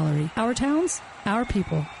picture gallery. Our towns, our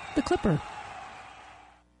people. The Clipper.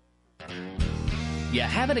 You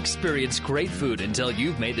haven't experienced great food until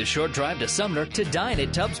you've made the short drive to Sumner to dine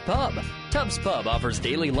at Tubbs Pub. Tubbs Pub offers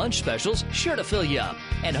daily lunch specials sure to fill you up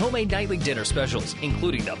and homemade nightly dinner specials,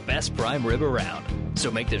 including the best prime rib around. So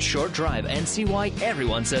make this short drive and see why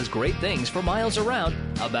everyone says great things for miles around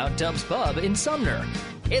about Tubbs Pub in Sumner.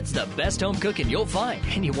 It's the best home cooking you'll find,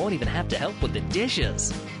 and you won't even have to help with the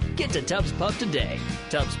dishes. Get to Tubbs Pub today.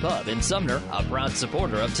 Tubbs Pub in Sumner, a proud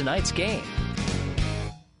supporter of tonight's game.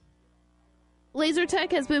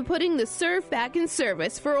 LaserTech has been putting the surf back in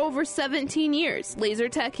service for over 17 years.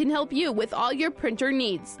 LaserTech can help you with all your printer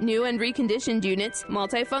needs. New and reconditioned units,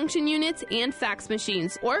 multifunction units, and fax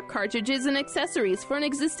machines, or cartridges and accessories for an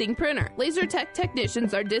existing printer. LaserTech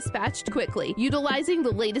technicians are dispatched quickly, utilizing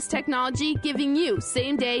the latest technology, giving you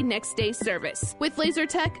same-day, next-day service. With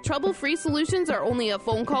LaserTech, trouble-free solutions are only a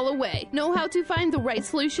phone call away. Know how to find the right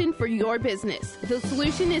solution for your business. The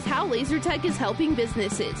solution is how LaserTech is helping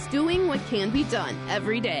businesses, doing what can be done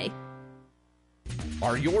every day.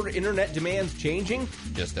 Are your internet demands changing?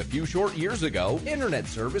 Just a few short years ago, internet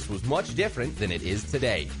service was much different than it is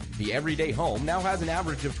today. The everyday home now has an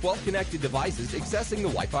average of 12 connected devices accessing the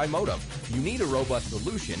Wi-Fi modem. You need a robust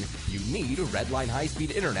solution. You need a Redline high-speed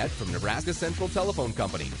internet from Nebraska Central Telephone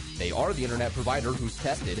Company. They are the internet provider who's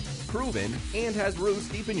tested, proven, and has roots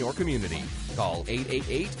deep in your community. Call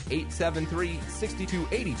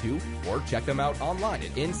 888-873-6282 or check them out online at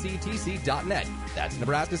nctc.net. That's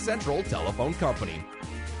Nebraska Central Telephone Company.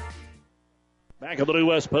 Back on the New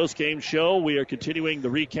West postgame show, we are continuing the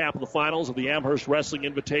recap of the finals of the Amherst Wrestling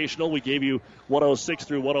Invitational. We gave you 106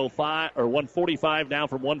 through 105, or 145 now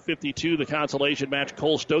from 152. The consolation match,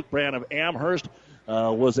 Cole Stokebrand of Amherst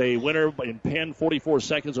was a winner in pin 44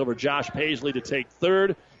 seconds over Josh Paisley to take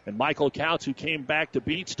third. And Michael Couts, who came back to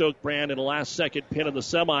beat Stokebrand in a last-second pin in the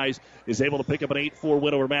semis, is able to pick up an 8-4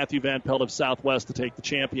 win over Matthew Van Pelt of Southwest to take the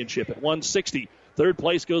championship at 160. Third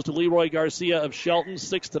place goes to Leroy Garcia of Shelton,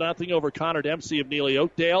 6-0 over Connor Dempsey of Neely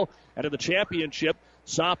Oakdale. And in the championship,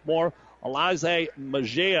 sophomore Alaze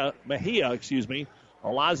Mejia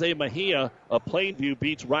of Plainview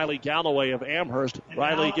beats Riley Galloway of Amherst.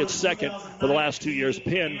 Riley gets second for the last 2 years,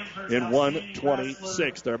 pinned in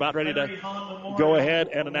 126. They're about ready to go ahead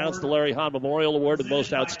and announce the Larry Hahn Memorial Award to the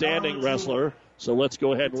most outstanding wrestler. So let's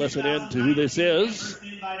go ahead and listen in to who this is.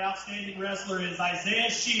 The outstanding wrestler is Isaiah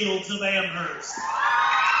Shields of Amherst.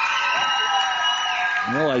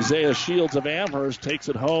 Well, Isaiah Shields of Amherst takes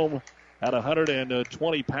it home at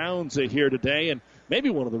 120 pounds here today, and maybe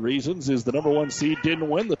one of the reasons is the number one seed didn't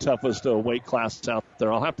win the toughest weight class out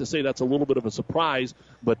there. I'll have to say that's a little bit of a surprise,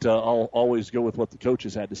 but I'll always go with what the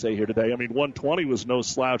coaches had to say here today. I mean, 120 was no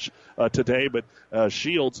slouch today, but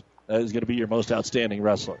Shields is going to be your most outstanding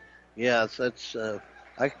wrestler. Yes, that's.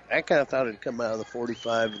 I kind of thought it'd come out of the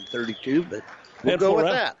 45 and 32, but we'll go with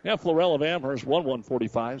that. Yeah, Florell of Amherst won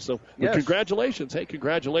 145. So yes. Congratulations. Hey,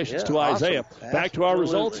 congratulations to awesome. Isaiah. Back to our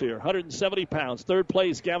results here. 170 pounds. Third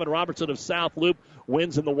place, Gavin Robertson of South Loop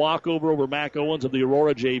wins in the walkover over Mac Owens of the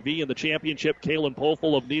Aurora JV. In the championship, Kalen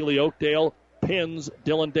Pofel of Neely Oakdale pins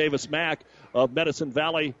Dylan Davis-Mack of Medicine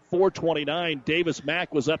Valley, 429.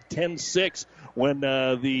 Davis-Mack was up 10-6 when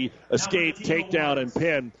the escape, takedown, and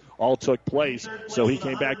pin all took place, so he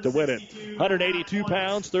came back to win it. 182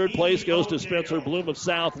 pounds, third place goes to Spencer Bloom of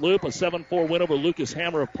South Loop, a 7-4 win over Lucas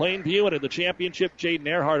Hammer of Plainview, and in the championship, Jaden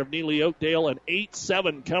Earhart of Neely Oakdale, an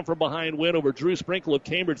 8-7 come-from-behind win over Drew Sprinkle of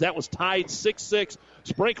Cambridge. That was tied 6-6.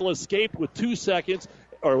 Sprinkle escaped with 10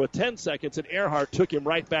 seconds, and Earhart took him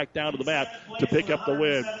right back down to the mat to pick up the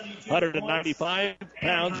win. 195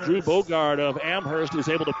 pounds, Drew Bogard of Amherst is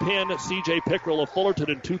able to pin C.J. Pickrell of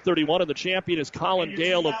Fullerton in 231, and the champion is Colin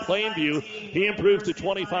Gale of Plainview. He improves to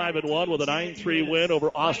 25-1 with a 9-3 win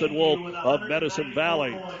over Austin Wolf of Medicine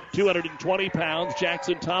Valley. 220 pounds,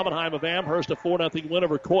 Jackson Tomenheim of Amherst, a 4-0 win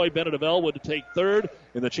over Coy Bennett of Elwood to take third.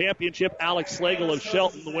 In the championship, Alex Slagle of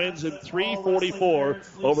Shelton wins in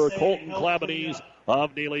 3:44 over Colton Clabanese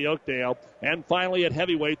of Neely Oakdale. And finally at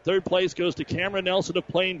heavyweight, third place goes to Cameron Nelson of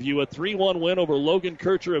Plainview, a 3-1 win over Logan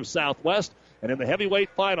Kircher of Southwest. And in the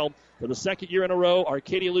heavyweight final, for the second year in a row,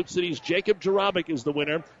 Arcadia Loop City's Jacob Jarabic is the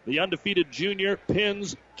winner. The undefeated junior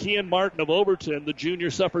pins Kean Martin of Overton. The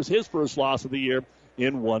junior suffers his first loss of the year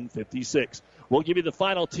in 156. We'll give you the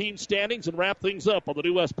final team standings and wrap things up on the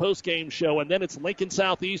New West postgame show. And then it's Lincoln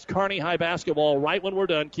Southeast Kearney High basketball right when we're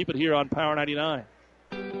done. Keep it here on Power 99.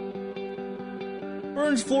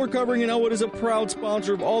 Burns Floor Covering in Elwood is a proud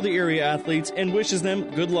sponsor of all the area athletes and wishes them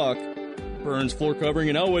good luck. Burns Floor Covering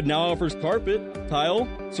in Elwood now offers carpet, tile,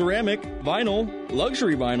 ceramic, vinyl,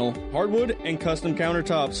 luxury vinyl, hardwood, and custom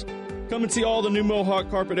countertops. Come and see all the new Mohawk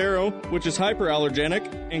Carpet Arrow, which is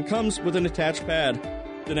hyperallergenic and comes with an attached pad.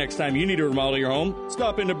 The next time you need to remodel your home,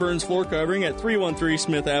 stop into Burns Floor Covering at 313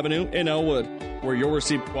 Smith Avenue in Elwood, where you'll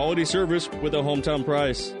receive quality service with a hometown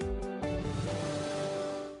price.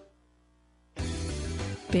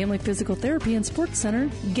 Family Physical Therapy and Sports Center,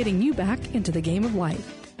 getting you back into the game of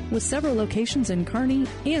life. With several locations in Kearney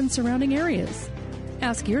and surrounding areas.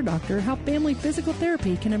 Ask your doctor how Family Physical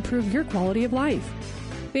Therapy can improve your quality of life.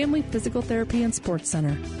 Family Physical Therapy and Sports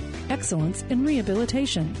Center. Excellence in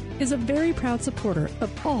Rehabilitation is a very proud supporter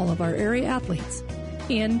of all of our area athletes,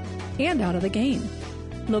 in and out of the game.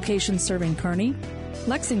 Locations serving Kearney,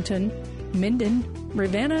 Lexington, Minden,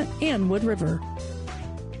 Ravenna, and Wood River.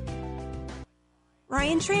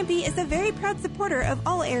 Ryan Trampy is a very proud supporter of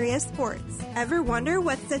all area sports. Ever wonder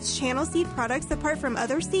what sets Channel Seed products apart from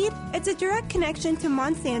other seed? It's a direct connection to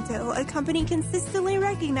Monsanto, a company consistently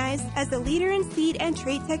recognized as a leader in seed and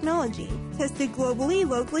trait technology. Tested globally,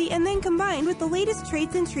 locally, and then combined with the latest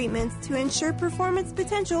traits and treatments to ensure performance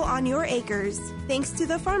potential on your acres. Thanks to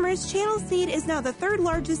the farmers, Channel Seed is now the third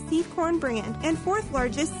largest seed corn brand and fourth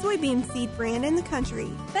largest soybean seed brand in the country.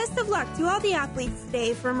 Best of luck to all the athletes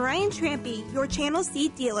today from Ryan Trampy, your Channel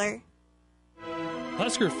Seed dealer.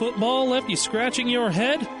 Husker football left you scratching your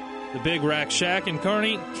head? The Big Rack Shack in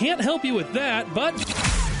Kearney can't help you with that, but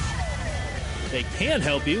they can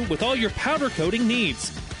help you with all your powder coating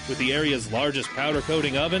needs. With the area's largest powder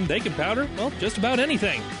coating oven, they can powder, well, just about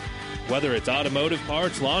anything. Whether it's automotive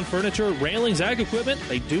parts, lawn furniture, railings, ag equipment,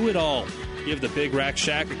 they do it all. Give the Big Rack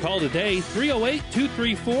Shack a call today,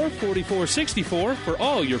 308-234-4464 for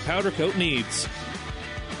all your powder coat needs.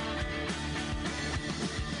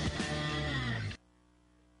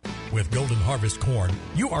 With Golden Harvest Corn,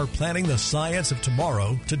 you are planting the science of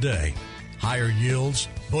tomorrow today. Higher yields,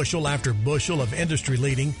 bushel after bushel of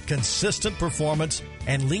industry-leading, consistent performance,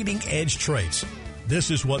 and leading-edge traits. This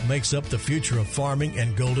is what makes up the future of farming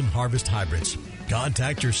and Golden Harvest hybrids.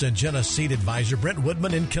 Contact your Syngenta seed advisor, Brent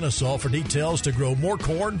Woodman in Kennesaw, for details to grow more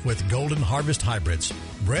corn with Golden Harvest hybrids.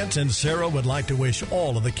 Brent and Sarah would like to wish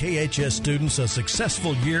all of the KHS students a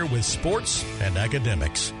successful year with sports and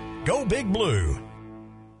academics. Go Big Blue!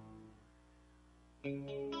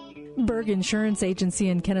 Berg Insurance Agency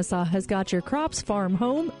in Kennesaw has got your crops, farm,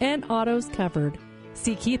 home, and autos covered.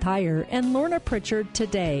 See Keith Heyer and Lorna Pritchard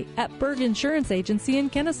today at Berg Insurance Agency in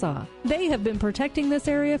Kennesaw. They have been protecting this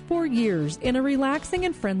area for years in a relaxing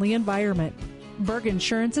and friendly environment. Berg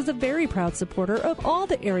Insurance is a very proud supporter of all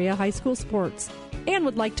the area high school sports and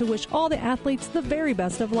would like to wish all the athletes the very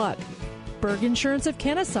best of luck. Berg Insurance of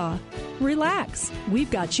Kennesaw. Relax. We've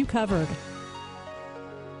got you covered.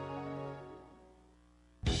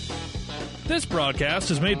 This broadcast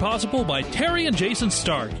is made possible by Terry and Jason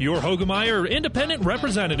Stark, your Hogemeyer independent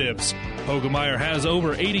representatives. Hogemeyer has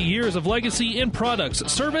over 80 years of legacy in products,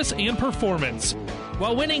 service, and performance.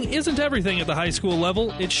 While winning isn't everything at the high school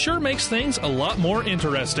level, it sure makes things a lot more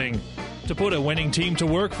interesting. To put a winning team to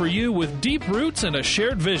work for you with deep roots and a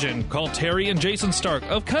shared vision, call Terry and Jason Stark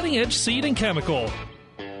of Cutting Edge Seed and Chemical.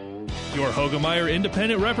 Your Hogemeyer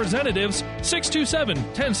independent representatives,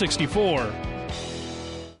 627-1064.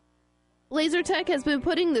 LaserTech has been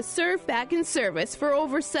putting the serve back in service for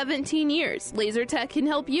over 17 years. LaserTech can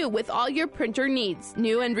help you with all your printer needs,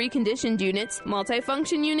 new and reconditioned units,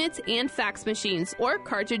 multifunction units, and fax machines, or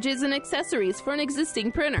cartridges and accessories for an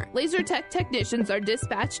existing printer. LaserTech technicians are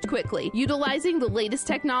dispatched quickly, utilizing the latest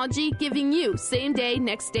technology, giving you same-day,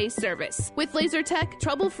 next-day service. With LaserTech,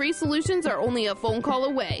 trouble-free solutions are only a phone call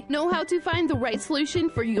away. Know how to find the right solution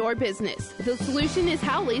for your business. The solution is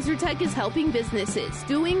how LaserTech is helping businesses,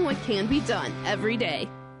 doing what can be done every day.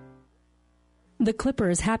 The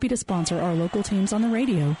Clipper is happy to sponsor our local teams on the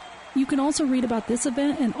radio. You can also read about this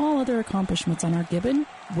event and all other accomplishments on our Gibbon,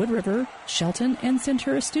 Wood River, Shelton, and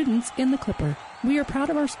Centura students in the Clipper. We are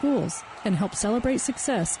proud of our schools and help celebrate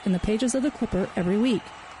success in the pages of the Clipper every week.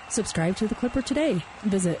 Subscribe to the Clipper today.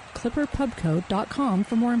 Visit clipperpubco.com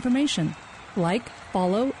for more information. Like,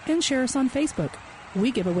 follow, and share us on Facebook.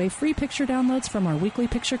 We give away free picture downloads from our weekly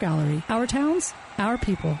picture gallery. Our towns, our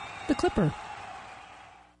people. The Clipper.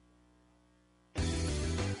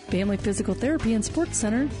 Family Physical Therapy and Sports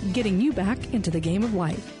Center, getting you back into the game of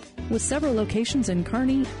life. With several locations in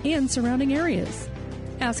Kearney and surrounding areas.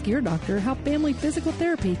 Ask your doctor how Family Physical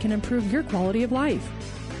Therapy can improve your quality of life.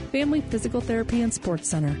 Family Physical Therapy and Sports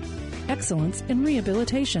Center. Excellence in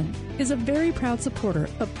Rehabilitation is a very proud supporter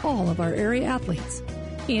of all of our area athletes,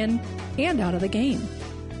 in and out of the game.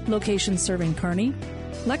 Locations serving Kearney,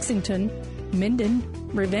 Lexington, Minden,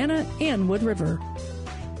 Ravenna, and Wood River.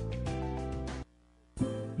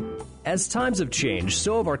 As times have changed,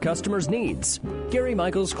 so have our customers' needs. Gary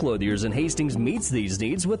Michaels Clothiers in Hastings meets these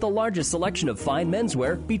needs with the largest selection of fine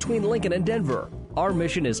menswear between Lincoln and Denver. Our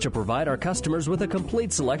mission is to provide our customers with a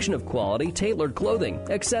complete selection of quality, tailored clothing,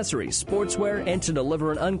 accessories, sportswear, and to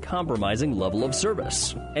deliver an uncompromising level of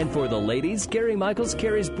service. And for the ladies, Gary Michaels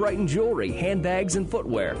carries Brighton jewelry, handbags, and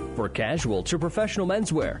footwear. For casual to professional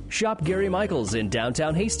menswear, shop Gary Michaels in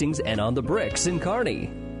downtown Hastings and on the Bricks in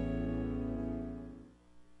Kearney.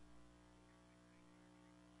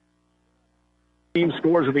 Team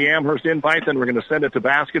scores of the Amherst Invite, then we're going to send it to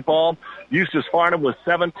basketball. Eustis Farnham was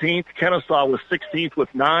 17th, Kennesaw was 16th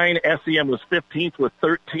with 9, SEM was 15th with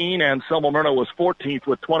 13, and Selma Myrna was 14th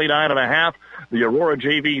with 29.5. The Aurora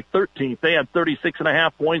JV 13th. They had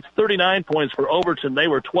 36.5 points, 39 points for Overton. They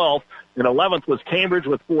were 12th. And 11th was Cambridge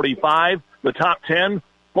with 45. The top 10,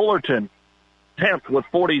 Fullerton 10th with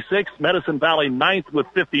 46, Medicine Valley 9th with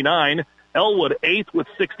 59, Elwood 8th with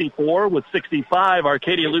 64. With 65,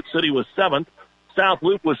 Arcadia Loop City was 7th. South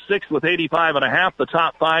Loop was 6th with 85.5. The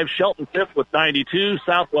top 5, Shelton 5th with 92.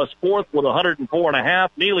 Southwest 4th with 104.5.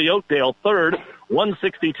 Neely Oakdale 3rd,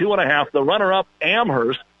 162.5. The runner-up,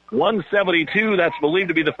 Amherst, 172. That's believed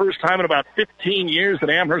to be the first time in about 15 years that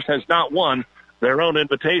Amherst has not won their own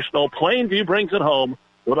invitational. Plainview brings it home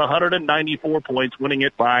with 194 points, winning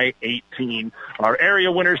it by 18. Our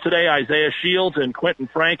area winners today, Isaiah Shields and Quentin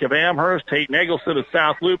Frank of Amherst, Tate Eggleston of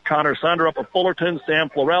South Loop, Connor Sunderup of Fullerton, Sam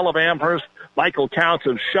Florell of Amherst, Michael Counts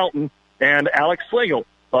of Shelton, and Alex Slagle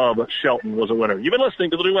of Shelton was a winner. You've been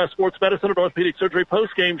listening to the New West Sports Medicine and Orthopedic Surgery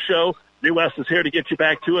postgame show. New West is here to get you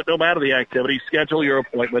back to it no matter the activity. Schedule your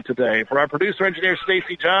appointment today. For our producer-engineer,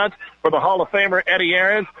 Stacy Johns, for the Hall of Famer, Eddie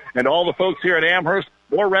Aarons, and all the folks here at Amherst,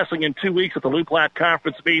 more wrestling in 2 weeks at the Lou Platte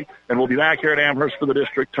Conference meet, and we'll be back here at Amherst for the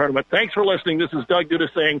district tournament. Thanks for listening. This is Doug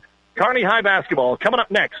Duda saying Kearney High Basketball coming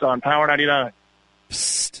up next on Power 99.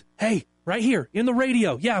 Psst. Hey, right here in the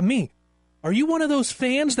radio. Yeah, me. Are you one of those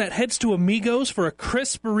fans that heads to Amigos for a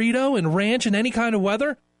crisp burrito and ranch in any kind of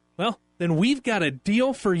weather? Well, then we've got a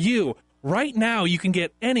deal for you. Right now, you can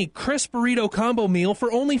get any crisp burrito combo meal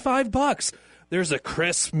for only $5. There's a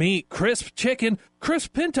crisp meat, crisp chicken,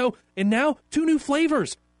 crisp pinto, and now 2 new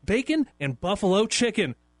flavors, bacon and buffalo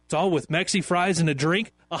chicken. It's all with Mexi fries and a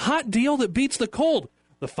drink, a hot deal that beats the cold.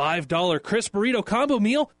 The $5 crisp burrito combo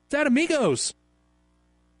meal, it's at Amigos.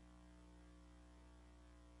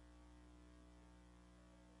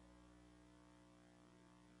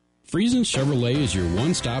 Friesen Chevrolet is your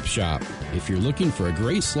one-stop shop. If you're looking for a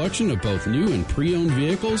great selection of both new and pre-owned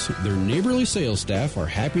vehicles, their neighborly sales staff are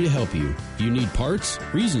happy to help you. If you need parts,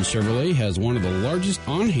 Friesen Chevrolet has one of the largest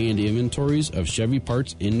on-hand inventories of Chevy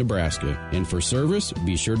parts in Nebraska. And for service,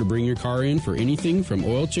 be sure to bring your car in for anything from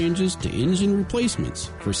oil changes to engine replacements.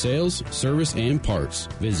 For sales, service, and parts,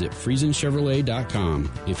 visit FriesenChevrolet.com.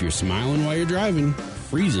 If you're smiling while you're driving,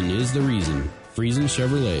 Friesen is the reason. Friesen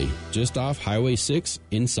Chevrolet, just off Highway 6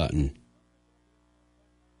 in Sutton.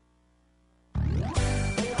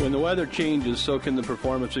 When the weather changes, so can the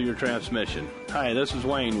performance of your transmission. Hi, this is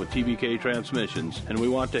Wayne with TBK Transmissions, and we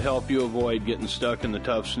want to help you avoid getting stuck in the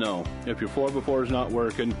tough snow. If your 4x4 is not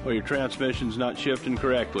working or your transmission's not shifting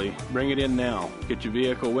correctly, bring it in now. Get your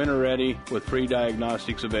vehicle winter ready with free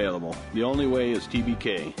diagnostics available. The only way is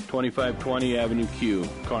TBK, 2520 Avenue Q,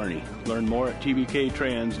 Kearney. Learn more at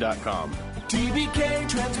tbktrans.com. TBK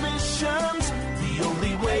Transmissions, the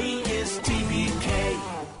only way is TBK.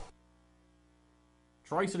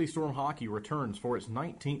 Tri-City Storm Hockey returns for its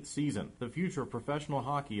 19th season. The future of professional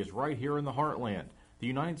hockey is right here in the heartland. The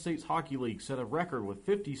United States Hockey League set a record with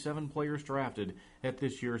 57 players drafted at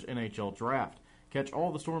this year's NHL Draft. Catch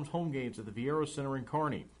all the Storm's home games at the Viera Center in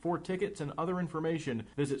Kearney. For tickets and other information,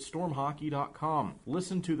 visit stormhockey.com.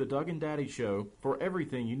 Listen to the Doug and Daddy Show for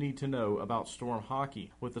everything you need to know about Storm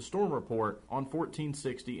Hockey with the Storm Report on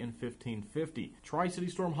 1460 and 1550. Tri-City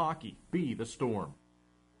Storm Hockey, be the Storm.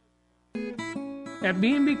 At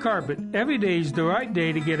B&B Carpet, every day is the right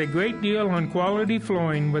day to get a great deal on quality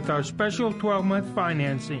flooring with our special 12-month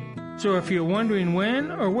financing. So if you're wondering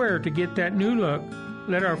when or where to get that new look,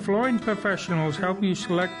 Let our flooring professionals help you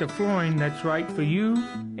select the flooring that's right for you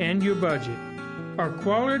and your budget. Our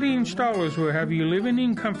quality installers will have you living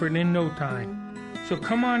in comfort in no time. So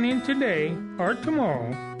come on in today or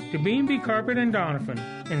tomorrow to B&B Carpet and Donovan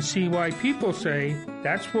and see why people say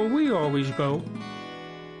that's where we always go.